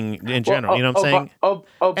speaking in general. You know what I'm saying?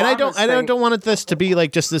 And I don't want this to be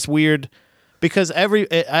like just this weird, because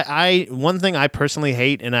one thing I personally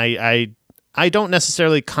hate, and I don't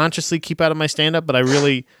necessarily consciously keep out of my stand-up, but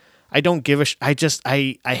I don't give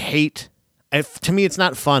I hate, to me it's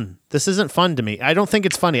not fun. This isn't fun to me. I don't think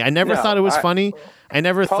it's funny. I never thought it was funny. I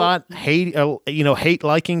never thought hate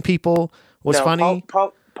liking people was funny.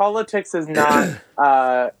 Politics is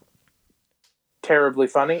not terribly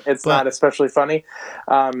funny. It's not especially funny.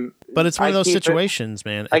 But it's one of those situations,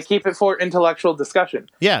 man. I keep it for intellectual discussion.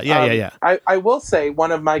 Yeah. I will say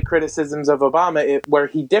one of my criticisms of Obama, where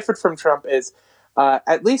he differed from Trump, is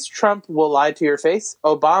at least Trump will lie to your face.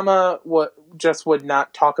 Obama just would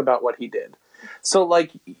not talk about what he did. So,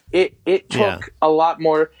 like, it took a lot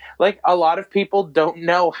more. Like, a lot of people don't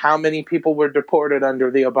know how many people were deported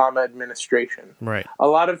under the Obama administration. Right. A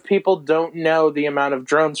lot of people don't know the amount of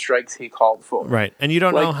drone strikes he called for. Right. And you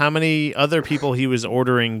don't know how many other people he was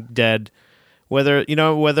ordering dead, whether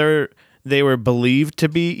they were believed to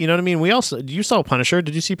be, you know what I mean? You saw Punisher.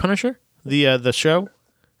 Did you see Punisher? The show?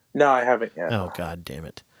 No, I haven't yet. Oh, God damn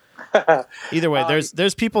it. Either way,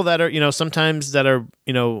 there's people that are, sometimes that are,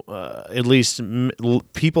 at least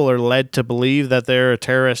people are led to believe that they're a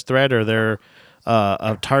terrorist threat or they're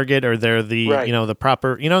a target or they're the, the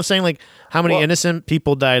proper, what I'm saying? Like, how many innocent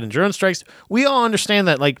people died in drone strikes? We all understand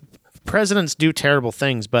that, like, presidents do terrible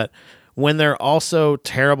things, but when they're also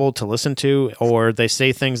terrible to listen to or they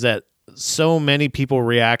say things that so many people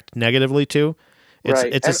react negatively to,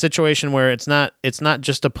 it's a situation where it's not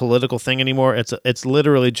just a political thing anymore. It's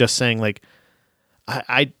literally just saying, like,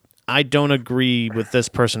 I don't agree with this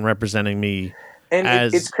person representing me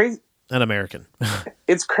as it's crazy. An American.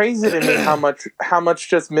 It's crazy to me how much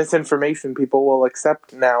just misinformation people will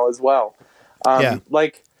accept now as well.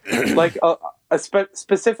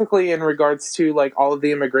 Specifically in regards to, like, all of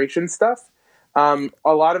the immigration stuff. A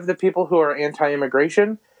lot of the people who are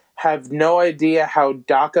anti-immigration have no idea how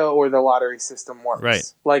DACA or the lottery system works.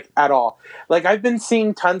 Right. Like, at all. Like, I've been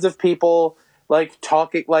seeing tons of people, like,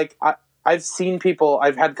 talking, like, I've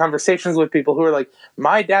had conversations with people who are like,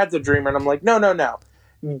 my dad's a dreamer. And I'm like, no.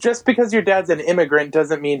 Just because your dad's an immigrant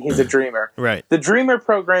doesn't mean he's a dreamer. Right. The Dreamer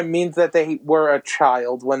program means that they were a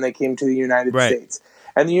child when they came to the United States.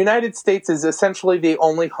 And the United States is essentially the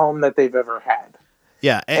only home that they've ever had.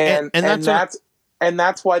 Yeah. And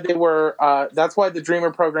that's why they were. That's why the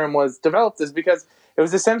Dreamer program was developed, is because it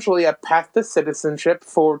was essentially a path to citizenship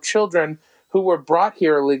for children who were brought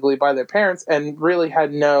here illegally by their parents and really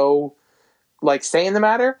had no, like, say in the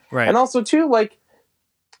matter. Right. And also, too, like,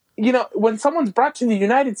 when someone's brought to the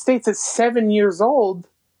United States at 7 years old,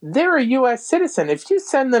 they're a U.S. citizen. If you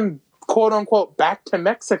send them, quote unquote, back to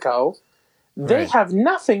Mexico, they have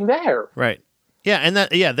nothing there. Right. Yeah, and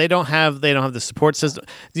they don't have the support system.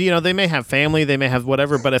 They may have family, they may have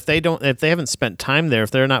whatever, but if they haven't spent time there, if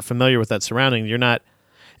they're not familiar with that surrounding,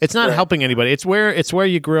 it's not helping anybody. It's where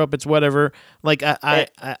you grew up. It's whatever. Like I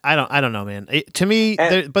don't know, man. To me,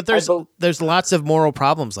 there's lots of moral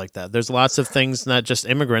problems like that. There's lots of things, not just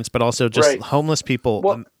immigrants, but also just homeless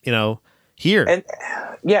people. Here. And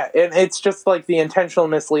it's just like the intentional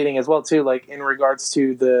misleading as well too. Like in regards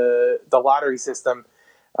to the lottery system.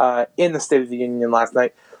 In the State of the Union last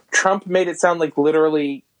night, Trump made it sound like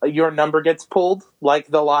literally your number gets pulled like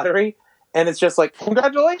the lottery, and it's just like,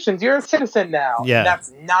 congratulations, you're a citizen now. Yeah. And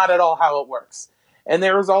that's not at all how it works. And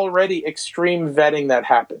there is already extreme vetting that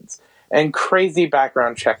happens and crazy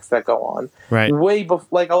background checks that go on. Right.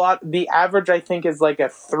 The average, I think, is like a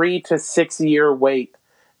 3 to 6 year wait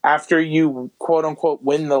after you quote unquote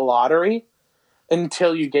win the lottery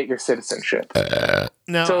until you get your citizenship.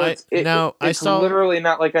 It's literally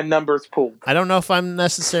not like a numbers pool. I don't know if I'm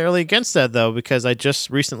necessarily against that, though, because I just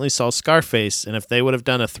recently saw Scarface, and if they would have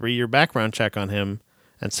done a 3-year background check on him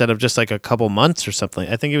instead of just like a couple months or something,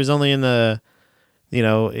 I think he was only in the,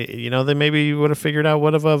 they maybe would have figured out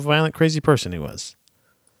what of a violent, crazy person he was.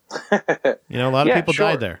 A lot of people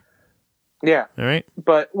died there. Yeah. All right.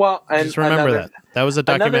 But, and just remember that. That was a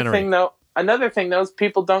documentary. Another thing, though, is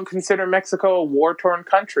people don't consider Mexico a war-torn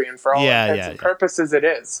country, and for all intents and purposes, it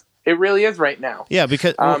is. It really is right now. Yeah,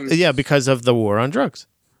 because of the war on drugs.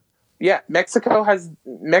 Yeah, Mexico has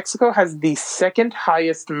the second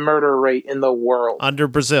highest murder rate in the world, under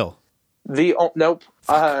Brazil. God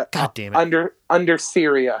damn it! Under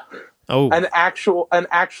Syria. Oh, an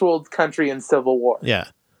actual country in civil war. Yeah.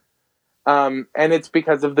 And it's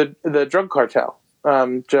because of the drug cartel,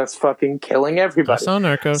 just fucking killing everybody. That's on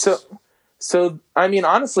Narcos. So I mean,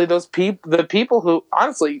 honestly, people who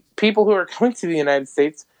are coming to the United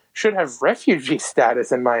States should have refugee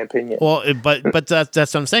status, in my opinion. Well, but that's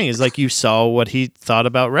what I'm saying, is like, you saw what he thought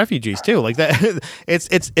about refugees too. Like that,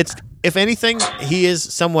 it's if anything, he is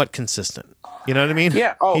somewhat consistent. You know what I mean?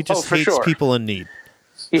 Yeah. He just hates people in need.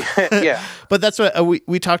 Yeah. But that's what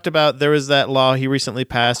we talked about. There was that law he recently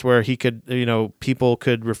passed where he could, people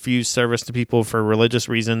could refuse service to people for religious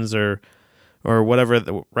reasons or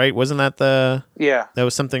whatever, right? Wasn't that that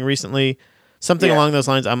was something recently? something Yeah. along those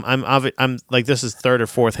lines. I'm like, this is third or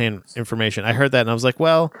fourth hand information. I heard that and I was like,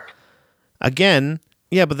 well, again,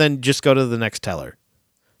 yeah, but then just go to the next teller.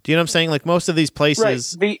 Do you know what I'm saying? Like most of these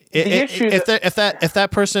places, Right. The issue if that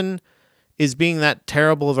person is being that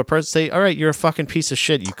terrible of a person, say, all right, you're a fucking piece of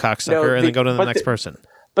shit, you cocksucker, and then go to the next person.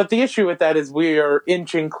 But the issue with that is we are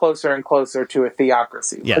inching closer and closer to a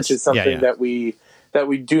theocracy, Yes. which is something that we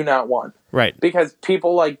do not want. Right. Because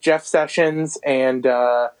people like Jeff Sessions and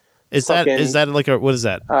is that like a, what is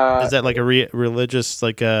that? Is that like a religious,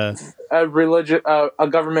 like a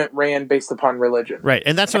government ran based upon religion? Right.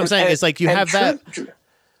 And that's what I'm saying. It's like you have that,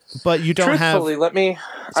 but you don't have. Truthfully,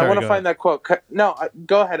 I want to find that quote. No,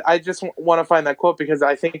 go ahead. I just want to find that quote because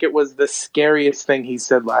I think it was the scariest thing he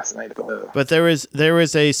said last night. But there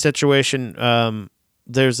was a situation.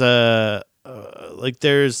 There's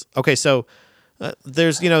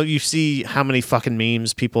you see how many fucking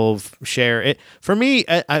memes people share. It for me,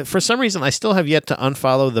 for some reason, I still have yet to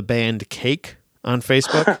unfollow the band Cake on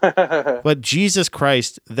Facebook. But Jesus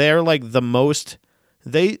Christ, they're like the most.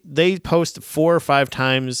 They post 4 or 5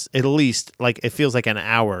 times at least, like it feels like an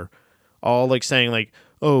hour, all like saying like,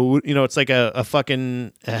 oh, it's like a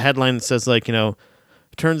fucking headline that says like,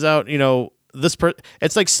 turns out,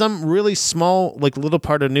 it's like some really small, like little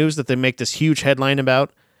part of news that they make this huge headline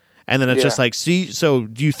about. And then it's just like, see, so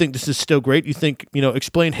do you think this is still great? You think,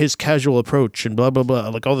 explain his casual approach and blah, blah, blah,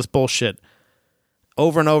 like all this bullshit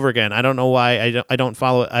over and over again. I don't know why I don't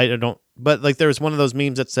follow it. But like there was one of those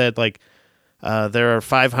memes that said like, there are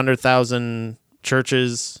 500,000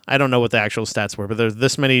 churches. I don't know what the actual stats were, but there's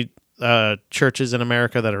this many churches in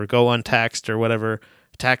America that are go untaxed or whatever,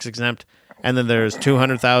 tax exempt. And then there's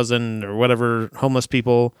 200,000 or whatever homeless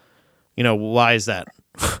people. Why is that?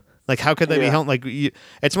 Like, how could they be helped? Like,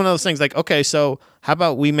 it's one of those things like, okay, so how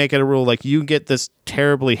about we make it a rule? Like, you get this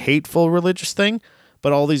terribly hateful religious thing,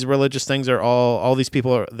 but all these religious things are all these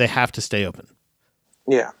people they have to stay open.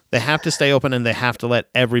 Yeah. They have to stay open and they have to let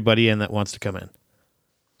everybody in that wants to come in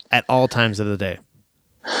at all times of the day.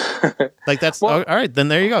 Like, that's all right. Then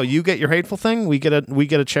there you go. You get your hateful thing. We get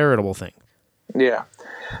a charitable thing. Yeah.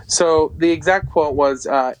 So the exact quote was,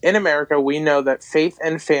 in America, we know that faith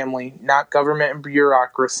and family, not government and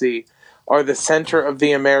bureaucracy, are the center of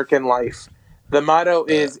the American life. The motto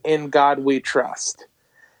is, in God we trust.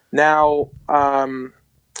 Now,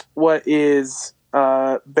 what is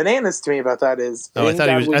bananas to me about that is... I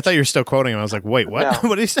thought you were still quoting him. I was like, wait, what? No.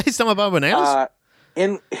 What did he say? Something about bananas?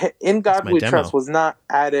 In God we trust was not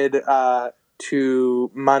added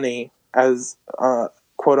to money as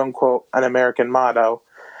quote-unquote an American motto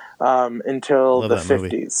until the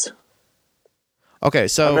 50s. Okay,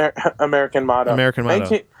 so... American motto. American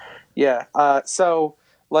motto. So,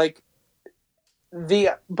 like...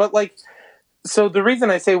 So the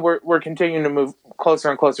reason I say we're continuing to move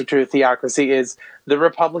closer and closer to a theocracy is the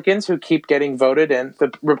Republicans who keep getting voted in,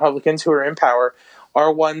 the Republicans who are in power,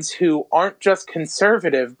 are ones who aren't just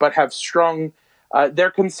conservative but have strong.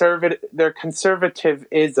 Their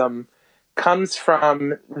conservatism comes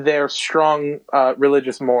from their strong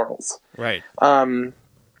religious morals. Right. And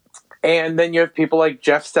then you have people like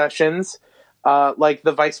Jeff Sessions, like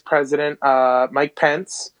the Vice President Mike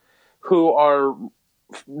Pence, who are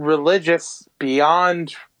religious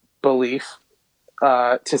beyond belief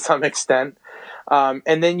to some extent.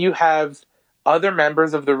 And then you have other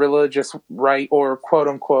members of the religious right or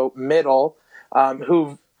quote-unquote middle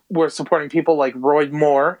who were supporting people like Roy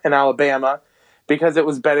Moore in Alabama because it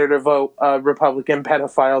was better to vote a Republican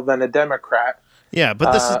pedophile than a Democrat. Yeah,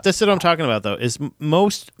 but this is what I'm talking about, though, is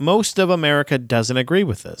most of America doesn't agree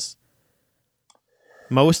with this.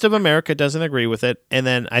 Most of America doesn't agree with it, and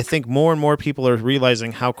then I think more and more people are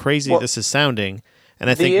realizing how crazy this is sounding, and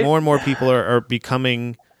I think more and more people are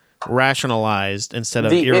becoming rationalized instead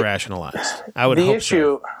of irrationalized. I would hope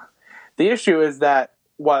so. The issue is that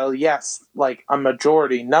while, yes, like a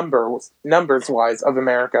majority numbers-wise of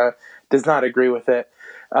America does not agree with it,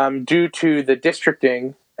 due to the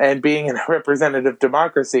districting and being in a representative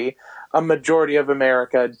democracy, a majority of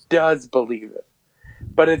America does believe it.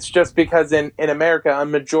 But it's just because in America, a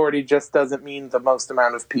majority just doesn't mean the most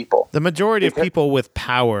amount of people. The majority of people with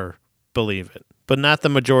power believe it, but not the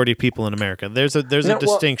majority of people in America. There's a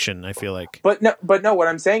distinction, I feel like. But no, what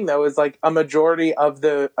I'm saying, though, is like a majority of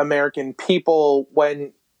the American people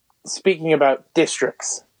when speaking about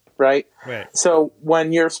districts, right? Right. So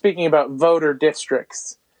when you're speaking about voter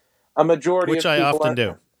districts, a majority Which of people... I often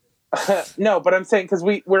do. No, but I'm saying because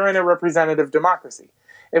we're in a representative democracy.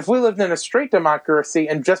 If we lived in a straight democracy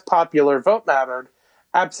and just popular vote mattered,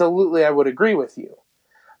 absolutely I would agree with you.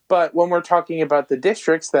 But when we're talking about the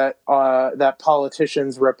districts that that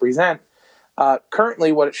politicians represent,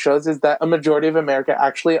 currently what it shows is that a majority of America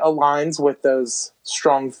actually aligns with those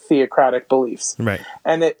strong theocratic beliefs. Right.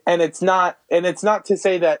 And it's not to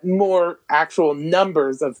say that more actual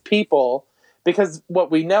numbers of people, because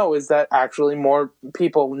what we know is that actually more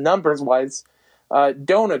people numbers wise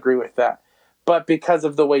don't agree with that. But because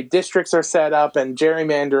of the way districts are set up and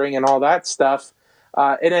gerrymandering and all that stuff,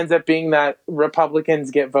 it ends up being that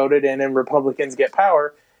Republicans get voted in and Republicans get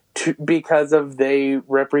power because of they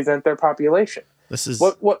represent their population. This is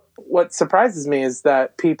what surprises me is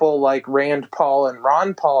that people like Rand Paul and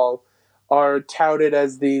Ron Paul are touted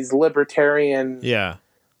as these libertarian zealots.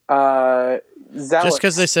 Just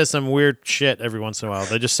because they say some weird shit every once in a while.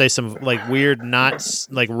 They just say some like weird, not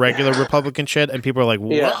like regular Republican shit, and people are like,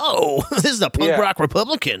 whoa, this is a punk rock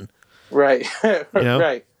Republican. Right.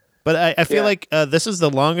 Right. But I feel like this is the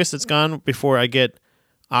longest it's gone before I get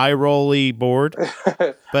eye-rolly bored.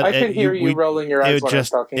 But I could hear you rolling your eyes when I'm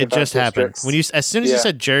talking about it just happened. districts. When as soon as you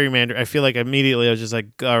said gerrymander, I feel like immediately I was just like,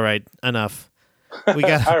 all right, enough. We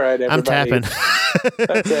got. All right, everybody. I'm tapping.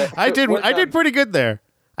 That's it. I did pretty good there.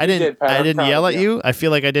 I didn't yell at you. I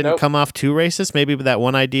feel like I didn't come off too racist. Maybe with that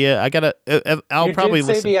one idea, I gotta. I'll you probably did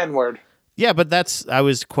say listen. the N-word. Yeah, but I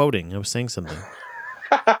was quoting. I was saying something.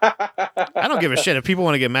 I don't give a shit if people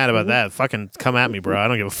want to get mad about that. Fucking come at me, bro. I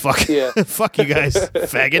don't give a fuck. Yeah. Fuck you guys,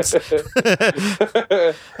 faggots.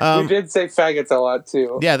 You did say faggots a lot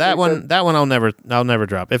too. Yeah, that one I'll never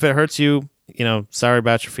drop. If it hurts you, sorry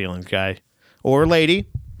about your feelings, guy or lady.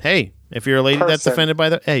 Hey, if you're a lady that's offended by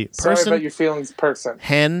person. Sorry about your feelings, person.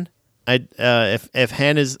 Hen, if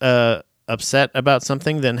Hen is upset about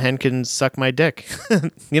something, then Hen can suck my dick.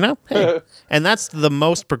 Hey. And that's the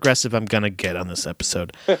most progressive I'm gonna get on this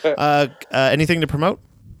episode. Anything to promote?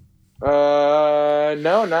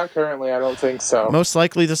 No, not currently. I don't think so. Most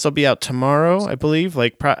likely this will be out tomorrow, I believe.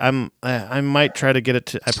 Like I might try to get it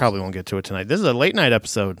to. I probably won't get to it tonight. This is a late night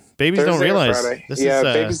episode. Babies Thursday don't realize.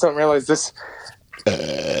 Babies don't realize this.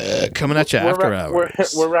 Coming at you after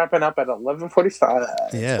hours. We're wrapping up at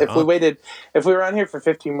 11:45. Yeah. If we were on here for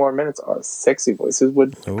 15 more minutes, our sexy voices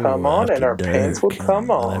would come on and our pants would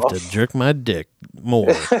come I'll off. have to jerk my dick more.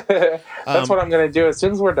 That's what I'm gonna do as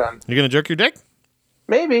soon as we're done. You're gonna jerk your dick?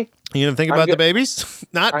 Maybe. You gonna think about the babies?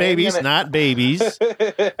 Not babies. The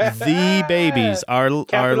babies. Our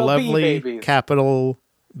lovely babies. capital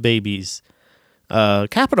babies.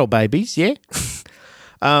 Capital babies. Yeah.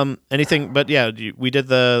 Anything, but yeah, we did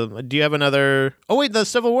do you have another? Oh wait, the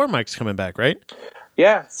Civil War Max coming back, right?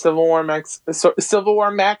 Yeah, Civil War Max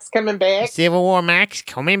coming back. Civil War Max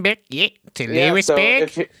coming back, yeah, to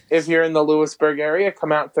Lewisburg. So if you're in the Lewisburg area,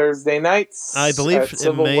 come out Thursday nights. I believe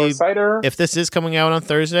Civil War Cider. If this is coming out on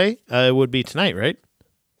Thursday, it would be tonight, right?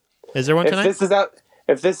 Is there one tonight? If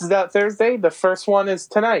this is out Thursday, the first one is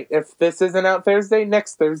tonight. If this isn't out Thursday,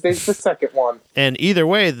 next Thursday's the second one. And either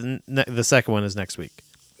way, the second one is next week.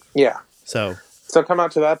 Yeah. So come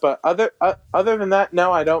out to that. But other than that,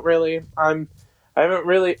 no, I don't really. I haven't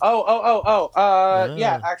really.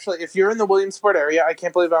 Yeah. Actually, if you're in the Williamsport area, I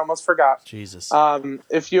can't believe I almost forgot. Jesus.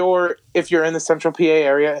 If you're in the Central PA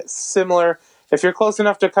area, similar. If you're close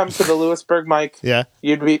enough to come to the Lewisburg mic, yeah,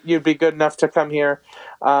 you'd be good enough to come here.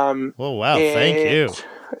 Oh wow! Thank you.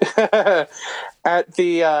 At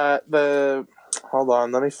the hold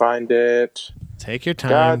on, let me find it. Take your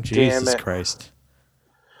time. God Jesus damn it. Christ.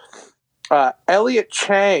 Elliot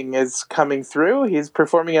Chang is coming through. He's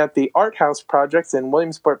performing at the Art House Projects in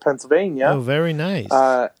Williamsport, Pennsylvania. Oh, very nice.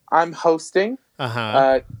 I'm hosting.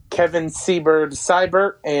 Uh-huh. Kevin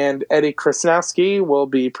Seibert and Eddie Krasnowski will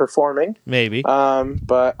be performing. Maybe.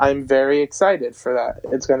 But I'm very excited for that.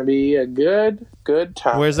 It's going to be a good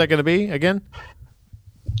time. Where's that going to be again?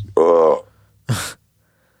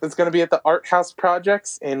 It's going to be at the Art House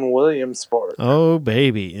Projects in Williamsport. Oh,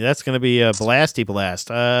 baby. That's going to be a blasty blast.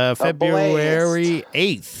 February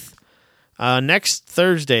 8th. Next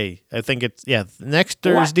Thursday. I think it's, next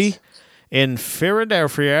Thursday in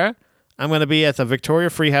Philadelphia. I'm going to be at the Victoria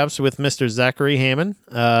Free House with Mr. Zachary Hammond.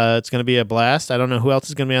 It's going to be a blast. I don't know who else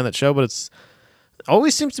is going to be on that show, but it's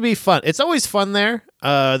always seems to be fun. It's always fun there.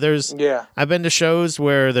 I've been to shows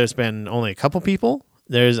where there's been only a couple people.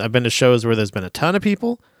 I've been to shows where there's been a ton of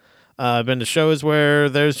people. I've been to shows where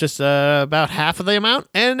there's just about half of the amount,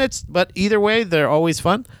 but either way, they're always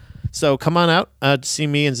fun. So come on out to see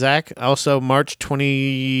me and Zach. Also, March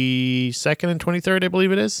 22nd and 23rd, I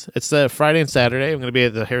believe it is. It's the Friday and Saturday. I'm going to be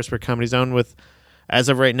at the Harrisburg Comedy Zone with, as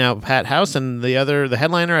of right now, Pat House, and the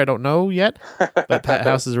headliner, I don't know yet, but Pat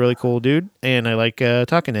House is a really cool dude, and I like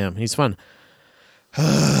talking to him. He's fun.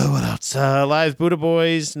 What else? Live Buddha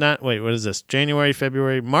Boys. What is this? January,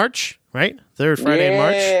 February, March, right? Third Friday in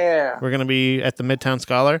March. We're going to be at the Midtown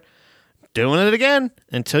Scholar. doing it again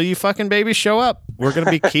until you fucking babies show up. We're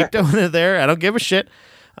going to keep doing it there. I don't give a shit.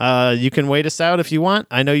 You can wait us out if you want.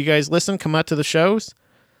 I know you guys listen. Come out to the shows.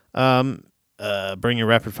 Bring your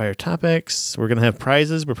rapid fire topics. We're going to have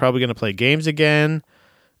prizes. We're probably going to play games again.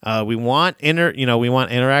 We want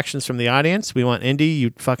interactions from the audience. We want Indy.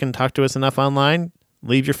 You fucking talk to us enough online.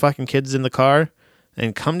 Leave your fucking kids in the car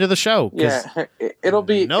and come to the show. Yeah, it'll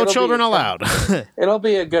be no children allowed. It'll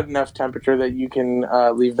be a good enough temperature that you can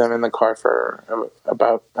leave them in the car for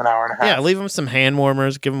about an hour and a half. Yeah, leave them some hand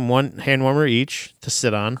warmers. Give them one hand warmer each to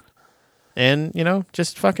sit on, and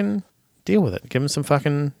just fucking deal with it. Give them some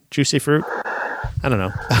fucking juicy fruit. I don't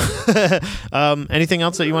know. Anything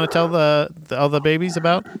else that you want to tell all the babies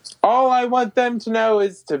about? All I want them to know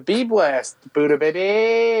is to be blessed, Buddha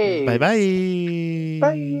baby. Bye-bye.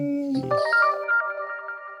 Bye.